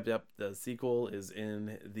 Yep. The sequel is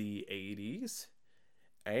in the 80s.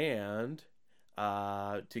 And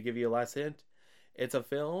to give you a last hint, it's a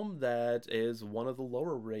film that is one of the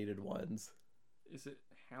lower rated ones. Is it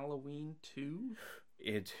Halloween 2?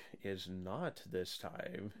 It is not this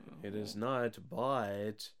time. It is not,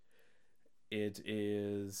 but it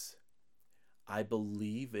is... I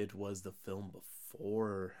believe it was the film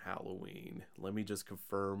before Halloween. Let me just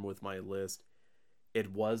confirm with my list.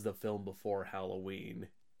 It was the film before Halloween.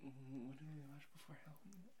 What did we watch before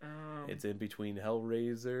Halloween? It's in between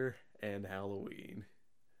Hellraiser and Halloween.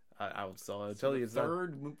 I'll tell you, it's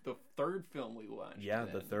the third film we watched. Yeah,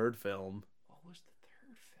 then. The third film. What was the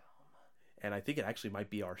third film? And I think it actually might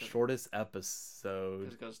be our shortest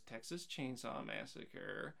episode. It goes Texas Chainsaw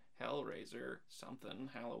Massacre, Hellraiser,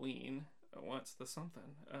 something, Halloween. What's the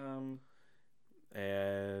something?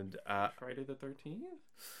 And Friday the 13th?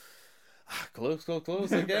 Close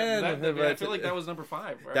again. I feel like that was number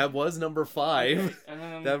 5, right? That was number 5.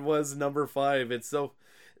 Okay. That was number 5. It's so...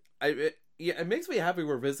 it makes me happy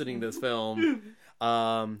we're visiting this film.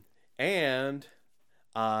 And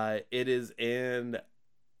it is in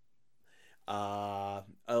A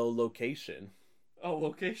location. Oh,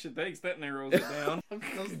 location. Thanks. That narrows it down. I'm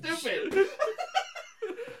so stupid.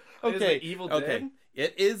 Okay. Is it Evil Dead? Okay.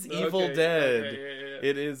 It is Evil Okay, Dead. okay, yeah.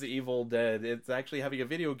 It is Evil Dead. It's actually having a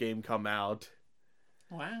video game come out.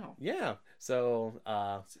 Wow. Yeah. So,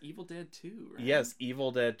 It's Evil Dead 2, right? yes,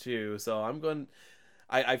 Evil Dead 2. So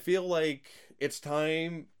I feel like it's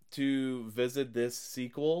time to visit this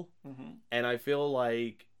sequel. Mm-hmm. And I feel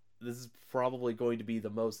like this is probably going to be the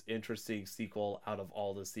most interesting sequel out of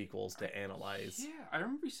all the sequels to analyze. Yeah, I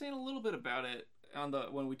remember you saying a little bit about it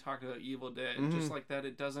when we talked about Evil Dead. Mm-hmm. Just like that,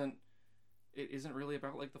 it isn't really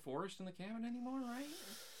about like the forest and the cabin anymore, right?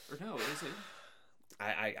 Or no, is it?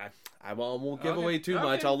 I won't give Okay, away too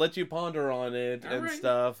much. okay. I'll let you ponder on it All and right.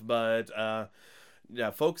 stuff. But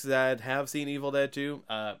yeah, folks that have seen Evil Dead 2,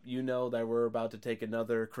 you know that we're about to take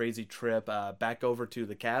another crazy trip back over to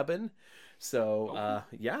the cabin. So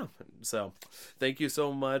yeah, so thank you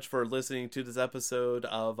so much for listening to this episode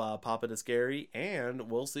of Poppin' a Scary, and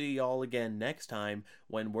we'll see y'all again next time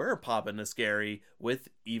when we're poppin' a scary with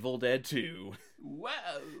Evil Dead 2. Whoa!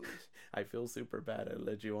 I feel super bad I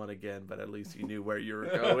led you on again, but at least you knew where you were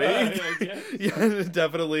going. Yeah,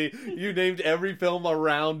 definitely. You named every film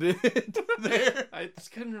around it there. I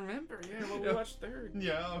just couldn't remember. Yeah, well, we watched third.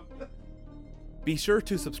 Yeah. Be sure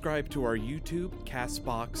to subscribe to our YouTube,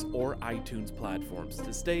 Castbox, or iTunes platforms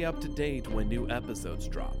to stay up to date when new episodes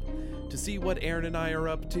drop. To see what Aaron and I are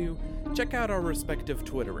up to, check out our respective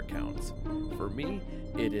Twitter accounts. For me,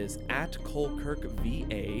 it is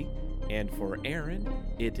 @ColkirkVA, and for Aaron,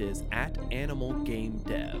 it is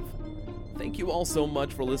 @AnimalGameDev. Thank you all so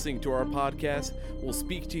much for listening to our podcast. We'll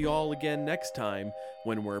speak to you all again next time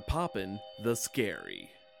when we're poppin' the scary.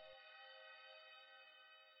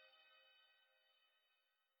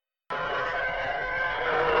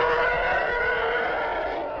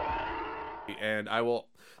 And I will,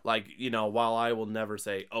 while I will never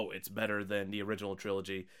say, oh, it's better than the original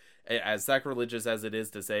trilogy, as sacrilegious as it is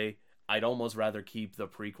to say, I'd almost rather keep the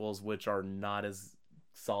prequels, which are not as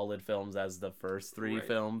solid films as the first three Right.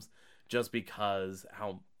 films, just because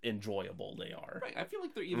how enjoyable they are. Right, I feel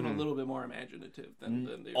like they're even a little bit more imaginative than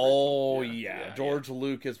the original. Oh, yeah. George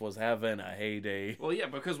Lucas was having a heyday. Well, yeah,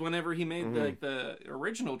 because whenever he made the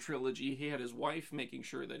original trilogy, he had his wife making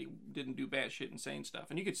sure that he didn't do batshit insane stuff,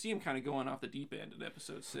 and you could see him kind of going off the deep end in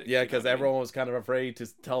episode 6. Yeah, you know because what I mean? everyone was kind of afraid to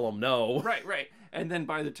tell him no. Right. And then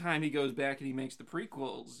by the time he goes back and he makes the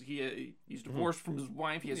prequels, he's divorced from his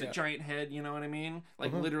wife. He has a giant head, you know what I mean?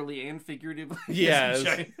 Like literally and figuratively. He has a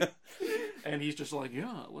Yes. giant- and he's just like,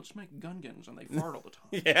 yeah, let's make Gungans, and they fart all the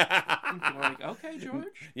time. Yeah. And you're like, okay,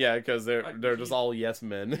 George. Yeah, because they're just all yes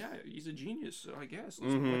men. Yeah, he's a genius, so I guess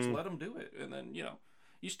let's let him do it. And then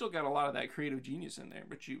you still got a lot of that creative genius in there,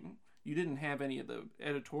 but you didn't have any of the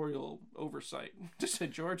editorial oversight. Just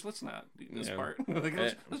said, George, let's not do this part. Like,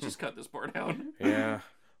 let's just cut this part out. Yeah.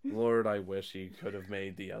 Lord, I wish he could have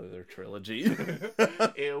made the other trilogy.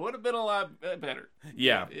 It would have been a lot better.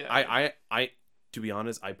 Yeah. Yeah. I to be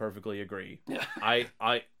honest, I perfectly agree. Yeah. I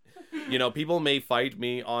people may fight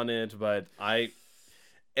me on it, but I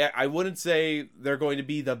wouldn't say they're going to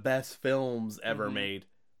be the best films ever made,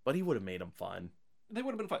 but he would have made them fun. They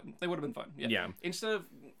would have been fun. Yeah. Instead of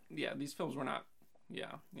these films were not.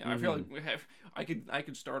 Yeah. I feel like I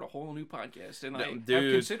could start a whole new podcast, and I have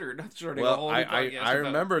considered starting a whole new podcast. I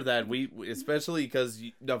remember that we, especially because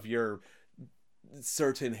of your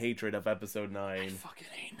certain hatred of episode 9. I fucking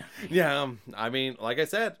hate 9. Yeah, I mean, like I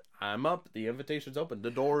said, I'm up. The invitation's open.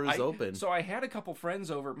 The door is open. So I had a couple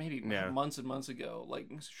friends over maybe months and months ago, like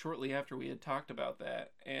shortly after we had talked about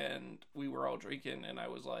that, and we were all drinking, and I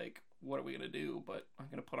was like, what are we going to do? But I'm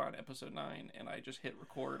going to put on episode 9, and I just hit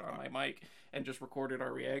record on my mic and just recorded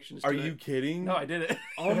our reactions to Are it. you kidding? No, I did it.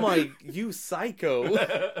 Oh my, you psycho.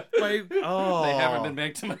 They haven't been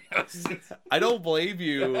back to my house. I don't blame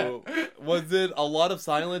you. Was it a lot of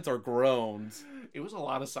silence or groans? It was a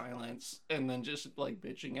lot of silence, and then just like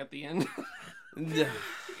bitching at the end.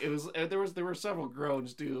 It was there were several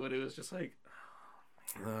groans too, but it was just like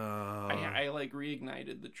I like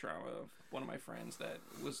reignited the trauma of one of my friends that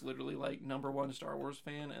was literally like #1 Star Wars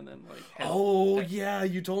fan, and then like yeah,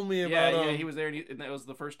 you told me about him. Yeah, he was there, and that was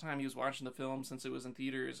the first time he was watching the film since it was in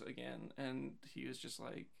theaters again, and he was just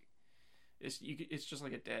like, it's just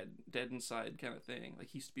like a dead inside kind of thing. Like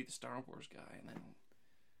he used to be the Star Wars guy, and then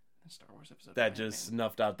Star Wars episode that just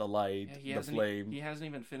snuffed out the light, the flame. He hasn't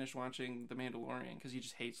even finished watching The Mandalorian because he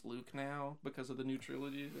just hates Luke now because of the new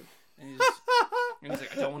trilogy, and he's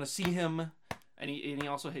like, I don't want to see him. And he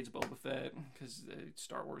also hates Boba Fett because the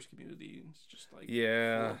Star Wars community is just like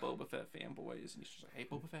full of Boba Fett fanboys, and he's just like, hey,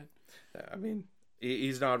 Boba Fett. I mean,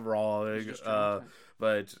 he's not wrong,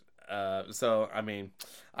 but So I mean,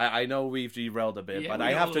 I know we've derailed a bit, Yeah, but we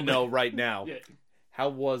I got a have to little know bit. right now. Yeah. How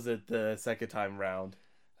was it the second time round?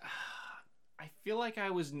 I feel like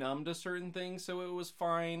I was numb to certain things, so it was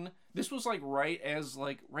fine. This was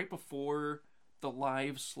right before the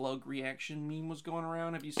live slug reaction meme was going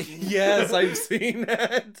around. Have you seen it? Yes, I've seen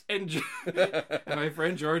that. And my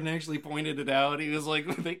friend Jordan actually pointed it out. He was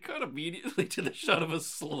like, they cut immediately to the shot of a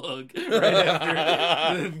slug right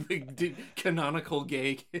after the canonical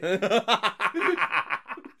gay.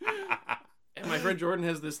 And my friend Jordan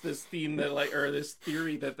has this theme that this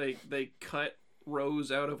theory that they cut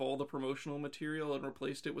Rose out of all the promotional material and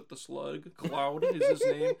replaced it with the slug. Cloud is his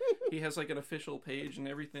name. He has like an official page and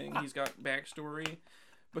everything. He's got backstory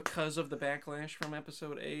because of the backlash from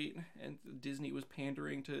episode 8, and Disney was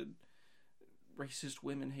pandering to racist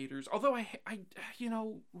women haters. Although I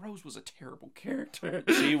Rose was a terrible character.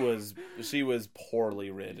 She was poorly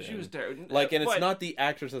written. She was terrible. Like, and it's not the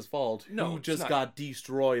actress's fault. No, who it's just not. got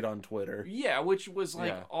destroyed on Twitter. Yeah, which was like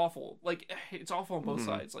Yeah. awful. Like, it's awful on both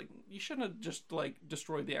sides. Like, you shouldn't have just like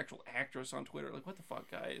destroyed the actual actress on Twitter. Like, what the fuck,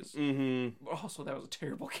 guys? Mm-hmm. Also, that was a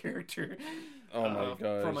terrible character. Oh my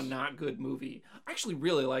gosh. From a not good movie. I actually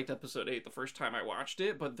really liked episode 8 the first time I watched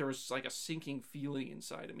it, but there was like a sinking feeling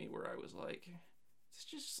inside of me where I was like, it's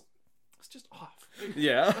just off.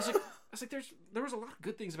 Yeah. I was like, there was a lot of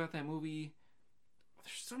good things about that movie.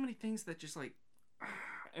 There's so many things that just like,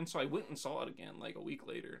 and so I went and saw it again like a week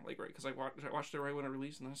later, like right because I watched it right when it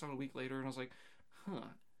released, and then I saw it a week later, and I was like, huh,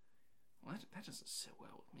 what? That doesn't sit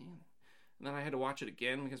well with me. And then I had to watch it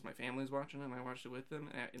again because my family's watching it, and I watched it with them,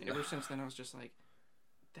 and ever since then I was just like,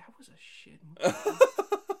 that was a shit movie.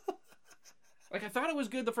 Like, I thought it was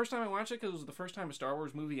good the first time I watched it because it was the first time a Star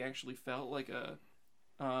Wars movie actually felt like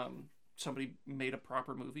somebody made a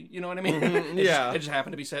proper movie. You know what I mean? Mm-hmm, It just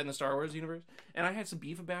happened to be set in the Star Wars universe. And I had some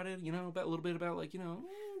beef about it, about a little bit about, like, the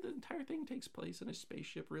entire thing takes place in a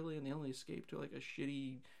spaceship, really, and they only escape to, like, a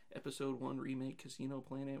shitty Episode 1 remake Casino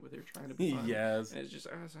Planet where they're trying to be fun. Yes. And it's just,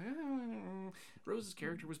 I was like, Rose's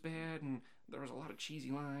character was bad, and there was a lot of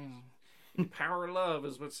cheesy lines. Power of love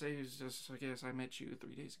is what saves just, I guess, I met you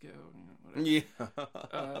 3 days ago. Whatever. Yeah.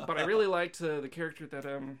 But I really liked the character that,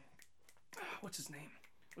 what's his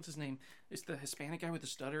name? It's the Hispanic guy with the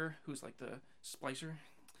stutter who's like the splicer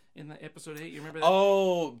in the episode 8. You remember that?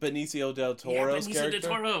 Oh, Benicio del Toro's Benicio character. del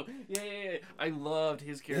Toro. Yeah. I loved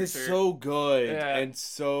his character. He's so good Yeah. and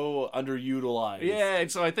so underutilized. Yeah, and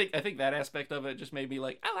so I think that aspect of it just made me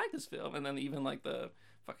like, I like this film. And then even like the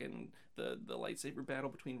fucking the lightsaber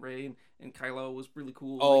battle between Rey and Kylo was really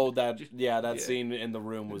cool. Oh, Like, that scene in the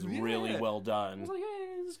room was really well I done. was like, hey,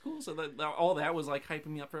 this is cool. So that all that was like hyping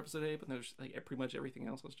me up for episode 8, but there's like pretty much everything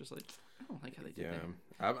else was just like, I don't like how they did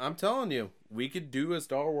that. I'm telling you, we could do a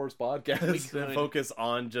Star Wars podcast and focus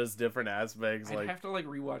on just different aspects. I'd like, have to like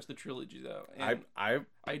rewatch the trilogy though. And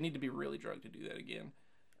I need to be really drunk to do that again.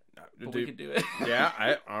 But do- we could do it.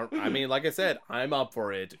 yeah, I mean, like I said, I'm up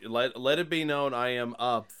for it. Let it be known, I am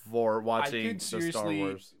up for watching the Star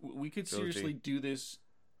Wars. We could trilogy. seriously do this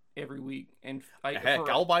every week, and Heck,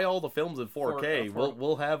 I'll buy all the films in 4K. for-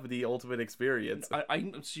 We'll have the ultimate experience.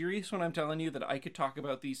 I'm serious when I'm telling you that I could talk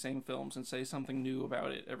about these same films and say something new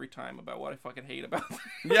about it every time about what I fucking hate about them.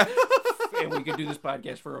 Yeah. And we could do this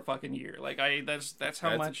podcast for a fucking year. Like that's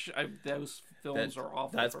how much those films are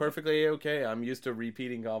awful. That's for me. perfectly okay. I'm used to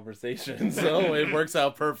repeating conversations, so it works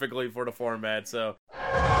out perfectly for the format. So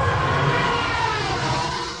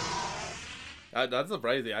that's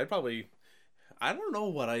surprising. I don't know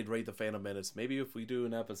what I'd rate the Phantom Menace. Maybe if we do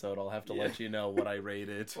an episode, I'll have to let you know what I rate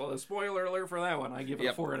it. Well, the spoiler alert for that one, I give it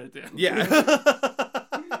a 4 out of 10.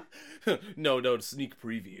 Yeah. no, sneak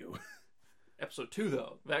preview. Episode 2,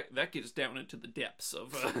 though, that gets down into the depths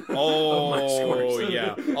of of my Oh, scores.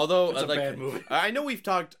 yeah. Although, It's a bad movie. I know we've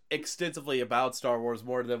talked extensively about Star Wars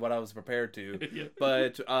more than what I was prepared to. Yeah.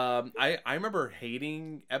 But I remember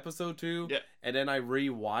hating Episode 2, Yeah. and then I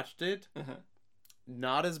rewatched it. Uh-huh.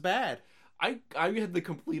 Not as bad. I had the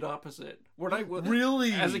complete opposite.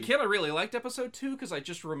 Really? As a kid, I really liked Episode 2 because I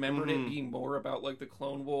just remembered Mm-hmm. it being more about like the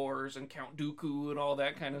Clone Wars and Count Dooku and all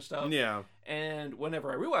that kind of stuff. Yeah. And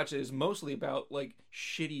whenever I rewatch it, it's mostly about like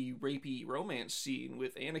shitty rapey romance scene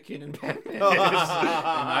with Anakin and Padme. And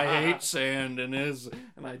I hate sand and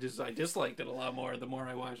I disliked it a lot more the more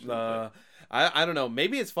I watched it. I don't know.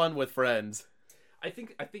 Maybe it's fun with friends. I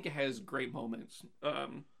think it has great moments.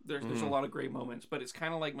 There's a lot of great moments, but it's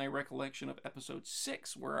kind of like my recollection of Episode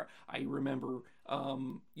 6, where I remember,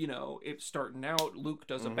 it starting out. Luke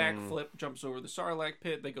does a backflip, jumps over the Sarlacc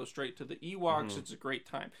pit. They go straight to the Ewoks. It's a great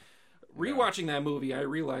time. Rewatching that movie, I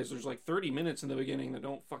realized there's like 30 minutes in the beginning that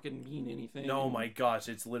don't fucking mean anything. Oh my gosh,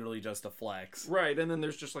 it's literally just a flex. Right, and then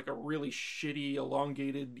there's just like a really shitty,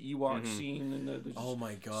 elongated Ewok scene. And Oh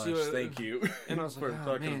my gosh, thank you. And I was like,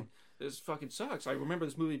 oh man, this fucking sucks. I remember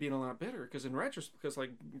this movie being a lot better because in retrospect, because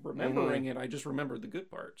like remembering it, I just remembered the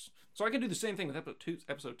good parts. So I can do the same thing with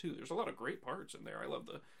episode two. There's a lot of great parts in there. I love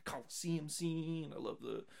the Coliseum scene. I love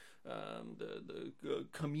the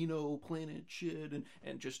Camino planet shit,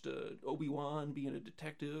 and just Obi-Wan being a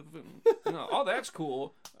detective, and all that's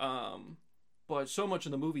cool. But so much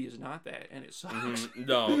in the movie is not that, and it sucks.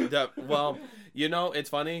 No, well, it's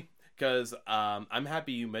funny because I'm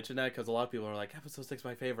happy you mentioned that because a lot of people are like, episode 6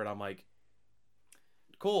 my favorite. I'm like,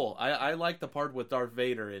 cool. I like the part with Darth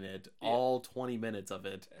Vader in it. Yeah. All 20 minutes of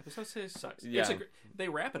it. Episode 6 sucks. Yeah. They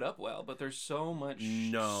wrap it up well, but there's so much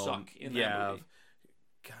suck in that movie.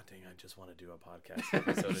 God dang, I just want to do a podcast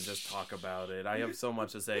episode and just talk about it. I have so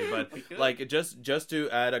much to say, but like just to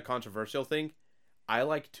add a controversial thing, I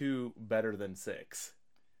like 2 better than 6.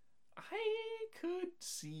 I could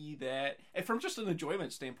see that. And from just an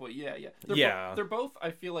enjoyment standpoint, yeah. They're both,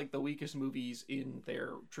 I feel like, the weakest movies in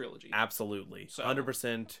their trilogy. Absolutely. So,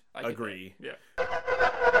 100% agree. Yeah.